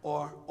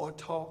or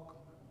talk.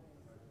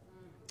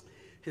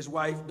 His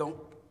wife don't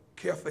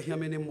care for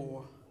him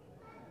anymore,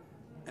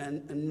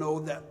 and know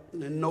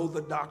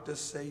the doctors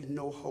say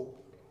no hope.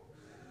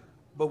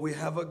 But we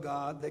have a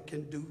God that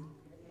can do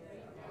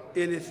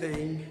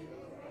anything.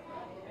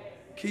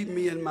 Keep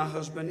me and my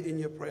husband in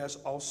your prayers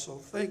also.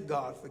 Thank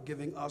God for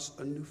giving us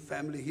a new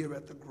family here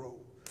at the Grove.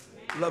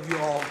 Love you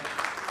all.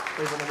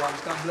 Praise the Lord.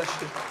 God bless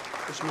you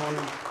this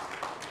morning.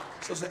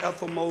 Sister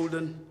Ethel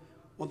Molden,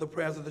 want the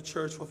prayers of the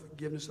church for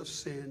forgiveness of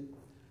sin.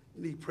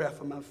 Need prayer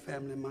for my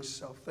family and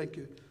myself. Thank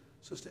you,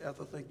 Sister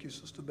Ethel. Thank you,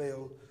 Sister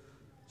Bale.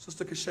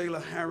 Sister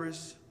Kashayla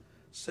Harris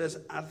says,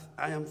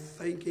 I am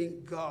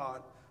thanking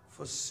God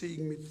for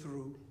seeing me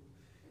through.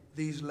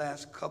 These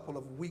last couple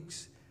of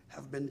weeks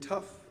have been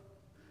tough.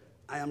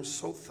 I am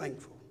so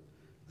thankful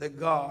that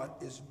God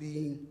is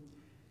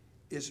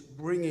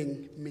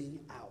bringing me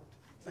out.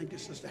 Thank you,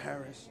 Sister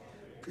Harris.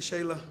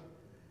 Kashayla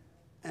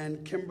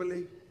and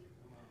Kimberly,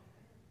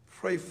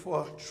 pray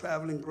for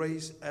traveling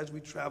grace as we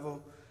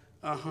travel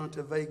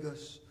to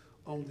Vegas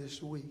on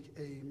this week.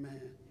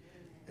 Amen.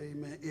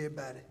 Amen.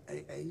 Everybody,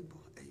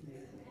 able.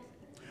 Amen.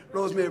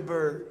 Rosemary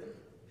Bird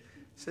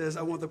says,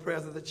 I want the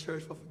prayers of the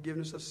church for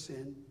forgiveness of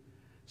sin.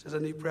 Says, I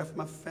need prayer for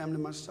my family,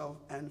 myself,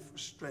 and for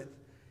strength.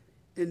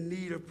 In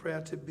need of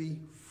prayer to be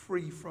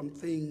free from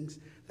things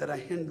that are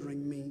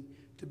hindering me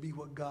to be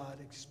what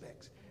God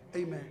expects.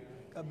 Amen.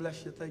 God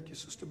bless you. Thank you,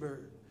 Sister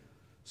Bird.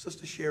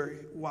 Sister Sherry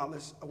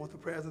Wallace, I want the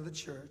prayers of the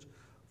church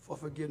for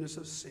forgiveness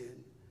of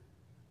sin.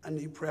 I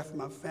need prayer for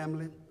my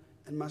family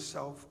and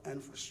myself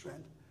and for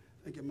strength.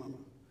 Thank you, Mama.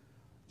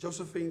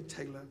 Josephine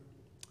Taylor,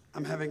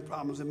 I'm having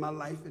problems in my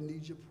life and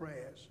need your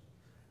prayers.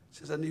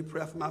 Says I need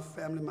prayer for my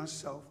family,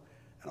 myself,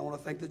 and I want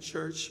to thank the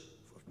church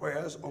for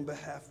prayers on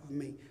behalf of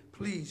me.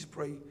 Please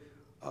pray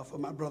for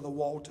my brother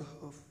Walter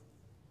Huff.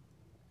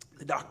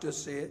 The doctor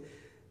said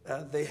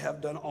they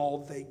have done all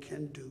they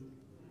can do.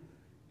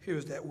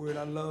 Here's that word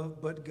I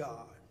love, but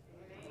God.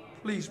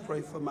 Please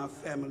pray for my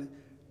family.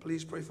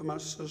 Please pray for my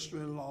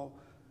sister-in-law,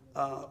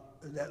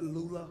 that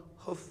Lula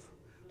Huff.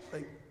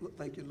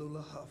 Thank you,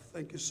 Lula Huff.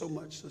 Thank you so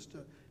much,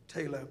 Sister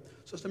Taylor.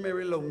 Sister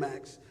Mary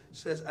Lomax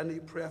says, I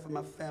need prayer for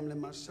my family,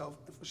 myself,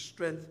 and for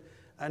strength.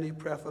 I need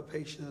prayer for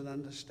patience and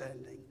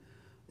understanding.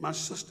 My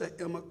sister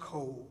Emma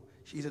Cole,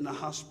 she's in the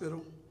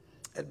hospital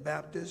at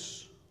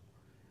Baptist.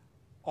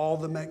 All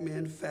the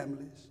McMahon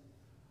families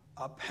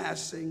are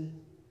passing,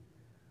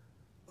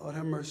 Lord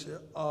have mercy,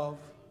 of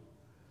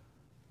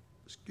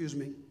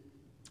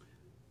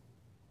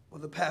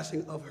the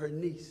passing of her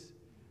niece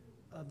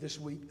this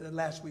week,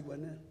 last week,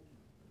 wasn't it?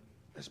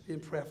 Let's be in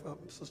prayer for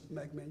Sister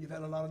McMahon. You've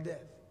had a lot of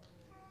death.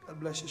 God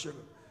bless you, sugar.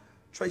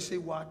 Tracy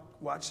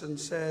Watson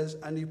says,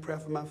 I need prayer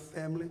for my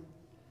family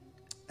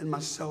and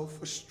myself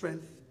for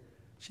strength.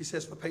 She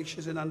says, for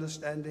patience and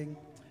understanding.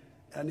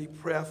 I need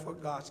prayer for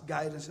God's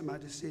guidance in my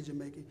decision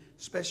making.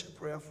 Special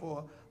prayer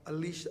for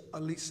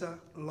Elisa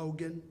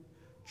Logan,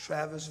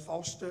 Travis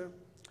Foster,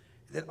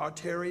 then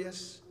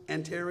Antarius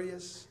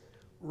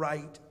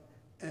Wright,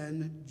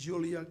 and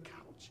Julia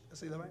Couch. I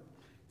say that right?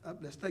 God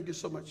bless. Thank you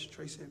so much,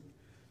 Tracy.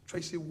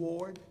 Tracy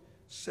Ward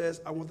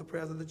says, I want the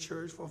prayers of the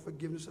church for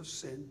forgiveness of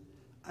sin.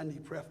 I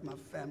need prayer for my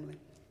family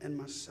and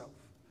myself.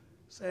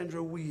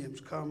 Sandra Williams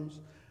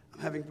comes, I'm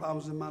having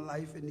problems in my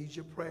life and need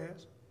your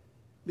prayers.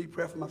 Need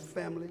prayer for my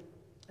family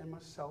and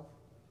myself.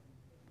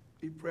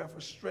 Need prayer for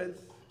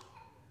strength,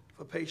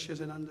 for patience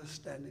and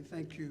understanding.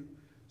 Thank you,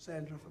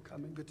 Sandra, for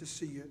coming. Good to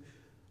see you.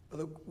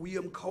 Brother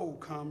William Cole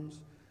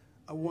comes.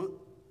 I want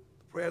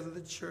the prayers of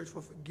the church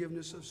for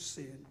forgiveness of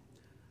sin.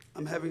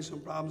 I'm having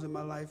some problems in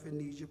my life and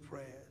need your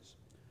prayers.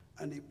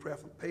 I need prayer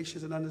for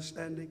patience and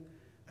understanding.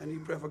 I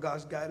need prayer for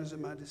God's guidance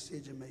in my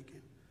decision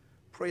making.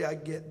 Pray I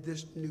get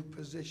this new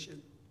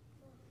position.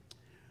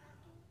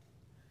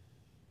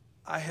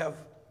 I have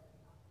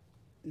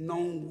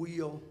known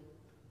Will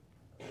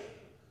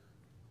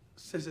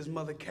since his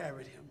mother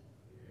carried him.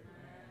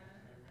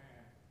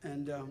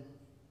 And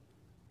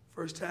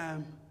first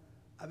time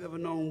I've ever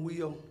known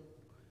Will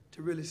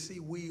to really see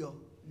Will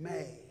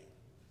mad.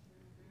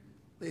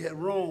 They had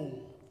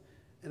Rome,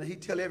 and he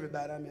tell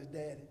everybody I'm his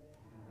daddy.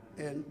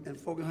 And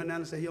folk in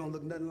Hernando said, he don't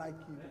look nothing like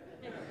you.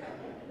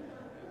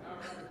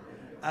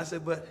 I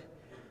said, but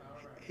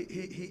he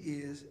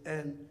is.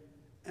 And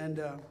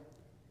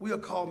Will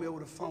called me over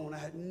the phone. I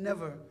had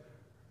never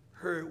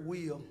heard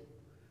Will.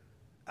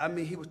 I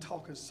mean, he was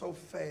talking so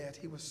fast.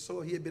 He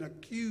had been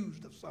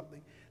accused of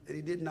something that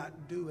he did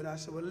not do. And I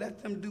said, well,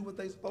 let them do what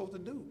they're supposed to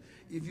do.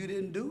 If you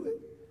didn't do it,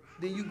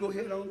 then you go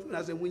ahead on through. And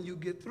I said, when you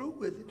get through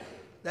with it,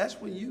 that's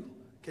when you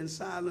can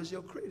silence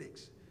your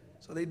critics.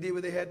 So they did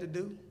what they had to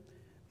do.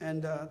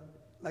 And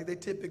like they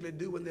typically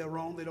do when they're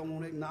wrong, they don't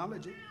want to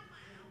acknowledge it.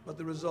 But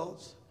the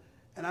results,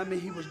 and I mean,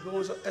 he was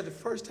going so, at the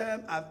first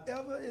time I've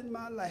ever in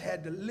my life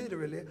had to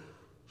literally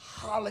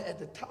holler at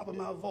the top of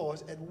my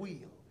voice at Will.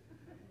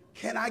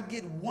 Can I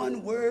get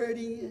one word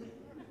in?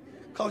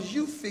 Because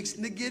you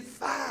fixing to get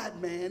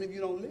fired, man, if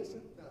you don't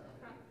listen.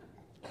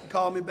 He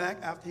called me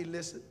back after he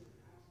listened.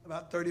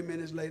 About 30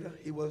 minutes later,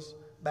 he was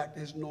back to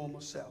his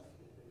normal self.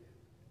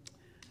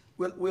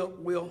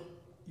 Will,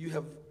 you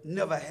have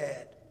never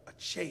had a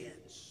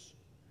chance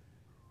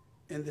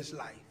in this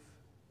life.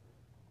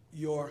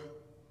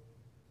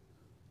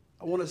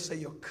 I want to say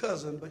your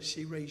cousin, but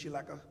she raised you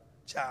like a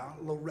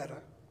child,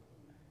 Loretta,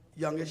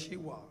 young as she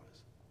was.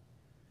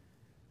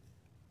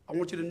 I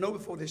want you to know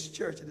before this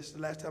church, and this is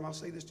the last time I'll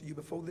say this to you,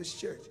 before this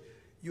church,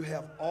 you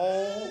have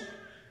all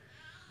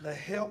the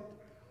help.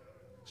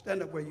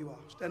 Stand up where you are.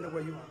 Stand up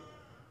where you are.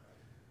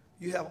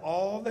 You have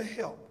all the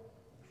help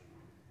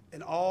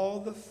and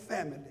all the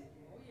family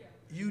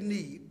you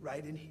need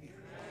right in here.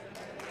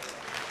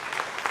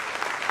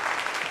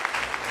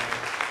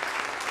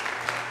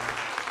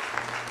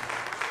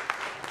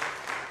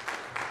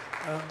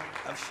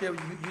 I've shared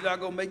with you, you're not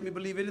going to make me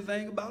believe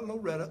anything about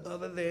Loretta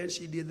other than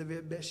she did the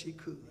very best she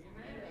could.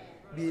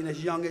 Being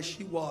as young as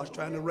she was,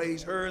 trying to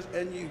raise hers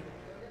and you.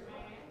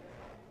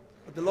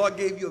 But the Lord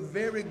gave you a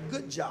very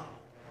good job.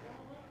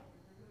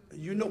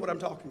 You know what I'm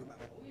talking about.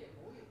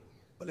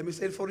 But let me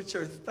say it for the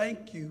church,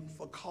 thank you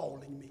for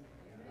calling me.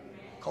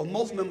 Because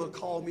most members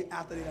called me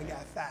after they done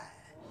got fired.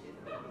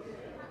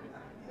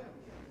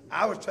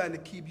 I was trying to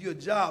keep you a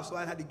job so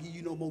I didn't have to give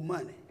you no more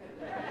money.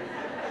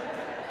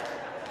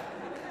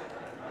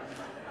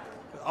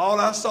 All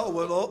I saw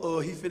was,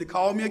 he finna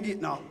call me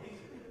again. No,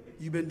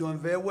 you've been doing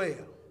very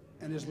well.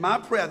 And it's my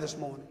prayer this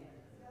morning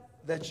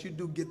that you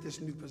do get this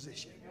new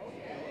position.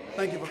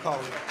 Thank you for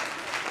calling.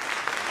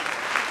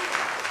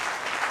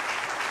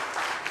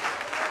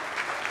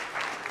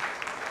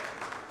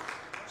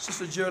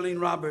 Sister Geraldine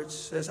Roberts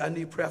says, I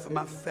need prayer for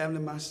my family,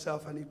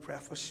 myself. I need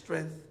prayer for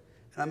strength.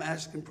 And I'm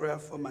asking prayer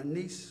for my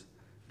niece,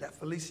 that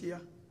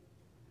Felicia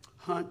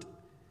Hunt,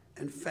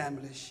 and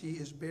family. She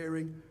is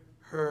burying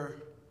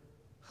her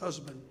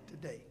husband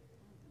today.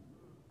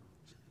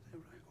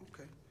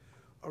 Okay.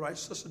 All right,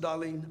 Sister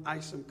Darlene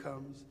Isom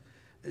comes,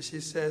 and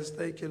she says,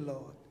 thank you,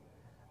 Lord.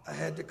 I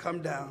had to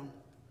come down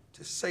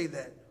to say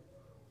that.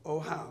 Oh,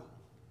 how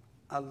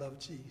I love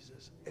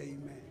Jesus.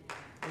 Amen.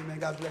 Amen.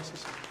 God bless you,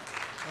 sister.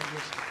 God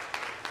bless you.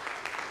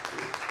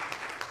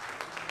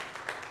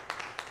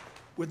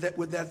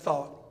 With that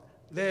thought,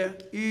 there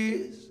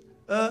is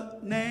a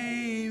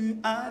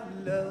name I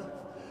love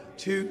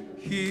to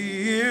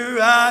hear,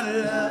 I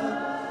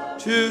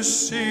love to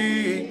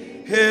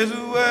sing his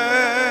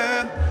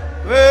word.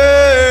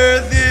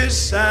 Worthy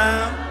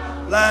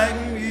sound like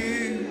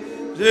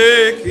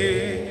music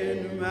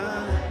in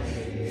my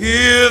ear.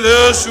 Hear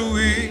the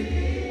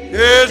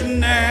sweetest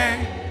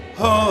name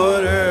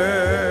on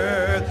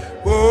earth.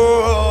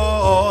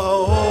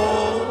 Oh,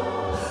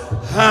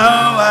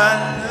 how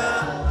I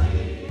love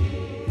you.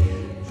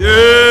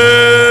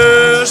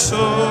 Yes,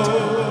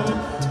 oh,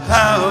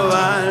 how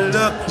I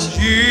love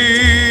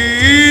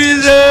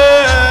Jesus.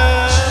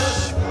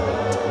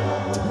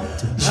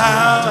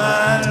 How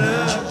I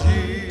love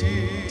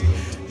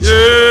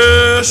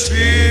Jesus.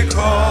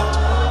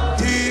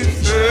 Because he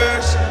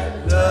first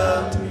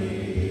loved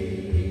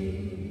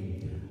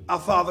me. Our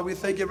Father, we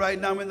thank you right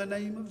now in the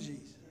name of Jesus.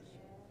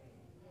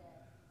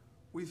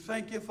 We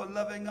thank you for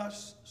loving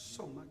us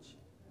so much.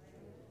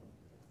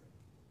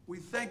 We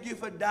thank you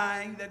for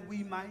dying that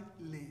we might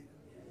live.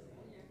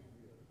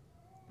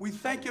 We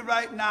thank you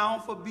right now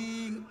for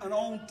being an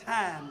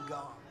on-time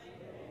God.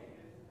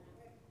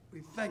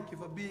 We thank you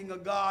for being a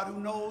God who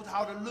knows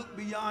how to look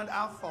beyond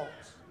our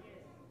faults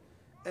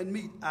and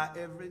meet our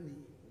every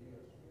need.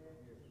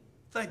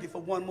 Thank you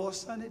for one more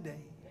sunny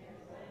day.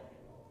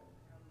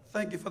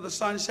 Thank you for the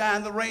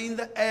sunshine, the rain,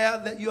 the air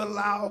that you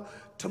allow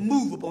to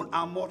move upon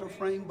our mortal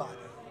frame bodies.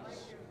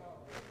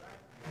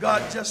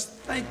 God, just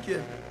thank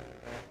you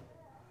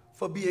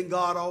for being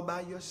God all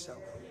by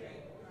yourself.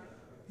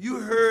 You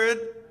heard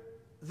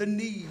the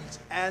needs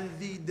and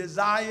the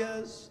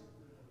desires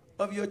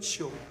of your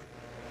children.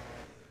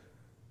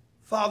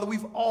 Father,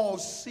 we've all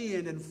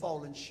sinned and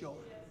fallen short.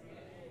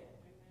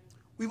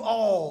 We've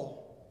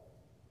all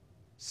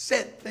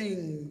said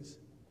things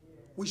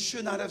we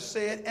should not have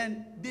said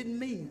and didn't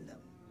mean them.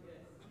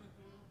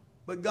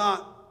 But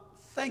God,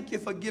 thank you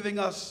for giving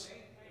us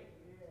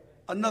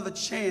another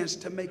chance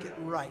to make it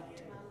right.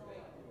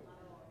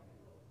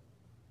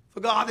 For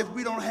God, if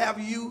we don't have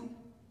you,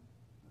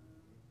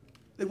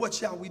 then what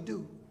shall we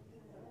do?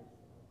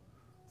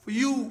 For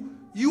you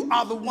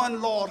are the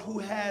one, Lord, who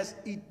has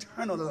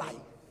eternal life.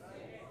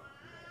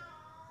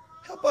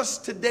 Help us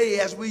today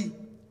as we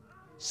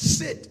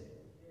sit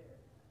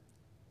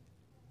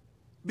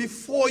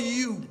before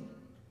you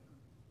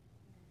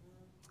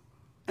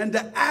and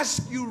to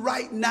ask you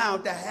right now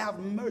to have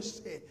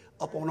mercy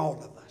upon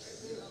all of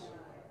us.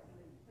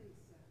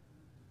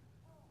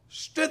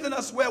 Strengthen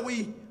us where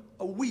we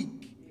are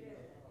weak,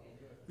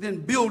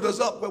 then build us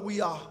up where we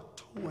are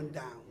torn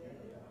down.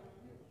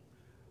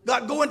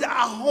 God, go into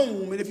our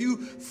home, and if you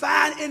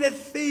find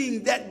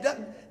anything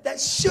that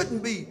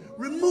shouldn't be,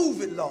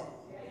 remove it, Lord.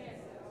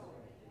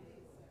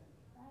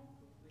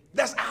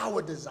 That's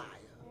our desire.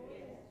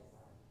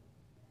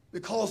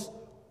 Because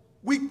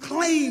we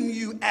claim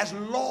you as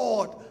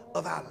Lord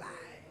of our lives.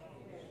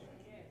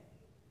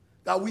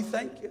 God, we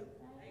thank you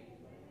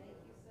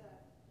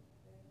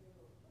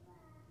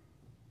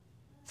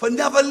for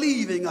never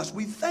leaving us.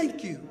 We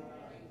thank you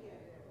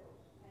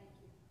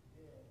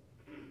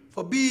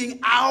for being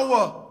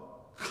our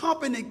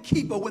company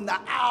keeper when the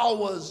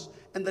hours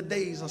and the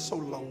days are so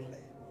lonely.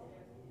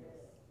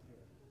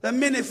 There are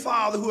many,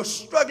 Father, who are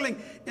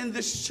struggling in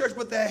this church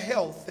with their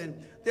health,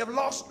 and they have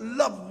lost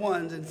loved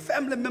ones and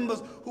family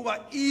members who are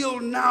ill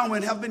now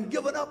and have been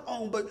given up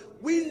on,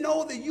 but we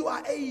know that you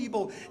are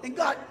able. And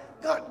God,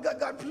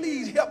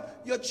 please help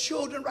your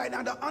children right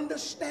now to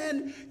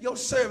understand your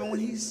servant when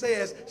he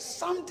says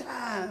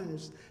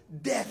sometimes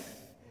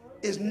death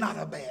is not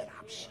a bad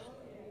option.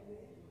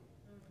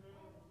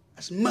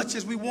 As much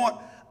as we want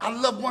our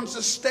loved ones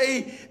to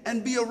stay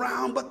and be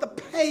around, but the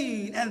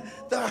pain and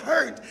the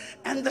hurt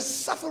and the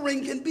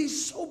suffering can be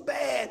so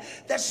bad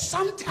that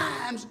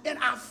sometimes in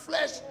our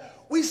flesh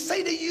we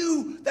say to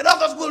you that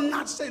others will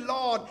not say,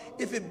 Lord,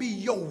 if it be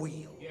your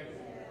will,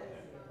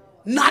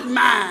 not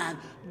mine.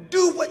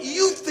 Do what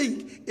you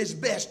think is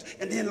best,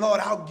 and then, Lord,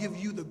 I'll give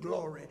you the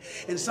glory.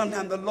 And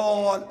sometimes the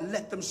Lord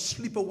let them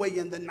sleep away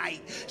in the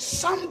night.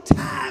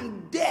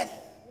 Sometimes death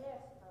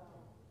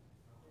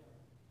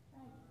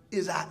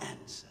is our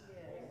answer.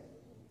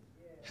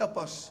 Help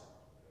us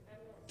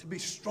to be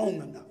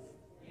strong enough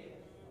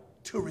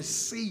to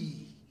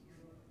receive.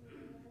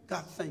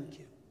 God, thank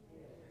you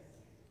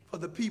for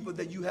the people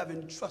that you have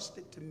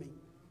entrusted to me.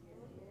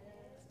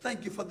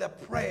 Thank you for their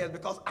prayers,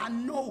 because I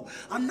know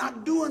I'm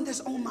not doing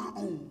this on my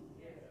own.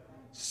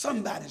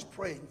 Somebody's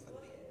praying for me.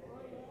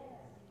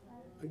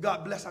 And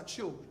God, bless our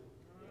children.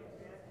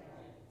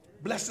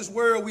 Bless this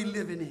world we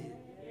living in.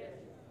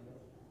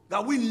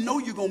 God, we know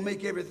you're going to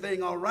make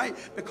everything all right,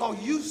 because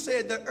you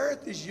said the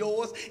earth is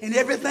yours and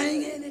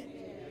everything in it.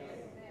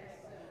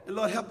 And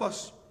Lord, help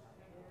us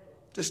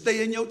to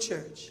stay in your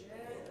church,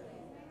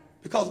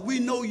 because we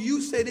know you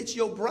said it's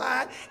your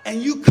bride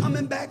and you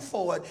coming back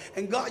for it.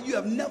 And God, you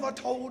have never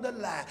told a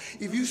lie.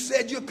 If you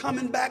said you're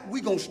coming back,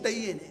 we're going to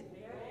stay in it,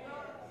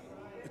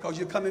 because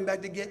you're coming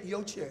back to get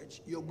your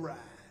church, your bride.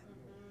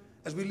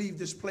 As we leave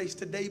this place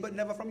today, but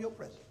never from your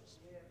presence,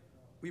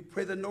 we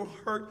pray that no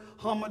hurt,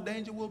 harm, or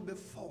danger will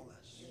befall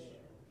us.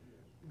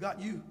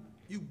 God, you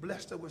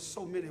blessed us with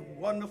so many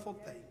wonderful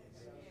things.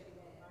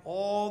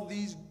 All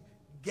these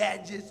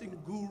gadgets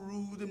and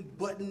gurus and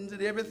buttons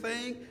and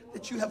everything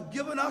that you have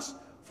given us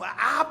for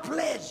our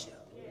pleasure.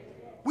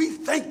 We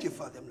thank you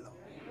for them, Lord.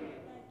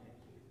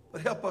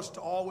 But help us to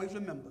always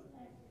remember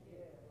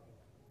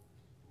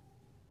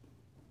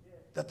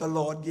that the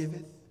Lord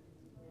giveth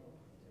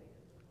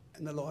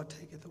and the Lord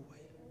taketh away.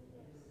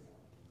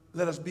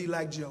 Let us be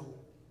like Job.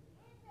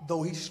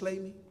 Though he slay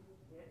me,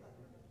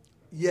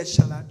 yet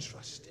shall I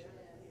trust him.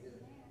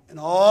 In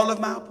all of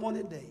my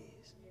appointed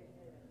days,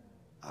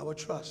 I will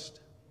trust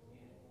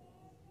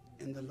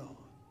in the Lord.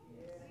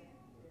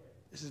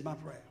 This is my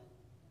prayer.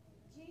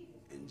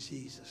 In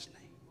Jesus'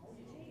 name.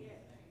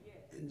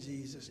 In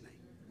Jesus' name.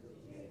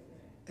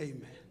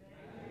 Amen.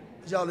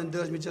 Would y'all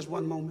indulge me just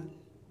one moment?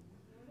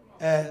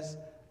 As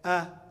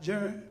I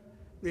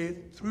journey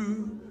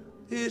through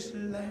this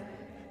land,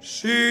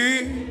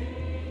 see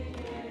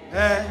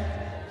and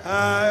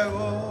I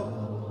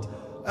walk,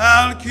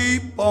 I'll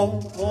keep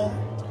on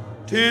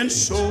wanting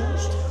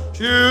souls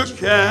to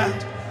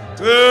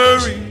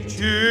Calvary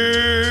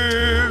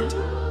too.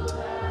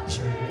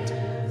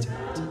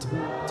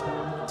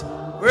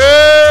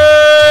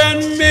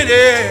 When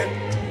many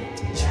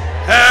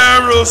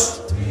arrows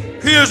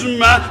pierce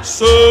my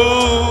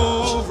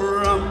soul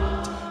from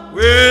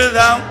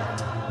without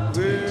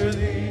with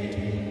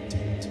thee,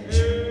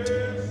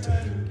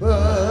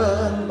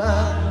 but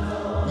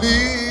my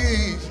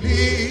leaves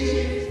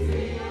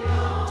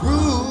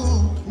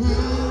through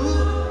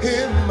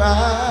him I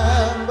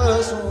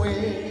must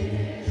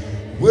win.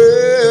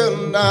 Well,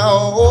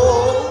 now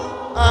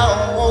I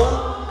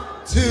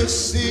want to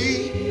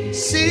see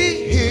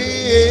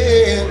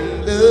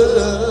him,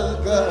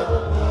 look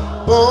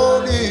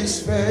upon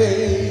his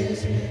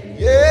face,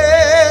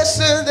 yes,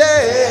 and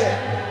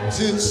there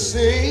to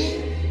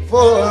sing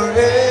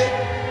forever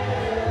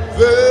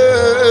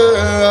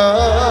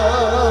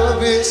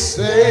of his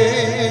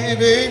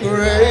saving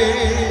grace.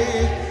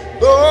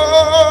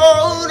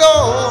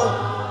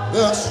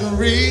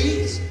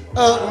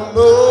 of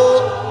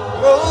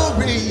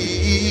glory.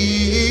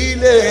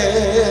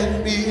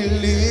 Let me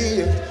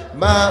lift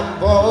my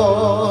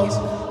voice.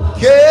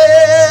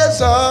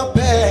 Cares are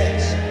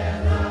past.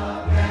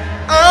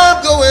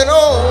 I'm going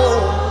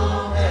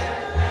on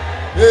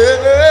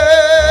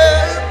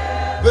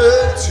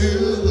ever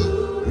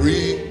to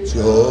rejoice.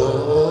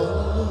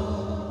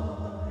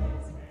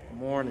 Good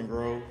morning,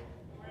 Grove.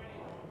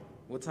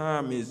 What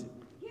time is it?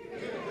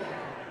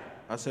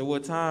 I said,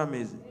 what time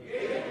is it?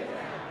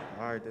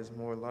 All right, that's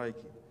more like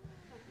it.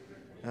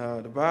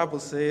 The Bible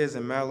says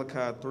in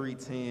Malachi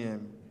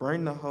 3:10,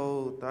 bring the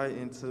whole thy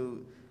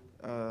into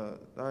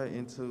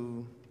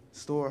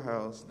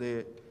storehouse,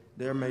 that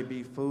there may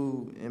be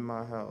food in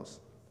my house.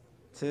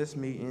 Test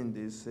me in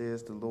this,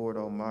 says the Lord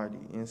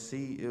Almighty, and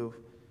see if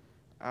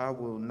I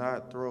will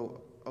not throw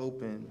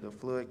open the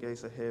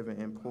floodgates of heaven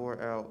and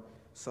pour out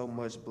so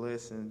much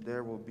blessing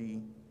there will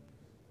be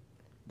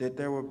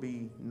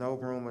no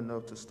room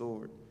enough to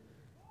store it.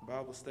 The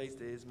Bible states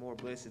that it's more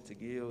blessed to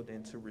give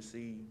than to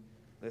receive.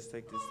 Let's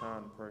take this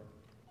time to pray.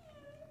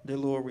 Dear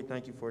Lord, we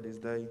thank you for this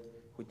day.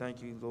 We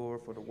thank you,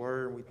 Lord, for the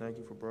word. We thank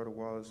you for Brother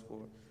Wallace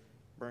for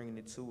bringing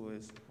it to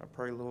us. I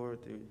pray,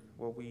 Lord, that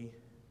what we've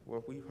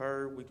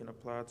heard we can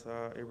apply to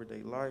our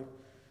everyday life.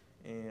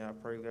 And I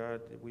pray,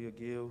 God, that we'll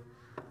give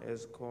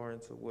as according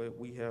to what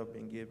we have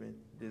been given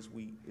this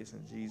week. It's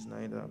in Jesus'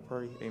 name that I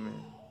pray.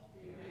 Amen.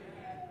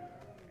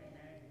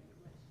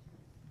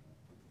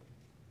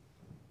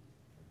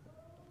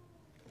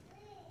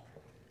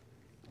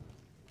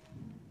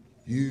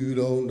 You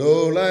don't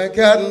know like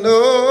I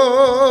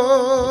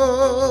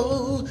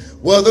know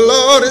what the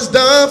Lord has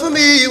done for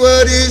me,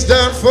 what he's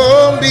done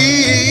for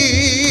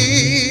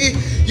me.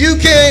 You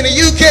can't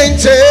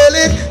tell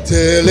it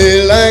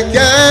like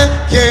I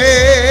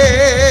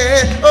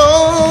can.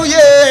 Oh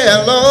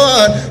yeah,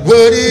 Lord,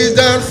 what he's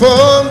done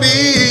for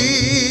me.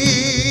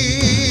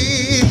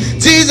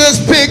 Jesus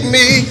picked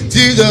me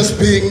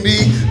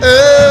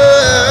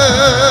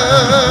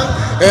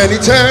up, and he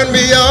turned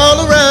me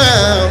all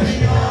around.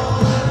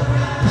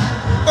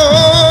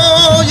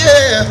 Oh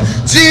yeah,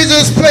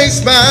 Jesus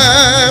placed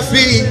my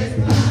feet,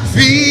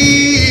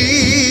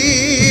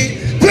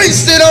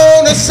 placed it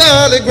on the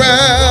solid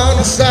ground,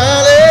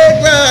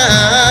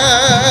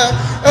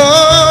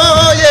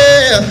 Oh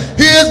yeah,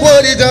 here's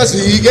what he does,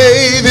 he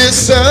gave his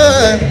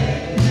son,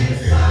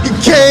 he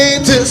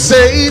came to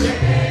save,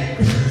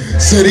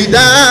 said he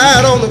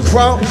died on the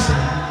cross,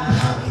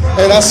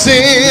 and our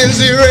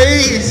sins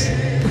erased,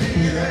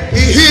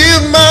 he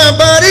healed my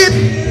body,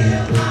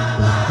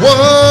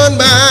 won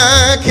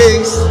my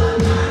case,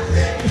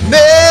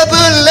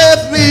 never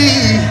left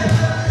me,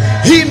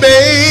 he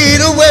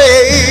made a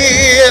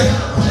way.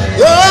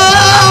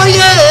 Oh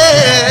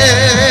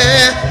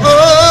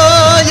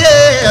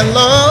yeah,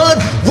 Lord,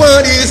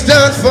 what he's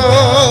done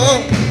for.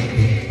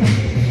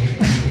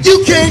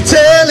 You can't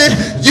tell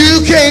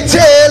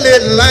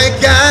it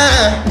like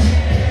I.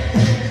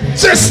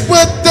 Just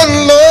what the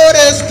Lord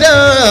has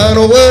done,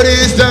 or what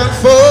he's done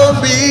for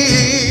me.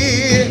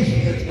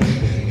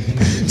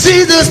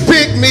 Jesus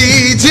picked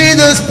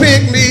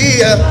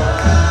me up,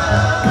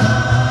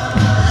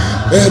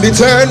 and he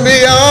turned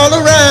me all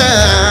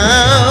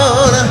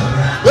around.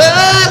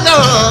 Well,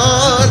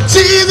 Lord,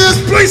 Jesus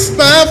placed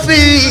my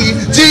feet,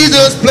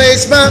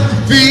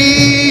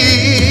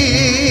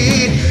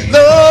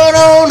 Lord,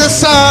 on the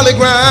solid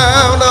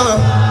ground.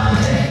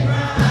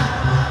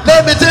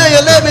 Let me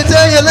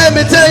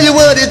tell you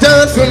what he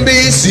done for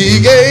me. He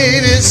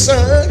gave his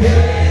son,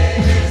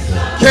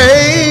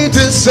 came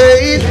to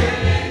save,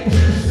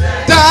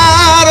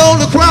 died on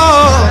the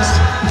cross,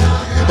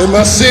 and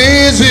my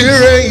sins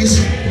erased,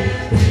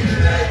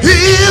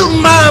 healed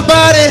my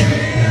body,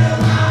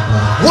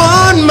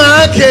 won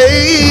my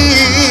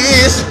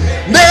case,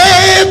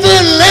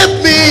 never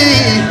left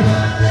me,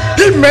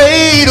 he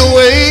made a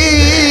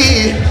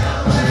way.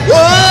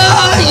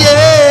 Oh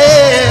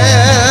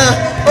yeah,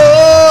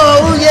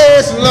 oh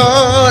yes,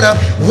 Lord,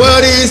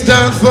 what he's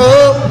done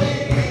for.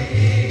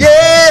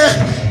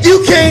 Yeah,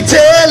 you can't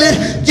tell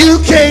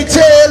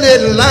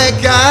it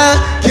like I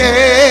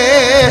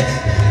can.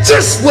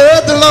 Just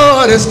what the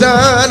Lord has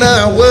done,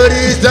 what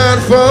he's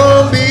done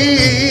for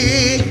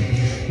me.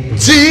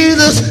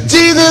 Jesus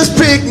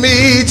picked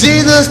me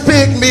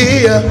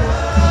up.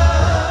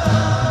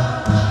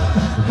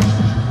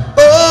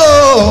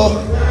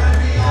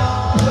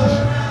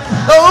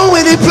 Oh,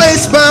 when he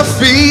placed my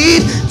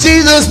feet,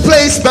 Jesus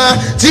placed my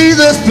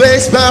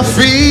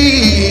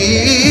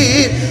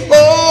feet.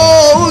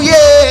 Oh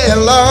yeah,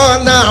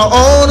 Lord, now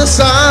on the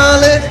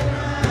solid.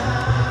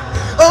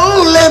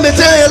 Oh, let me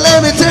tell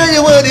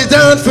you what he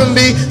done for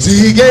me.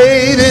 He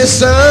gave his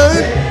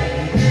son,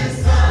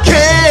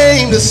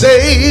 came to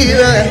save,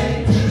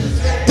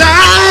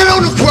 died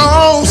on the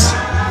cross,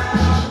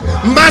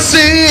 my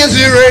sins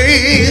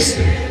erased,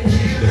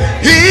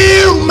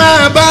 healed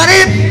my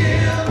body,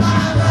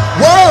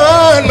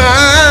 won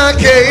my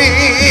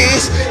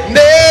case,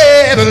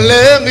 never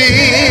left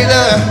me,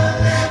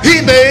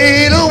 he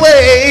made a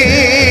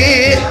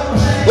way.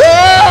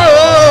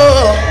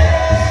 Oh,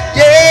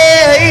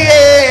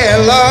 yeah,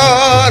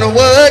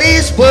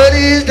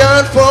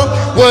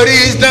 what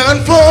he's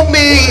done for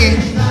me.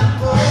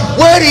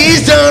 What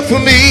he's done for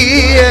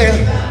me,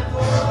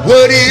 yeah.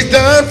 What he's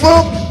done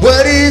for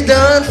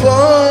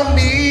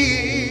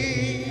me.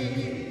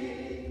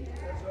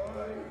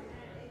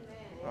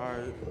 All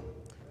right,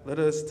 let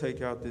us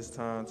take out this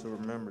time to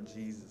remember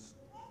Jesus.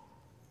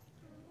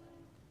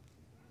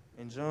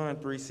 In John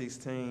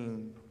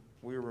 3:16,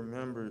 we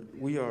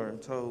are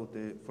told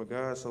that for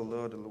God so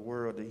loved the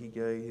world that he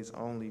gave his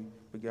only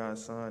begotten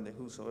Son, that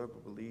whosoever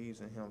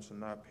believes in him shall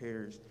not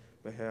perish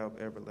but have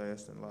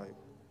everlasting life.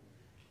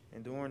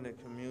 And during the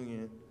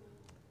communion,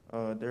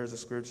 there's a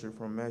scripture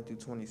from Matthew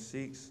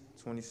 26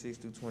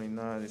 through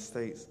 29 that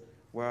states,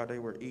 while they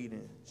were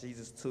eating,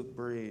 Jesus took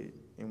bread,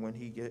 and when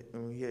he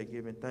had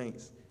given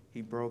thanks,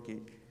 he broke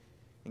it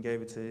and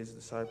gave it to his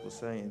disciples,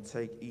 saying,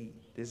 "Take,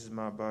 eat. This is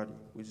my body,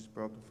 which is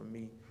broken for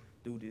me.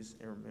 Do this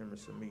in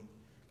remembrance of me."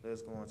 Let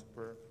us go on to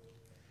prayer.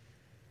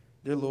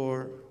 Dear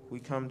Lord, we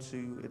come to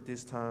you at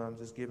this time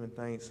just giving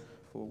thanks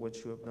for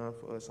what you have done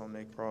for us on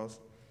that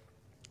cross.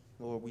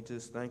 Lord, we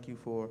just thank you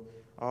for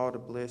all the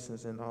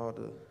blessings and all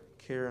the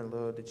care and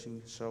love that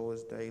you show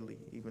us daily,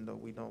 even though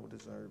we don't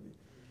deserve it.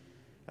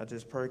 I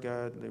just pray,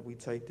 God, that we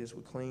take this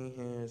with clean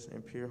hands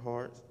and pure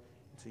hearts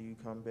until you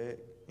come back.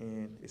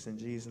 And it's in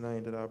Jesus'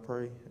 name that I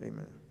pray.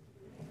 Amen.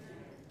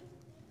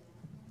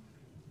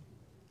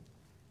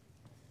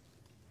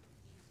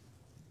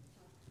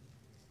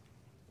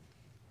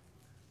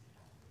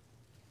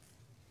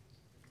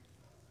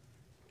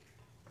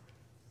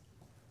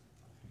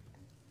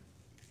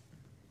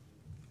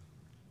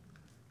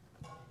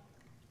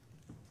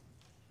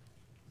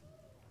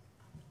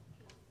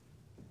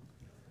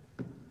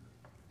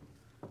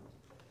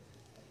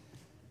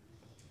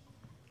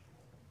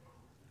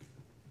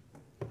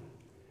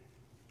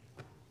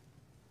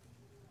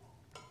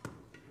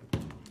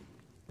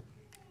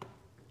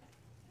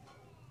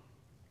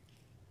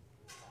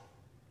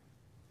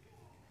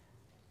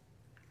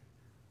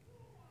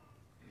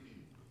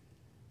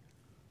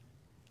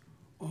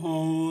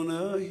 On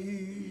a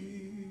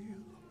hill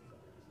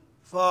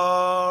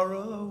far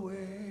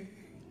away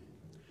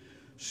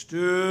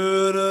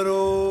stood an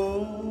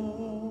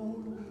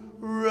old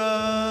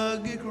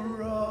rugged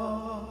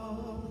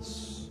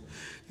cross,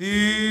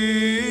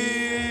 the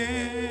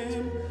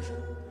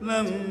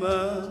emblem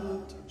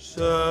of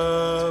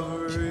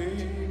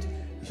suffering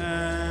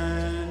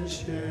and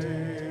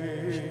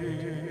shame.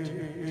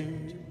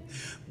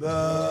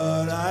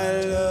 But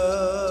I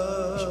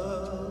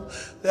love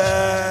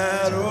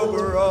that old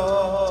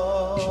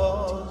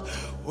cross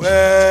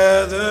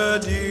where the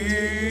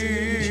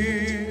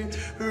dear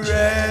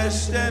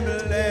rest and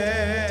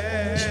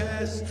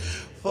bless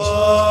for a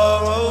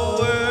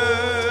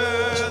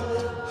world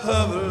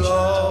of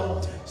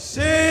lost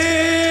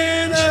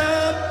sinner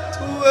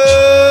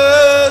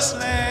was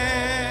slain.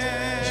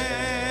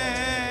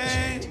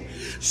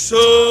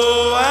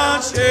 So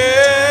I'll cherish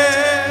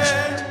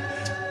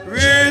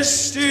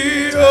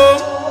the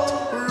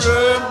old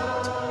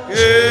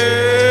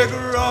rugged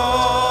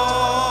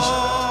cross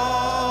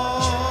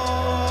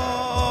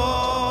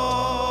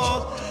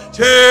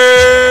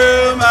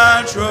till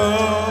my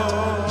trophies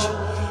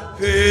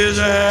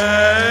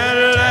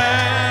at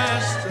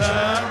last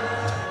time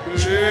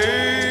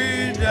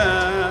laid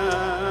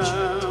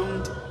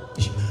down.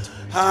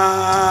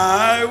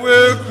 I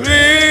will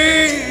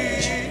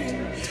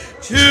cling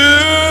to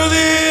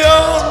the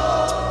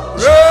old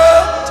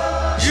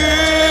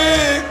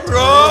rugged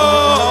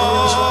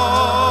cross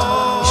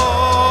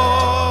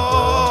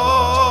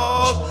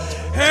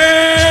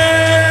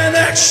and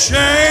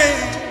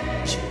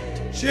exchange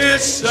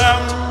it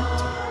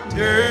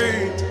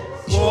someday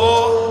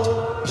for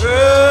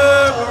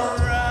the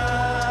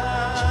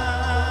ground.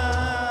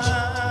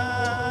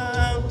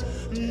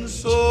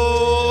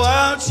 So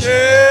I'll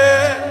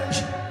cherish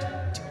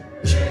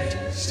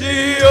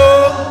the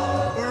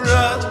old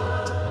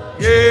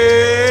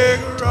rugged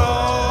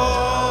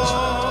cross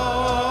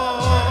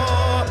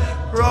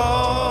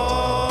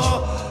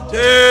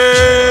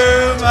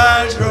till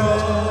my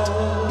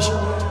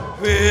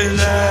trophies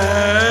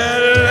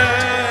at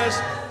last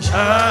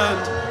time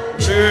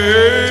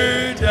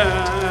laid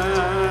down.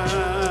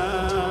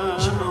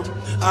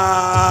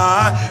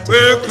 I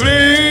will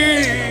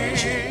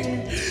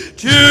cling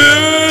to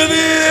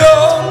the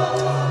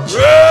old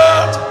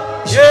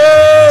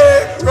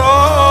rugged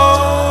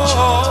cross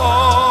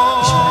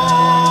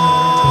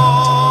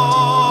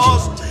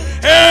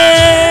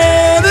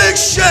and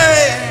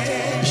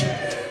exchange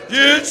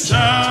it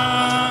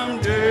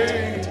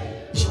someday.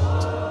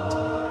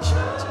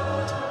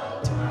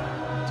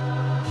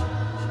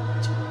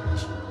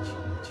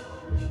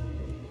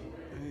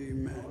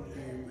 Amen.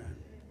 Amen.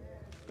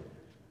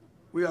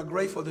 We are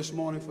grateful this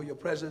morning for your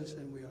presence,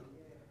 and we are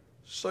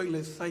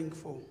certainly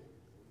thankful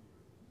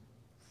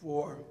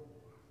for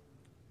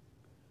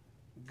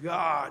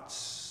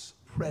God's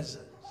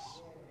presence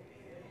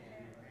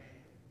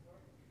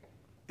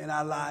in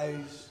our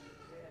lives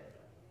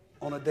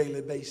on a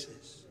daily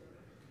basis.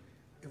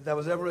 If there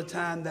was ever a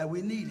time that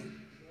we need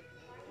Him,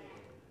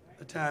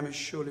 the time is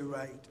surely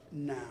right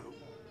now.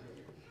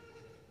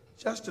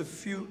 Just a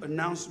few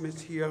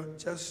announcements here.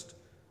 Just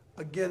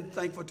again,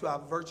 thankful to our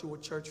virtual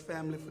church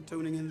family for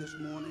tuning in this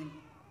morning.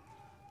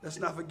 Let's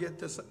not forget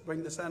to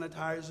bring the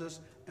sanitizers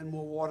and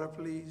more water,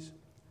 please.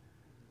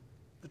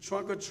 The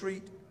trunk or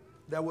treat,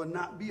 there will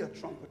not be a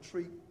trunk or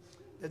treat.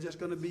 There's just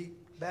going to be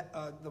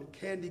the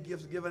candy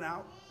gifts given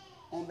out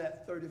on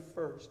that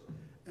 31st.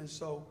 And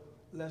so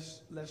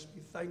let's be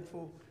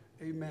thankful,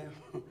 amen,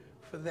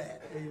 for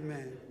that.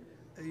 Amen.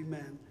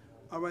 Amen.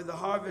 All right, the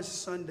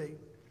Harvest Sunday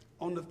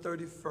on the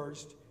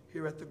 31st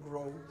here at the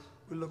Grove.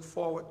 We look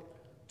forward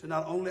to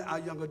not only our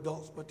young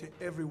adults, but to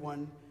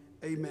everyone,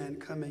 amen,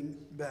 coming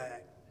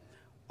back.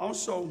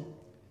 Also,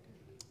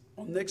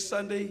 on next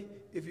Sunday,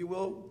 if you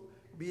will,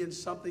 be in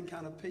something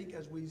kind of pink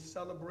as we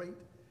celebrate,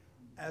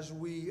 as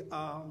we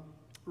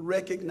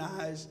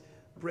recognize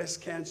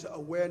breast cancer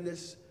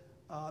awareness.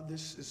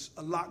 This is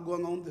a lot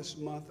going on this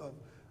month of,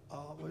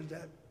 what is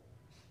that?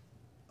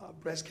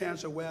 Breast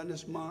Cancer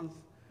Awareness Month.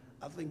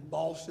 I think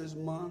Bosses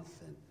Month,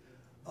 and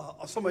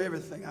some of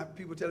everything.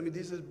 People telling me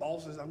this is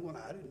Bosses. I'm going,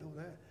 I didn't know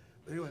that.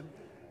 But anyway,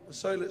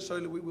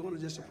 certainly we want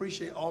to just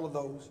appreciate all of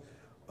those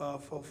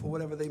for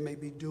whatever they may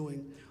be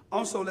doing.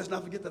 Also, let's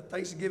not forget the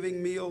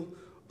Thanksgiving meal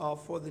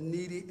for the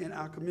needy in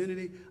our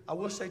community. I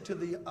will say to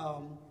the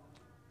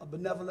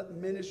benevolent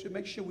ministry,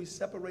 make sure we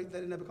separate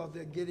that in there because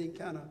they're getting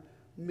kind of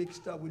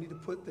mixed up. We need to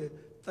put the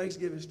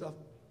Thanksgiving stuff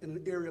in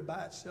an area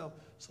by itself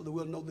so that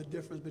we'll know the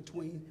difference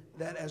between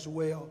that as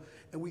well.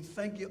 And we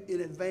thank you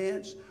in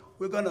advance.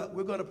 We're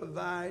gonna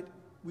provide,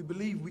 we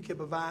believe we can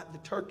provide the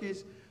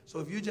turkeys. So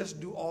if you just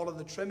do all of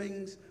the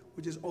trimmings,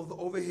 which is over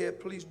the overhead,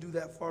 please do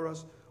that for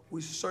us.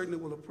 We certainly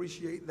will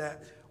appreciate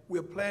that.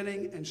 We're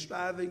planning and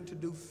striving to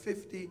do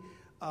 50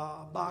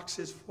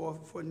 boxes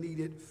for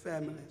needed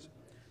families.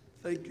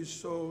 Thank you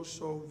so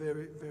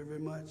very, very, very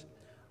much.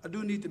 I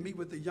do need to meet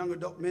with the young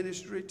adult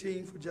ministry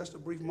team for just a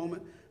brief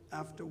moment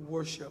after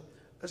worship.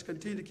 Let's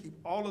continue to keep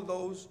all of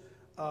those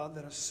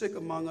that are sick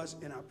among us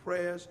in our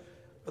prayers.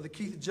 Brother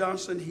Keith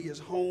Johnson, he is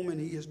home and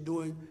he is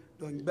doing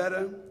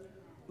better.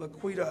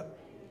 Laquita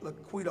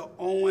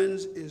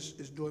Owens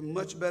is doing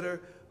much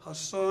better. Her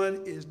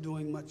son is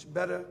doing much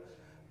better.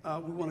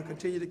 We want to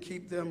continue to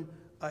keep them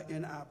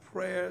in our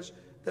prayers.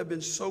 There have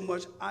been so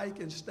much. Ike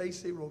and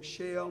Stacy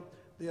Rochelle,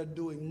 they are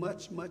doing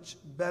much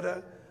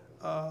better.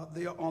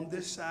 They are on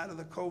this side of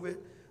the COVID.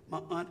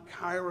 My Aunt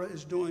Kyra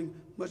is doing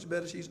much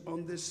better. She's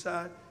on this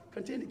side.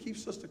 Continue to keep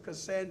Sister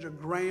Cassandra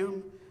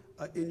Graham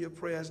in your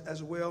prayers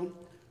as well.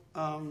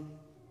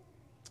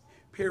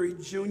 Perry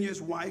Jr.'s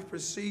wife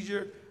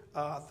procedure.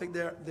 I think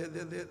they're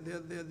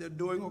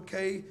doing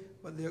okay,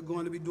 but they're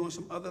going to be doing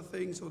some other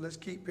things. So let's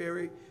keep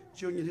Perry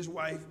Jr. and his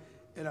wife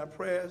in our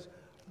prayers.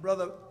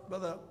 Brother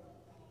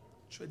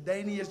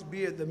Tredanius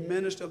Beard, the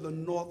minister of the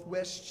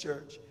Northwest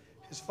Church,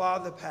 his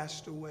father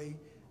passed away.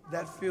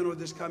 That funeral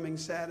this coming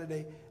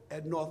Saturday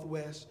at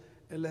Northwest,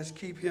 and let's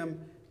keep him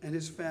and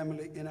his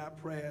family in our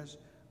prayers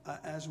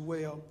as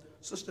well.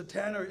 Sister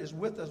Tanner is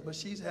with us, but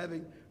she's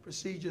having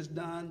procedures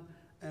done,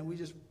 and we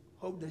just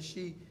hope that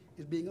she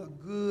is being a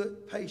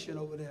good patient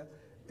over there.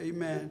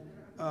 Amen.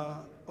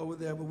 Over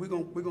there, but we're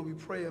gonna be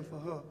praying for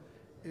her.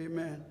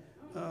 Amen.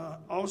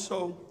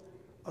 Also,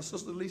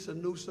 Sister Lisa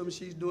Newsom,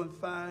 she's doing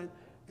fine,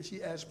 and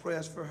she asks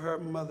prayers for her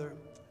mother.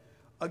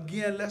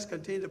 Again, let's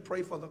continue to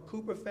pray for the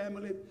Cooper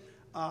family.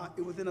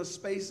 Within a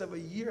space of a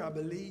year, I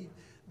believe,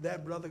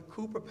 that Brother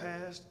Cooper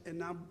passed, and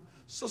now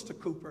Sister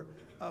Cooper,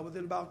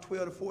 within about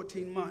 12 to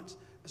 14 months.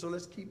 So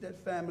let's keep that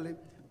family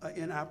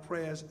in our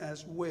prayers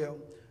as well.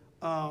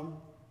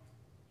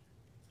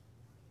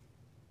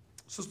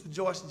 Sister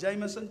Joyce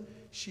Jameson,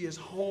 she is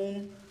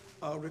home,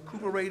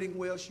 recuperating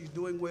well. She's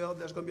doing well.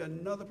 There's going to be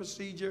another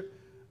procedure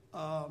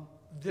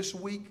this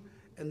week,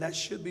 and that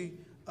should be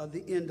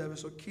the end of it.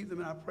 So keep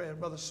them in our prayers.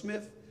 Brother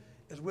Smith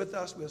is with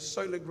us. We're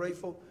certainly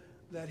grateful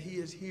that he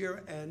is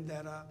here and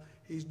that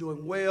he's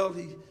doing well.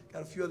 He's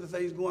got a few other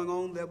things going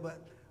on there, but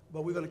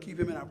we're going to keep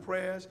him in our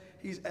prayers.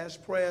 He's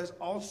asked prayers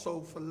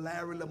also for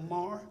Larry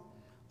Lamar.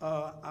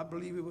 I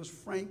believe it was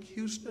Frank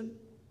Houston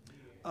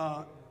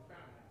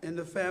in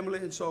the family,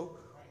 and so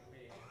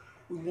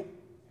we want.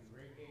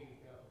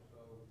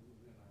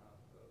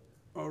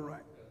 All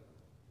right.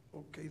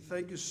 Okay,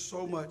 thank you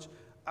so much.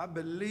 I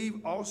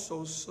believe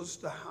also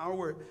Sister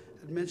Howard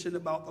had mentioned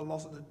about the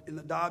loss in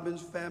the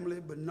Dobbins family,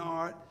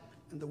 Bernard,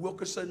 and the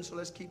Wilkerson, so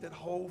let's keep that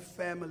whole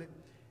family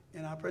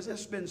in our prayers.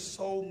 There's been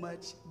so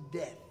much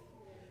death,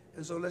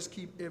 and so let's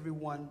keep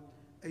everyone,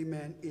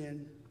 amen,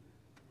 in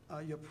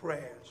your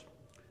prayers.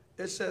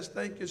 It says,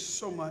 thank you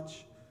so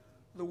much.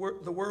 The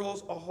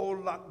world's a whole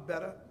lot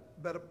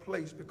better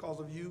place because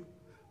of you,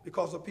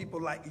 because of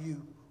people like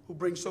you who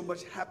bring so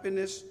much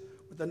happiness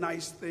with the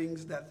nice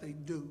things that they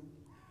do.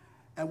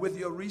 And with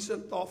your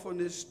recent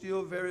thoughtfulness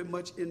still very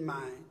much in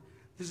mind,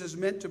 this is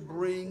meant to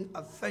bring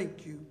a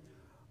thank you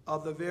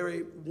of the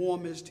very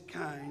warmest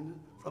kind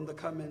from the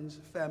Cummins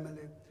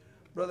family.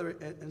 Brother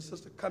and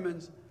Sister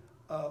Cummins,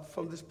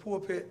 from this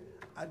pulpit,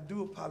 I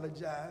do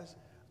apologize.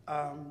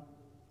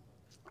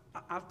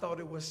 I thought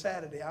it was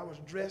Saturday. I was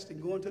dressed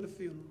and going to the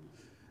funeral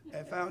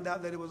and found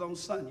out that it was on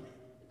Sunday.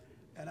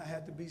 and I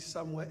had to be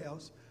somewhere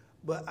else.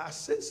 But I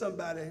sent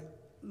somebody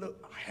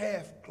look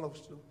half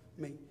close to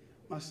me,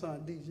 my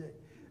son DJ.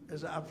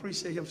 As I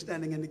appreciate him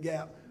standing in the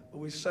gap, but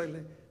we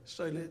certainly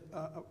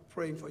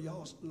praying for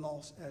y'all's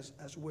loss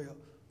as well.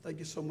 Thank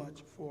you so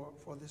much for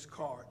this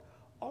card.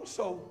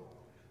 Also,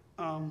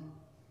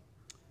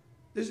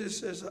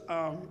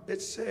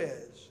 it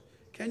says,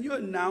 can you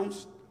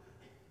announce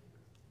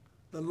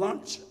the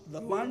launching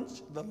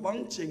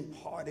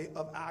party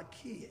of our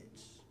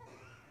kids?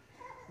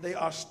 They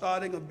are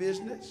starting a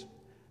business,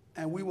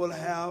 and we will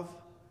have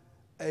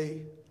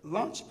a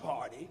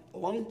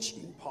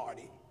launching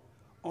party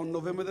on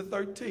November the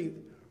 13th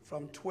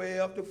from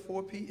 12 to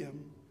 4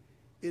 p.m.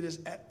 It is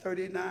at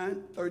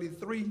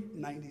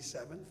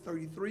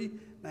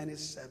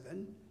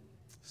 3397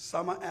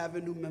 Summer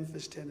Avenue,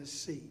 Memphis,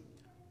 Tennessee.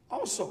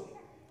 Also,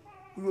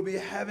 we will be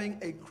having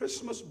a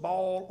Christmas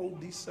ball on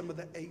December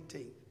the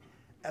 18th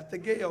at the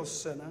Gale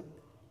Center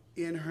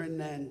in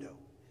Hernando.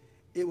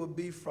 It will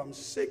be from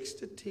 6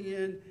 to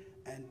 10,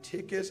 and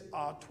tickets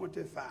are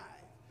 $25.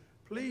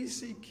 Please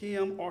see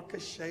Kim or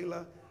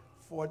Kashayla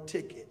for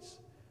tickets.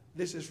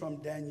 This is from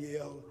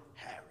Danielle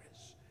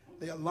Harris.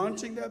 They are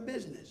launching their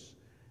business,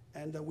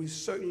 and we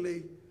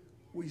certainly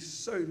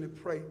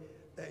pray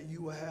that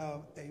you will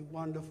have a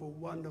wonderful,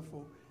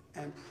 wonderful,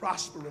 and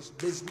prosperous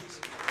business.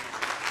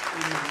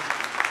 Amen.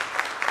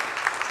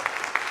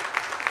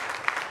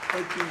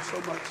 Thank you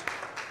so much.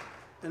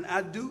 And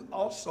I do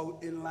also,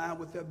 in line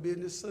with their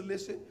business,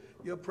 solicit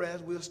your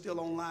prayers. We're still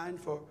online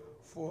for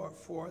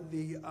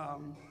the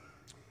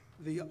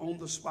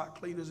on-the-spot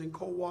cleaners in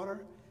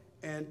Coldwater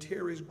and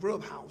Terry's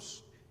Grub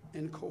House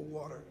in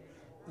Coldwater.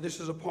 This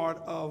is a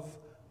part of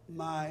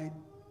my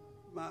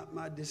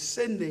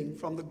descending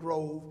from the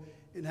Grove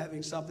and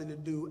having something to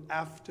do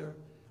after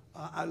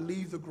I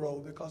leave the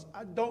Grove, because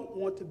I don't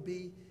want to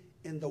be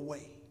in the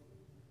way.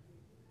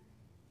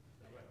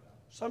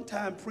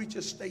 Sometimes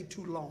preachers stay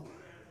too long.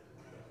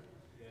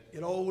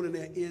 Get old and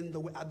they're in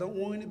the way. I don't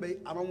want to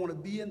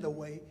be in the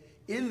way.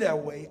 In their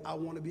way, I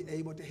want to be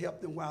able to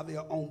help them while they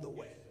are on the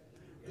way.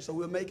 And so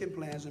we're making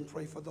plans and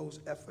pray for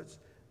those efforts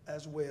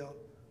as well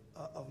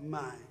of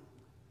mine.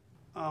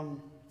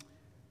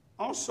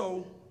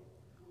 Also,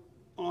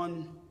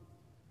 on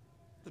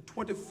the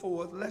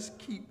 24th, let's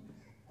keep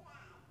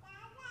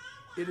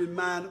it in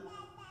mind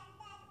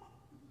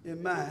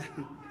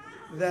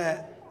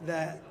that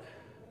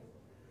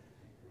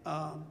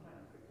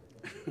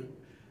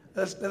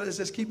let's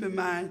just keep in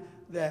mind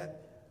that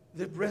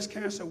the breast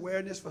cancer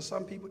awareness, for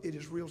some people, it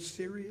is real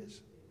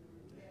serious.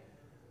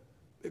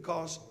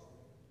 Because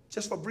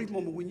just for a brief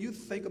moment, when you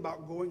think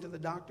about going to the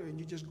doctor and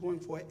you're just going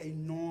for a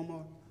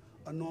normal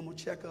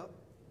checkup,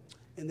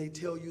 and they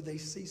tell you they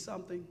see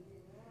something,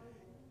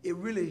 it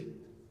really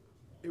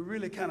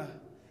kind of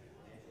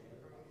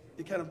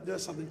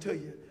does something to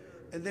you.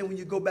 And then when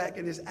you go back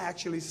and it's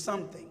actually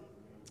something,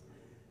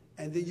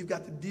 and then you've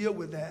got to deal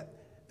with that.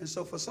 And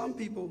so for some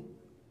people,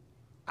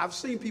 I've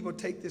seen people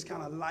take this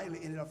kind of lightly,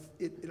 and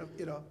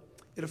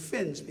it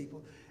offends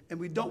people. And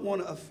we don't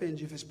want to offend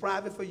you. If it's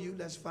private for you,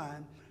 that's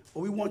fine.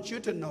 But we want you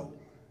to know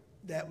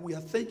that we are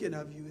thinking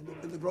of you.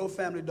 And the Grove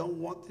family don't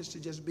want this to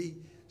just be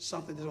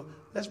something.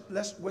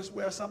 Let's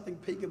wear something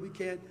pink if we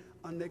can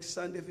on next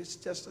Sunday, if it's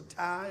just a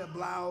tie, a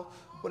blouse,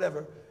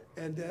 whatever.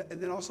 And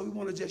then also we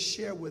want to just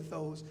share with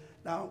those.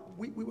 Now,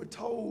 we were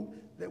told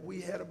that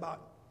we had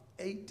about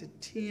 8 to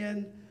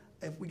 10.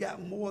 If we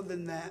got more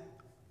than that,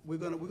 we're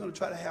gonna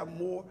try to have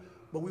more,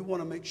 but we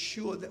want to make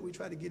sure that we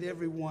try to get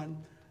everyone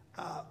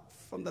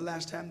from the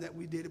last time that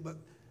we did it. But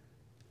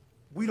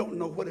we don't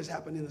know what has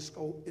happened in the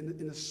scope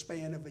in the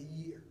span of a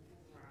year,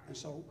 and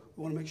so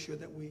we want to make sure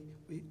that we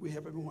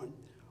have everyone.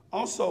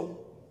 Also,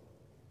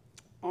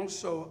 on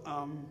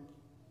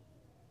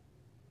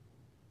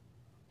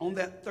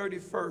that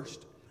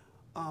 31st,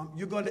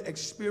 you're going to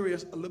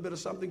experience a little bit of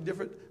something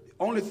different. The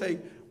only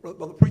thing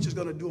the preacher's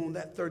going to do on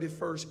that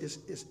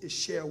 31st is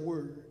share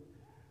word.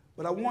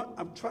 But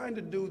I'm trying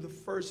to do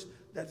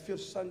that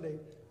fifth Sunday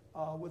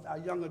with our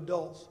young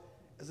adults,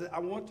 is that I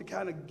want to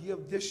kind of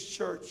give this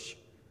church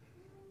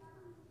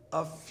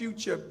a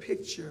future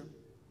picture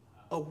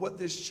of what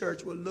this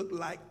church will look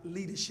like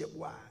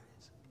leadership-wise.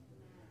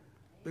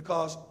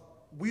 Because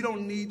we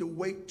don't need to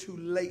wait too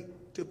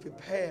late to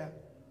prepare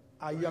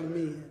our young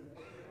men.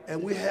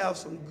 And we have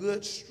some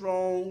good,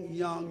 strong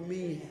young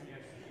men.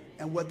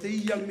 And what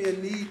these young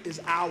men need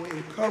is our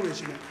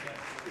encouragement.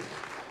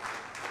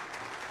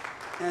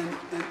 And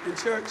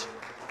church,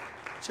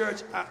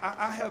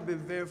 I have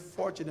been very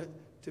fortunate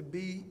to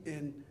be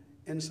in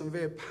some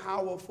very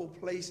powerful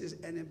places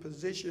and in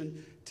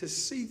position to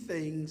see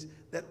things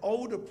that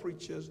older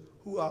preachers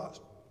who are,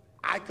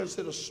 I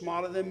consider,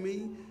 smarter than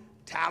me,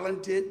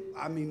 talented,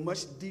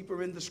 much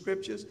deeper in the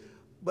scriptures,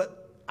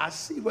 but I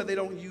see where they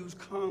don't use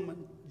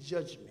common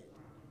judgment.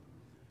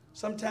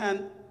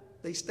 Sometimes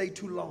they stay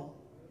too long.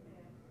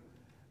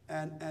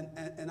 And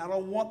I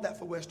don't want that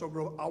for West Oak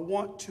Grove. I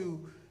want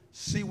to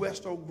see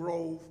West Oak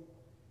Grove,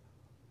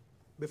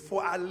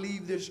 before I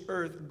leave this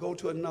earth, go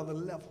to another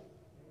level.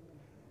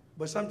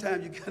 But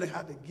sometimes you kind of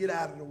have to get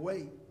out of the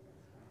way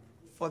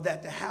for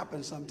that to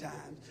happen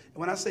sometimes. And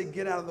when I say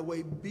get out of the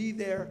way, be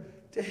there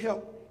to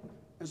help.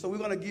 And so we're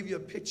going to give you a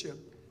picture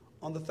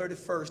on the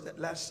 31st, that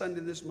last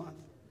Sunday this month,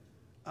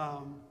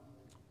 of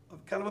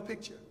kind of a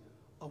picture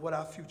of what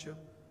our future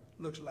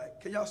looks like.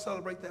 Can y'all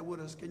celebrate that with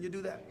us? Can you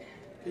do that?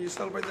 Can you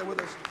celebrate that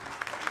with us?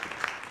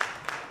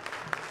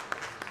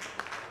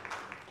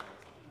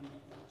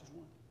 Just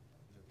one.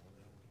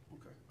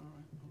 Okay, all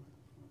right.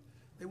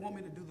 They want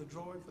me to do the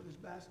drawing for this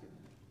basket?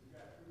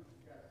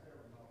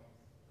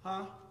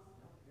 Huh?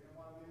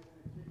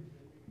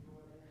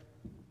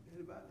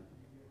 Anybody?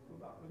 What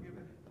about we'll give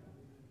it?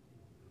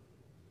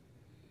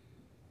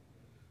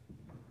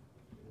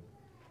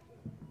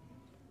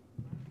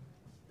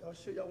 Y'all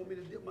sure y'all want me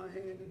to dip my hand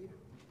in here?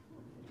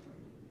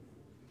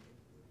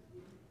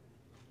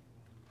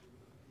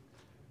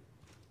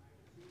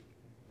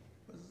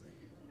 What's his name?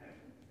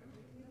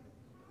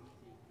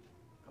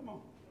 Come on.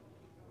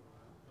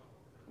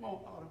 Come on,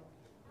 Autumn.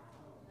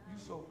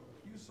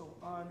 You so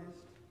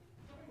honest.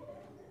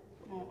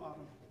 Come on,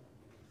 Autumn.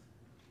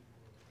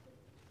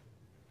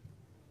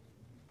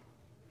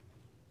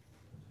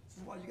 This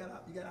is why you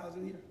got ours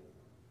in here.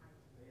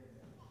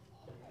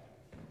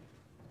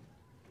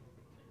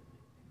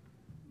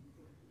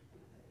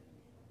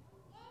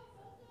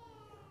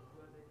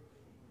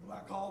 Do I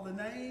call the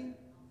name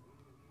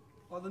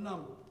or the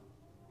number?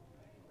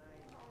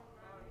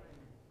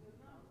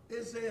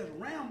 It says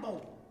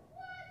Rambo.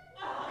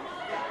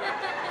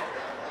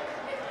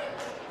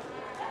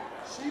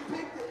 She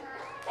picked it.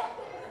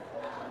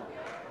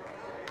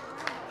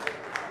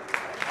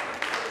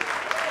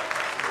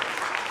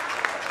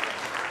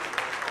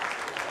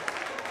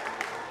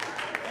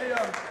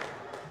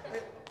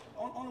 Hey,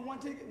 only one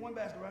ticket, one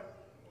basket, right?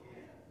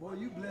 Boy,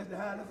 you blessed to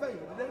hide the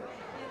favor today.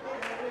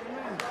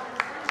 Amen.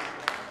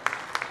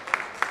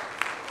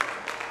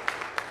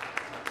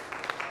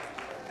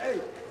 Hey,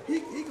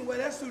 he can wear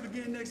that suit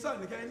again next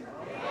Sunday, can't he?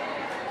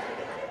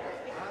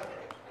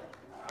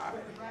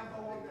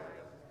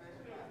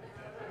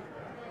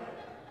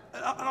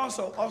 And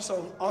also,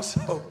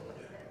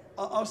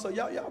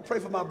 y'all pray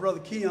for my brother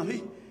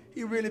Kim.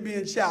 He really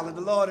being challenged.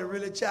 The Lord is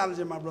really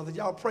challenging my brother.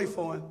 Y'all pray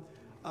for him.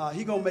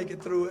 He gonna make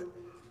it through it.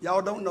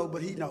 Y'all don't know,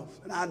 but he knows,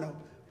 and I know.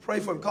 Pray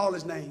for him. Call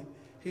his name.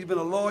 He's been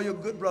a loyal,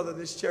 good brother of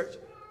this church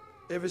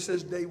ever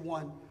since day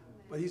one.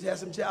 But he's had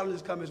some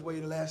challenges come his way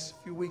the last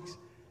few weeks.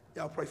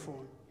 Y'all pray for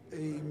him.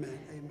 Amen.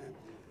 Amen.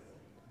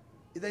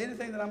 Is there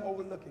anything that I'm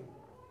overlooking?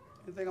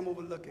 Anything I'm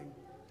overlooking?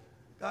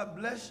 God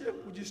bless you.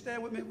 Would you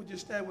stand with me? Would you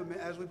stand with me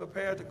as we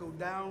prepare to go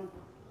down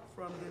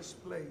from this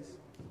place?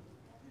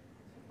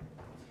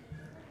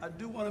 I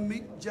do want to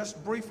meet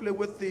just briefly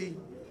with the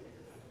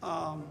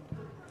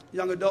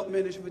young adult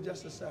ministry for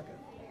just a second.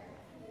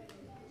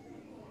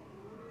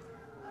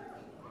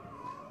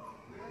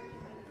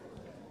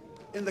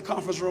 In the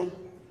conference room.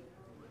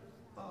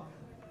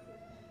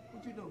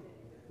 What you doing?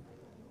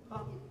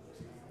 Huh?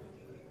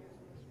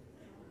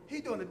 He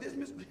doing the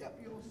dismissal. Help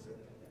you on sit.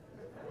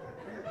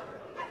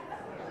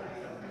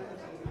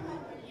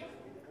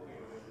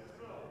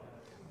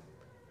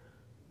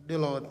 Dear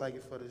Lord, thank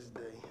you for this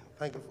day.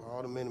 Thank you for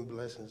all the many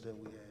blessings that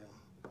we have.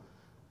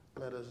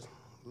 Let us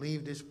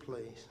leave this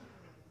place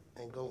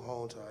and go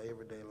home to our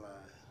everyday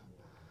lives.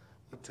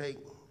 We take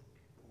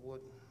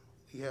what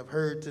we have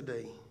heard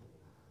today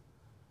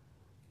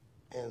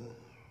and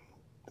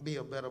be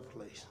a better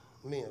place,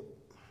 me,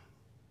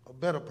 a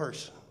better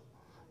person.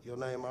 In your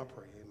name I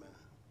pray,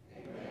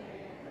 amen.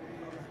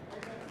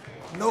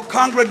 No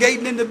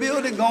congregating in the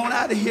building, going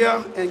out of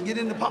here and get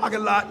in the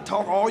parking lot and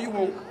talk all you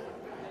want.